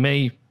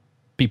may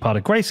be part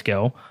of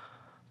Grayscale,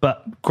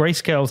 but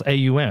Grayscale's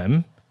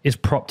AUM is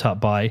propped up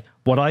by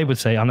what I would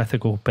say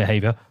unethical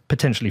behavior,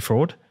 potentially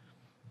fraud.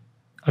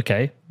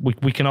 Okay,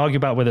 we can argue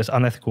about whether it's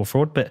unethical or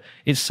fraud, but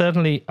it's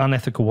certainly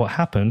unethical what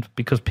happened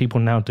because people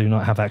now do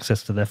not have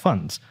access to their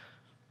funds.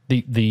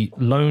 The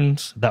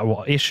loans that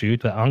were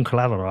issued, that are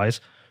uncollateralized,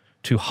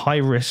 to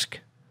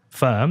high-risk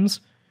firms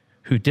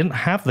who didn't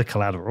have the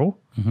collateral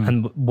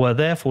and were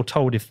therefore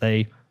told if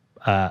they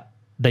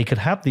could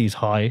have these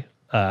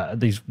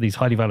these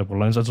highly valuable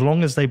loans as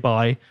long as they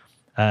buy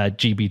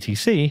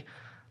GBTC,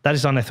 that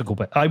is unethical.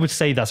 But I would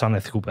say that's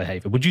unethical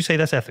behavior. Would you say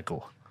that's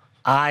ethical?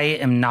 I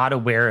am not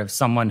aware of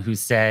someone who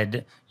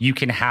said you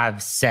can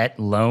have set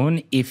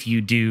loan if you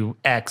do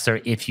X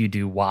or if you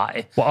do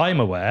Y. Well,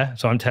 I'm aware,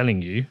 so I'm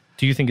telling you.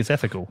 Do you think it's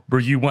ethical? Were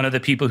you one of the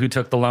people who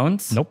took the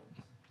loans? Nope.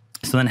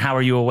 So then how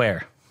are you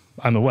aware?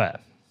 I'm aware.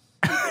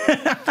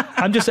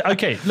 I'm just,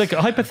 okay, look,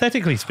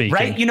 hypothetically speaking.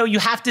 Right? You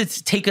have to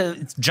take a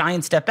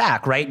giant step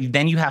back, right?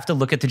 Then you have to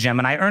look at the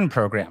Gemini Earn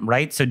program,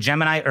 right? So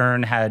Gemini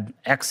Earn had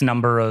X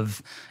number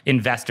of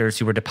investors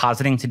who were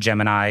depositing to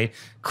Gemini,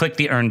 click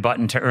the Earn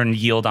button to earn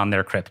yield on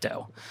their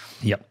crypto.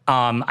 Yep.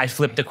 I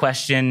flipped the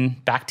question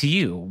back to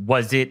you.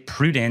 Was it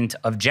prudent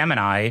of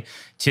Gemini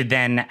to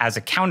then, as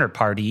a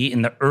counterparty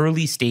in the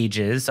early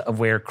stages of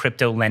where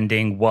crypto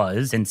lending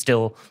was and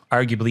still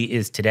arguably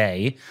is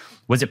today,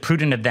 was it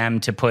prudent of them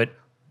to put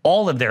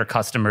all of their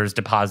customers'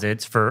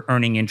 deposits for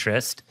earning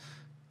interest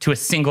to a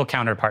single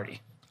counterparty?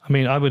 I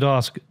mean, I would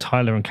ask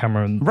Tyler and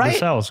Cameron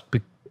themselves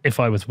if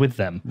I was with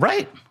them.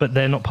 Right. But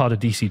they're not part of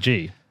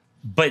DCG.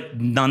 But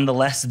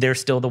nonetheless, they're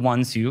still the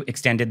ones who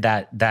extended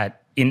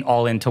that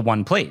all into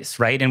one place,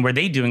 right? And were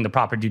they doing the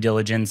proper due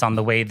diligence on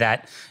the way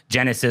that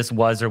Genesis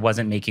was or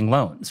wasn't making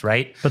loans,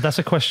 right? But that's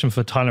a question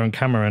for Tyler and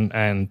Cameron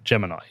and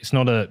Gemini. It's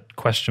not a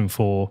question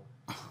for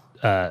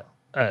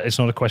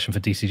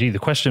DCG. The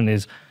question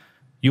is,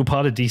 you're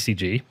part of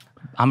DCG.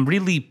 I'm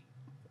really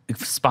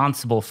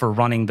responsible for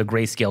running the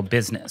Grayscale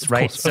business,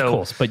 right? Of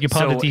course, but you're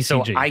part of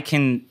DCG. So I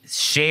can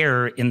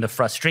share in the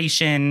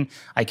frustration,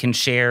 I can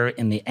share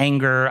in the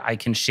anger, I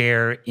can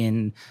share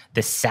in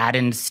the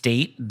saddened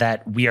state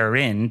that we are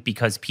in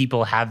because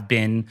people have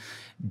been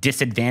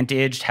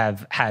disadvantaged,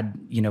 have had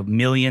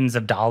millions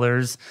of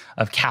dollars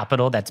of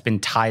capital that's been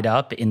tied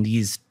up in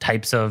these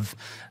types of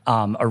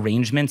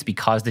arrangements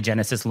because the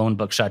Genesis loan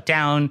book shut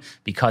down,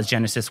 because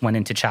Genesis went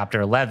into Chapter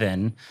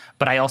 11.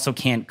 But I also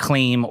can't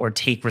claim or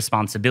take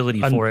responsibility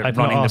for it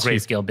running the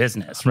Grayscale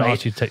business,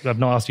 right? I've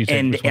not asked you to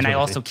take responsibility. And I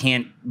also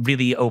can't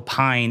really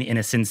opine in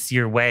a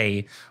sincere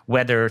way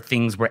whether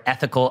things were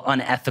ethical,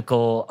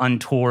 unethical,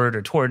 untoward,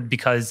 or toward,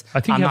 because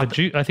I think you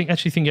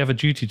have a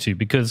duty to,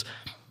 because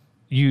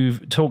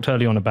you've talked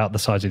early on about the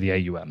size of the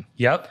AUM.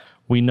 Yep.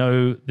 We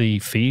know the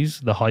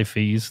fees, the high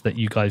fees that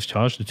you guys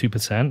charge, the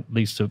 2%,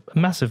 leads to a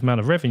massive amount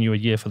of revenue a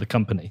year for the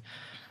company.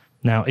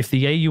 Now, if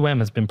the AUM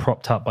has been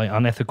propped up by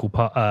unethical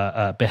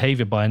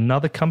behavior by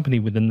another company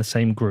within the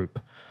same group,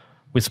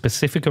 with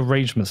specific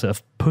arrangements that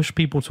have pushed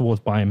people towards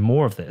buying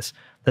more of this,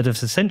 that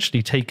have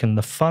essentially taken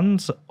the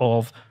funds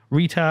of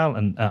retail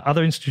and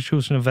other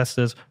institutional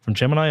investors from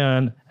Gemini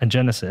Earn and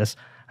Genesis,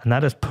 and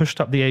that has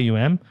pushed up the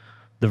AUM,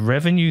 the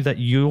revenue that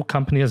your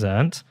company has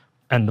earned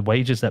and the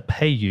wages that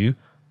pay you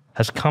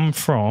has come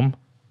from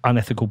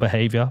unethical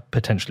behavior,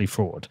 potentially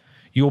fraud.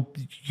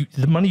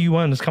 The money you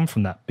earn has come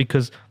from that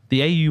because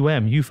the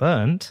AUM you've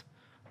earned,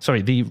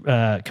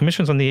 the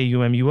commissions on the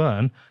AUM you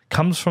earn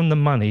comes from the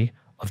money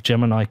of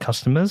Gemini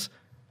customers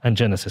and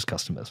Genesis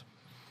customers.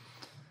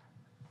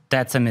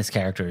 That's a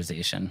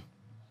mischaracterization.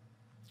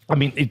 I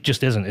mean, it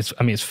just isn't. It's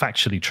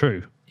factually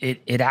true.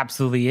 It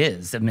absolutely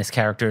is a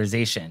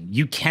mischaracterization.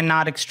 You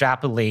cannot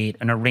extrapolate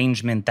an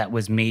arrangement that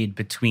was made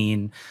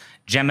between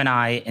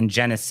Gemini and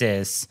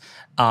Genesis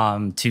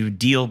to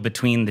deal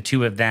between the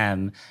two of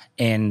them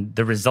and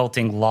the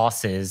resulting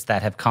losses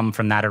that have come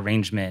from that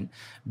arrangement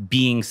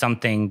being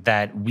something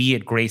that we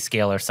at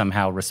Grayscale are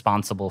somehow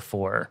responsible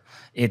for.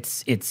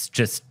 It's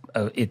just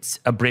it's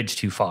a bridge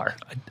too far.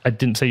 I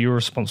didn't say you were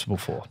responsible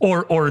for.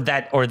 Or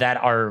that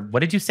our,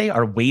 what did you say?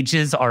 Our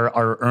wages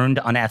are earned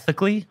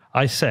unethically?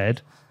 I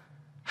said,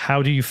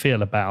 how do you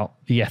feel about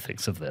the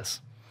ethics of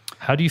this?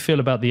 How do you feel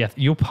about the ethics?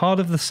 You're part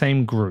of the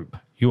same group.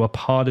 You are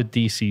part of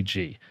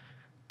DCG.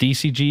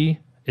 DCG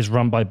is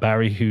run by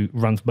Barry, who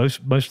runs most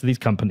of these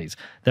companies.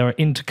 There are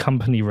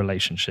intercompany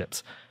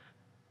relationships.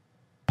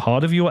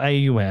 Part of your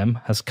AUM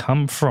has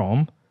come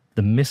from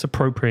the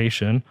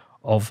misappropriation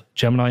of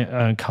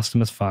Gemini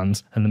customers'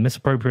 funds and the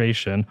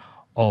misappropriation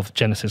of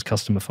Genesis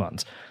customer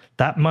funds.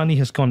 That money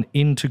has gone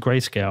into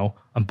Grayscale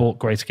and bought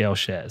Grayscale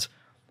shares.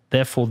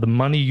 Therefore, the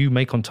money you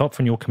make on top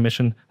from your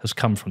commission has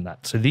come from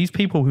that. So these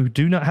people who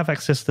do not have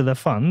access to their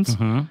funds,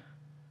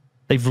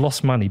 they've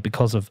lost money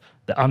because of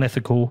the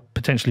unethical,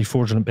 potentially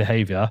fraudulent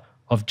behavior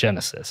of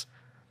Genesis.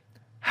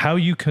 How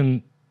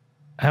that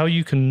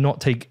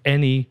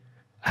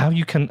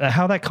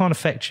can't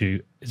affect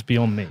you is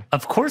beyond me.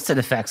 Of course it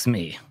affects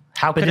me.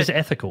 But is it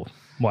ethical,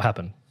 what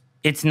happened?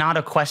 It's not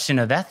a question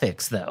of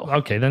ethics, though.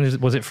 Okay, then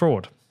was it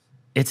fraud?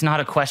 It's not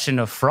a question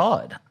of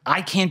fraud.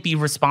 I can't be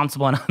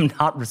responsible, and I'm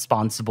not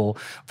responsible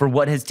for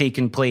what has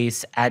taken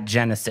place at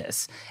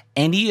Genesis.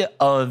 Any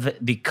of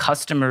the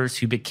customers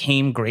who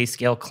became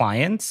Grayscale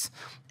clients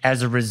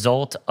as a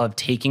result of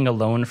taking a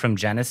loan from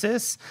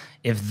Genesis,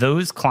 if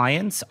those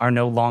clients are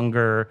no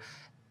longer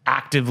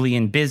actively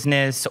in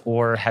business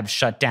or have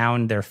shut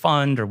down their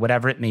fund or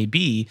whatever it may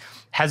be,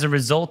 as a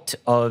result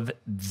of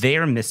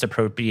their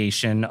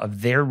misappropriation,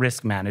 of their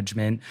risk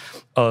management,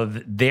 of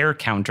their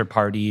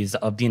counterparties,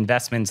 of the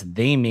investments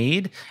they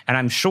made. And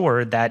I'm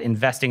sure that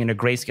investing in a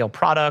Grayscale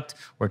product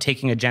or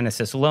taking a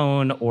Genesis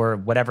loan or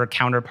whatever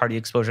counterparty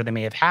exposure they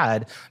may have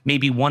had may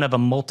be one of a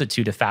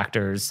multitude of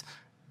factors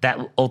that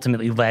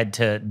ultimately led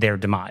to their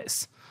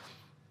demise.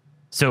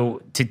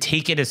 So to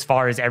take it as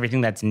far as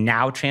everything that's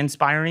now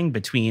transpiring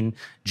between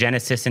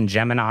Genesis and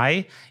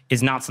Gemini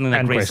is not something that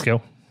and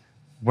Grayscale.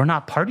 We're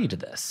not party to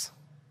this.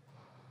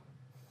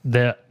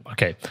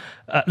 Okay.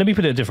 Let me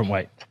put it a different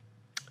way.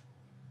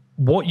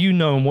 What you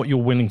know and what you're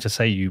willing to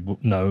say you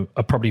know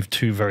are probably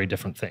two very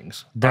different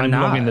things. I'm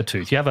long in the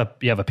tooth. You have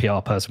a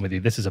PR person with you.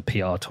 This is a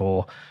PR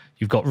tour.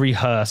 You've got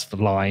rehearsed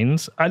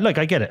lines. I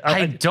get it.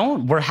 I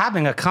don't. We're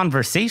having a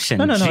conversation.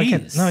 No, I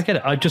get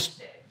it.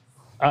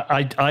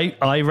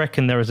 I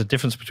reckon there is a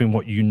difference between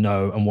what you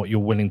know and what you're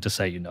willing to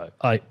say you know.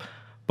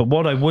 But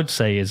what I would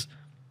say is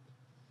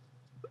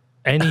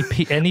any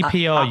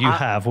PR you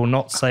have will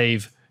not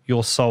save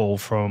your soul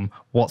from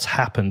what's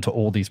happened to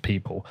all these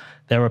people.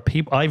 There are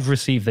people, I've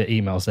received their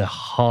emails, they're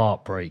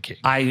heartbreaking.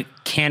 I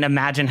can't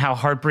imagine how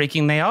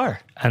heartbreaking they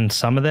are. And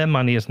some of their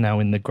money is now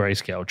in the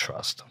Grayscale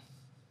Trust.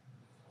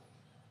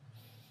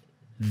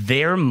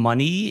 Their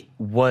money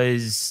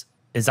was,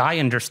 as I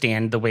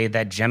understand the way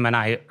that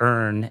Gemini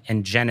Earn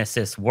and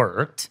Genesis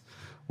worked,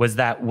 was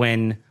that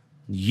when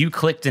you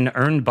clicked an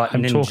Earn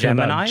button in Gemini... I'm talking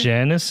about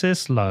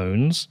Genesis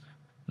loans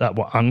that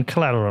were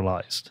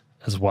uncollateralized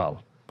as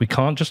well. We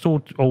can't just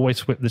always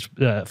flip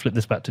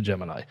this back to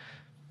Gemini.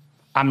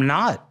 I'm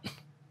not.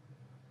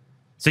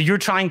 So you're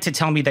trying to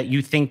tell me that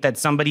you think that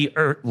somebody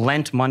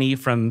lent money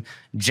from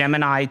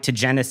Gemini to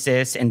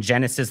Genesis and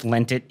Genesis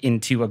lent it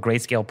into a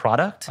Grayscale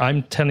product?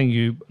 I'm telling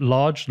you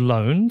large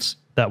loans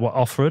that were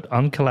offered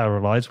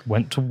uncollateralized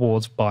went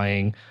towards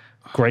buying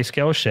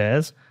Grayscale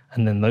shares,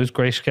 and then those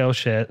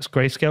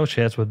Grayscale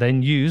shares were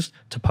then used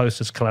to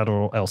post as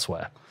collateral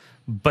elsewhere.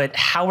 But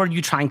how are you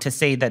trying to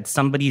say that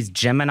somebody's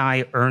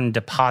Gemini Earn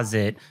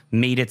deposit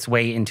made its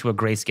way into a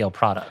Grayscale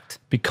product?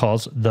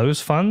 Because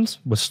those funds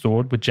were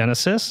stored with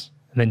Genesis,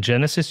 and then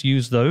Genesis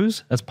used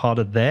those as part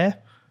of their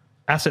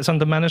assets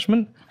under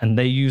management, and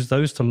they used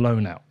those to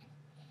loan out.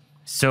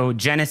 So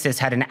Genesis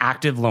had an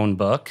active loan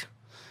book,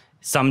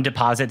 Some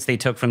deposits they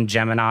took from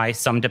Gemini,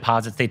 some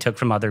deposits they took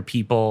from other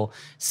people,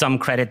 some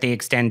credit they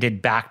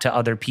extended back to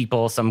other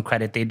people, some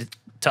credit they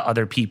to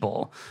other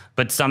people.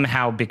 But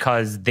somehow,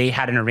 because they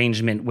had an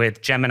arrangement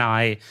with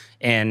Gemini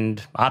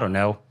and, I don't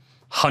know,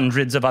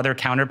 hundreds of other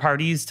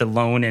counterparties to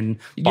loan and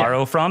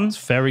borrow from.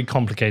 It's very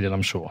complicated,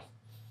 I'm sure.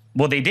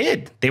 Well, they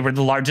did. They were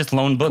the largest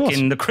loan book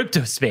in the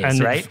crypto space, and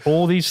right?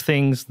 All these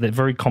things, they're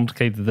very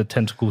complicated. The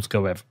tentacles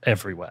go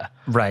everywhere.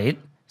 Right.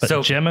 But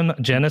So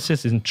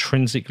Genesis is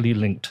intrinsically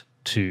linked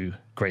to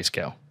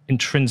Grayscale,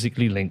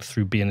 intrinsically linked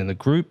through being in the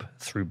group,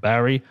 through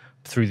Barry,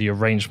 through the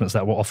arrangements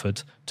that were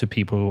offered to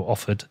people who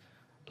offered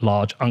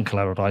large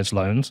uncollateralized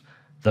loans.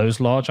 Those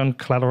large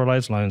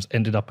uncollateralized loans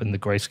ended up in the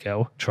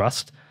Grayscale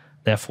trust.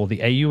 Therefore,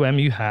 the AUM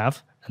you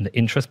have and the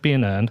interest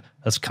being earned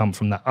has come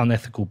from that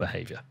unethical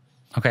behavior.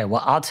 Okay,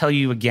 well, I'll tell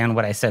you again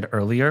what I said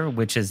earlier,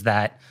 which is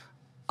that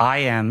I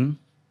am,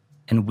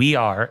 and we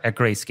are at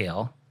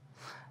Grayscale,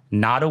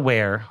 not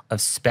aware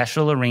of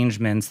special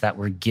arrangements that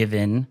were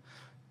given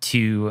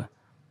to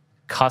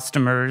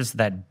customers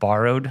that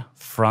borrowed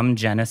from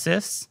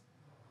Genesis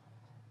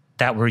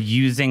that were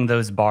using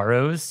those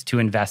borrows to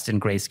invest in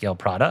Grayscale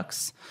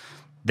products.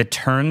 The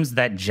terms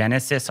that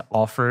Genesis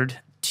offered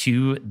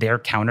to their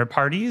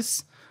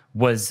counterparties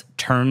was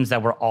terms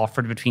that were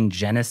offered between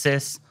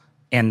Genesis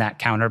and that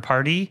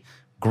counterparty.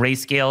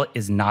 Grayscale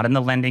is not in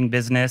the lending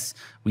business.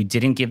 We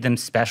didn't give them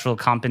special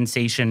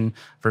compensation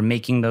for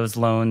making those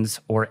loans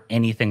or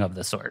anything of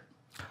the sort.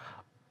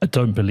 I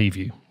don't believe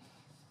you.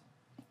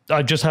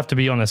 I just have to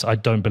be honest. I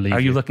don't believe you.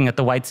 Are you looking at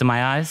the whites of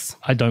my eyes?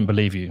 I don't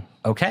believe you.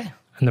 Okay.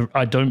 And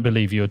I don't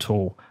believe you at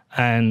all.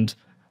 And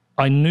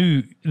I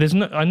know there's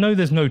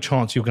no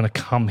chance you're going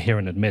to come here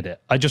and admit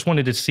it. I just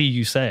wanted to see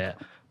you say it,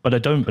 but I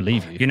don't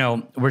believe you. You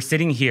know, we're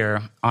sitting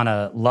here on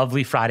a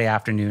lovely Friday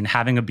afternoon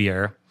having a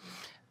beer.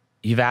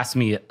 You've asked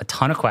me a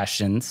ton of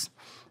questions.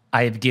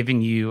 I have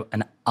given you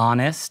an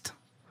honest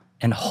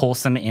and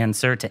wholesome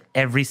answer to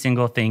every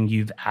single thing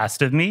you've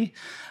asked of me.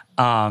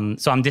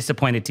 So I'm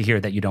disappointed to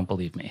hear that you don't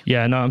believe me.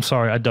 Yeah, no, I'm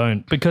sorry, I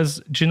don't.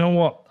 Because do you know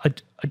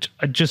what?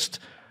 I just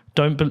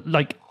don't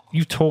like.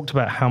 You've talked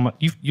about how much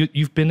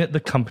you've been at the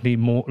company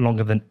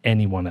longer than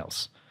anyone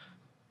else.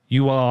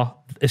 You are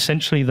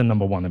essentially the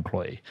number one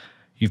employee.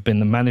 You've been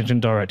the managing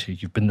director.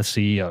 You've been the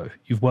CEO.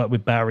 You've worked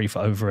with Barry for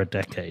over a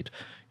decade.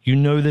 You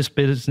know this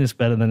business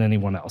better than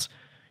anyone else.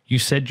 You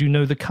said you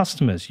know the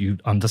customers. You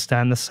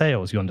understand the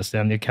sales. You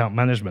understand the account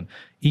management.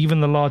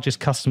 Even the largest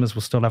customers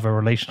will still have a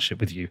relationship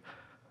with you.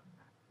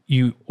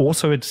 You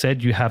also had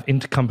said you have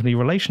intercompany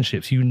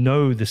relationships. You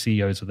know the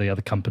CEOs of the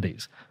other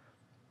companies.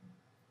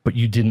 But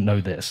you didn't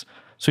know this.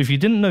 So if you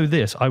didn't know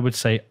this, I would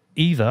say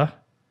either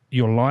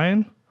you're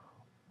lying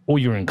or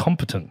you're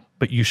incompetent,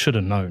 but you should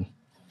have known.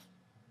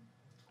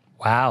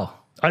 Wow.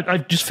 I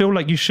just feel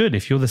like you should.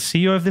 If you're the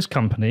CEO of this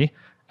company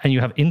and you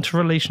have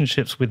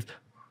interrelationships with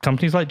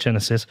companies like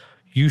Genesis,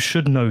 you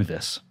should know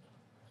this.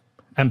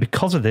 And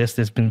because of this,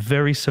 there's been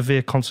very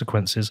severe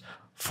consequences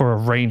for a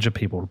range of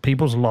people.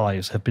 People's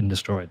lives have been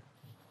destroyed.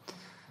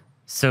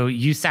 So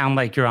you sound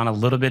like you're on a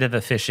little bit of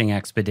a fishing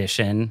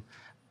expedition.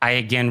 I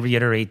again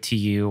reiterate to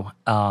you,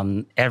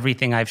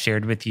 everything I've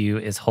shared with you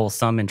is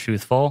wholesome and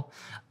truthful.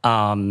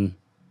 And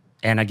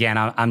again,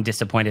 I'm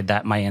disappointed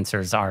that my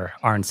answers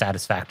aren't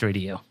satisfactory to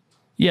you.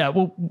 Yeah,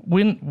 well,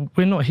 we're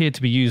not here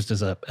to be used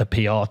as a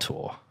PR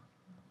tour.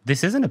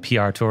 This isn't a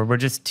PR tour. We're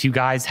just two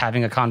guys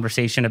having a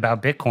conversation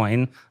about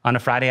Bitcoin on a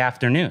Friday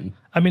afternoon.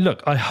 I mean,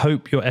 look, I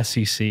hope your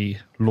SEC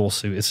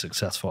lawsuit is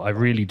successful. I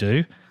really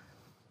do.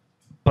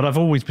 But I've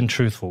always been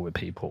truthful with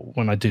people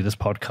when I do this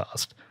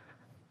podcast.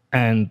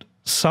 And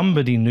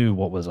somebody knew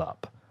what was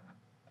up.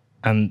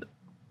 And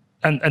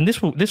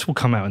this will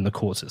come out in the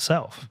courts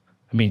itself.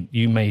 I mean,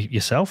 you may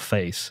yourself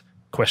face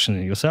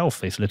questioning yourself,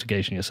 face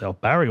litigation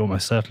yourself. Barry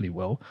almost certainly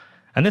will.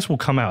 And this will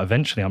come out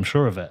eventually, I'm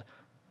sure of it.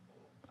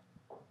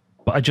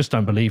 But I just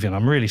don't believe you, and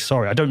I'm really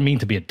sorry. I don't mean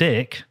to be a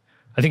dick.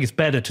 I think it's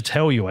better to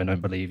tell you I don't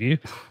believe you.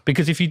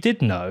 Because if you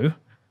did know,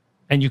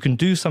 and you can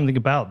do something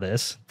about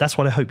this, that's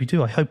what I hope you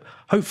do. I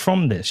hope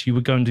from this you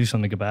would go and do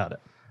something about it.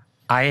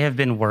 I have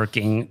been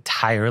working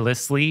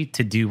tirelessly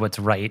to do what's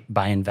right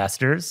by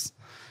investors.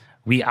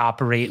 We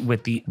operate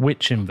with the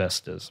Which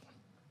investors?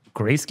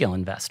 Grayscale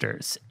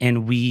investors.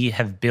 And we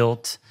have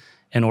built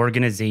an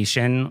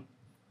organization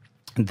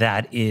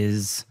that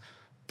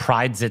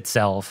prides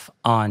itself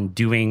on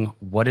doing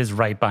what is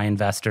right by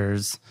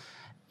investors,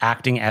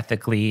 acting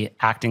ethically,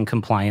 acting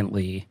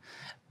compliantly.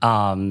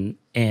 And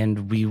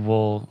we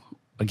will,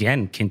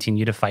 again,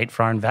 continue to fight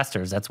for our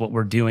investors. That's what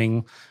we're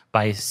doing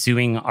by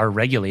suing our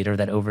regulator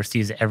that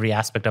oversees every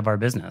aspect of our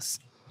business.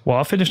 Well,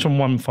 I'll finish on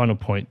one final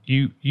point.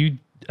 You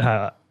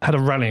had a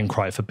rallying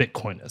cry for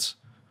Bitcoiners.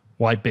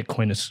 Why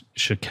Bitcoiners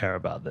should care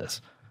about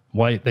this.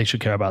 Why they should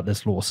care about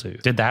this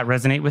lawsuit. Did that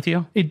resonate with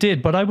you? It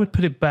did, but I would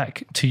put it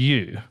back to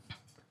you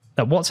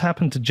that what's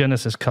happened to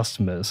Genesis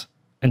customers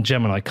and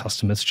Gemini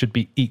customers should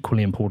be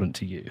equally important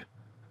to you.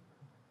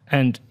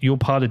 And you're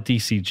part of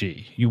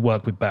DCG. You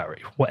work with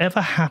Barry.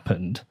 Whatever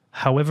happened,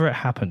 however it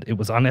happened, it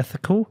was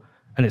unethical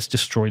and it's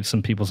destroyed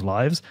some people's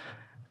lives.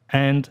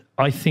 And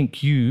I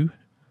think you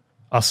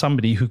are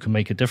somebody who can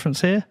make a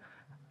difference here.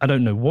 I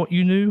don't know what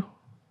you knew,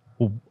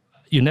 or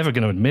you're never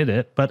going to admit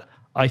it, but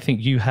I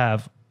think you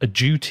have a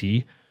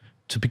duty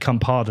to become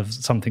part of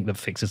something that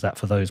fixes that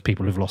for those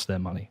people who've lost their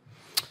money.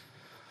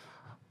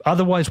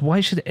 Otherwise,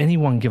 why should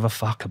anyone give a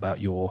fuck about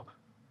your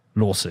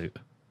lawsuit?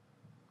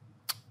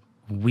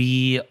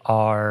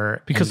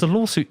 Because the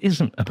lawsuit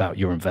isn't about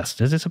your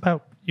investors, it's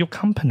about your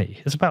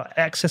company. It's about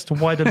access to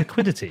wider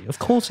liquidity. Of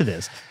course it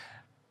is.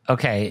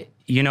 Okay,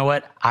 you know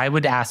what? I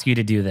would ask you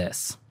to do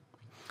this.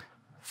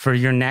 For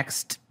your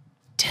next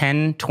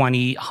 10,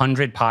 20,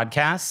 100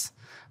 podcasts,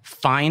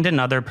 find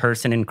another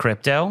person in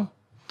crypto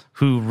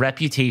who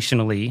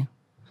reputationally,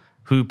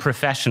 who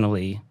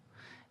professionally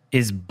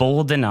is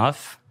bold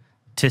enough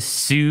to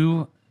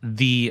sue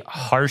the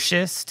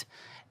harshest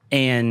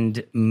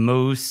and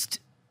most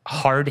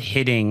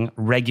hard-hitting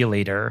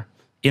regulator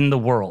in the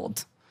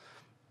world.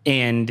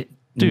 And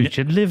dude,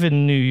 you live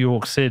in New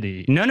York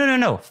City.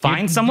 No.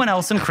 Find someone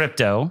else in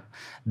crypto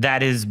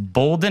that is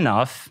bold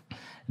enough,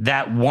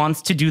 that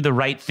wants to do the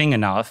right thing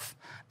enough,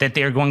 that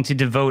they're going to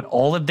devote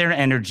all of their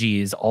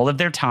energies, all of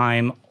their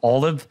time,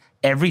 all of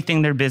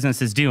everything their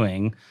business is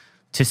doing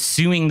to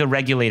suing the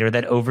regulator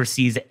that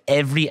oversees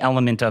every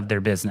element of their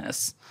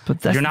business.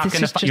 But you're not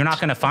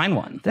going to find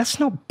one. That's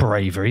not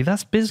bravery.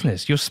 That's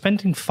business. You're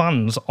spending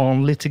funds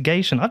on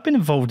litigation. I've been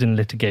involved in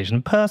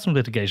litigation, personal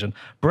litigation.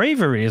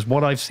 Bravery is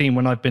what I've seen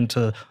when I've been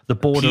to the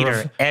border.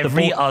 Peter,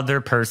 every other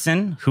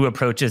person who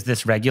approaches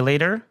this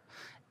regulator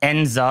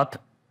ends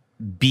up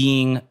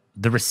being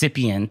the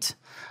recipient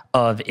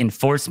of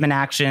enforcement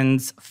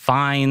actions,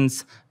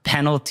 fines,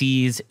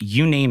 penalties,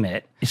 you name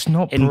it. It's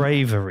not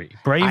bravery.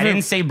 I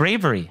didn't say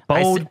bravery.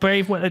 Bold,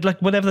 brave, like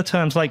whatever the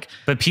terms like.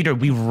 But Peter,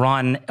 we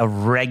run a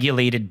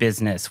regulated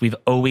business. We've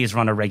always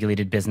run a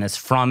regulated business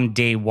from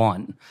day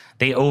one.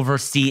 They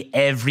oversee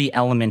every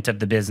element of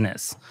the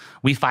business.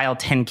 We file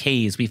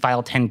 10Ks, we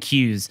file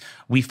 10Qs,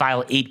 we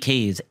file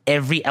 8Ks.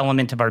 Every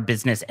element of our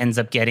business ends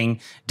up getting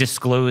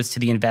disclosed to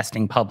the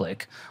investing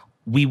public.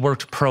 We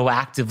worked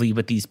proactively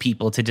with these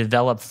people to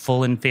develop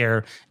full and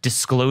fair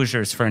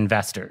disclosures for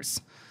investors.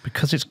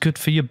 Because it's good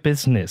for your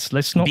business.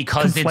 Let's not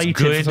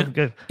conflate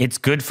it. It's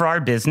good for our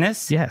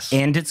business. Yes.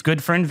 And it's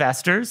good for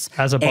investors.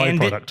 As a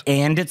byproduct.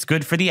 And it's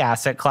good for the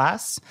asset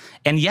class.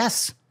 And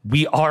yes,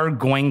 we are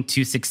going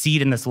to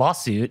succeed in this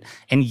lawsuit.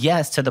 And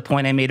yes, to the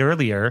point I made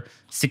earlier,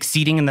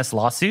 succeeding in this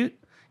lawsuit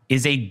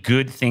is a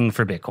good thing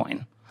for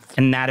Bitcoin.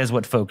 And that is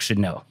what folks should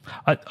know.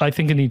 I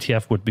think an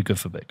ETF would be good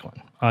for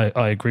Bitcoin.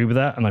 I agree with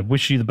that. And I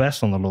wish you the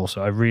best on the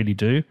lawsuit. I really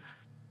do.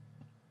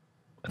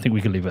 I think we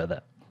can leave it at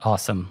that.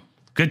 Awesome.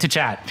 Good to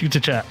chat. Good to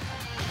chat.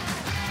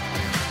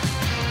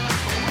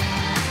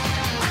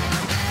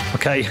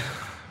 Okay.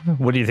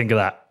 What do you think of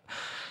that?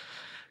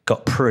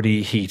 Got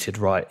pretty heated,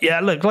 right?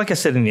 Yeah, look, like I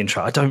said in the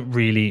intro, I don't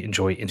really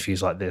enjoy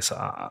interviews like this.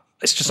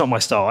 It's just not my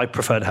style. I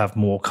prefer to have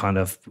more kind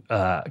of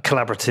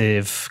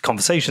collaborative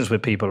conversations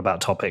with people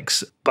about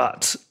topics.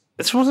 But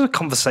this wasn't a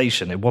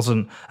conversation. It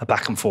wasn't a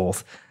back and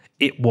forth.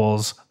 It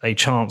was a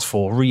chance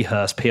for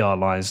rehearsed PR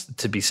lines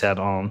to be said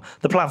on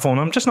the platform.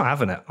 I'm just not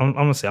having it.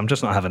 Honestly, I'm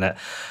just not having it.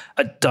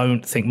 I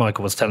don't think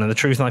Michael was telling the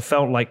truth. And I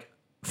felt like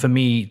for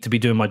me to be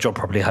doing my job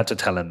properly, I had to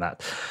tell him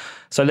that.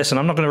 So listen,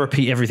 I'm not going to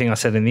repeat everything I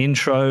said in the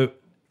intro.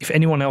 If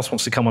anyone else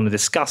wants to come on and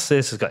discuss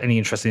this, has got any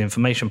interesting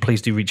information,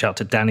 please do reach out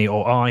to Danny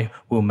or I.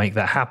 We'll make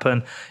that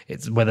happen.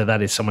 It's whether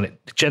that is someone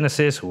at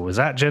Genesis who was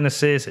at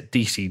Genesis, at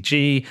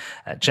DCG,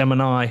 at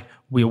Gemini.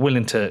 We are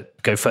willing to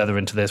go further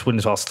into this,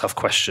 willing to ask tough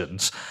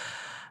questions.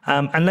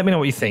 And let me know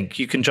what you think.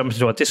 You can jump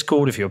into our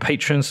Discord if you're a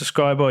Patreon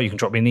subscriber. You can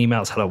drop me an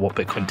email. It's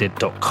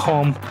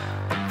hello@whatbitcoindid.com.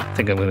 I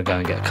think I'm going to go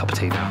and get a cup of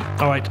tea now.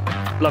 All right.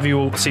 Love you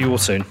all. See you all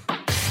soon.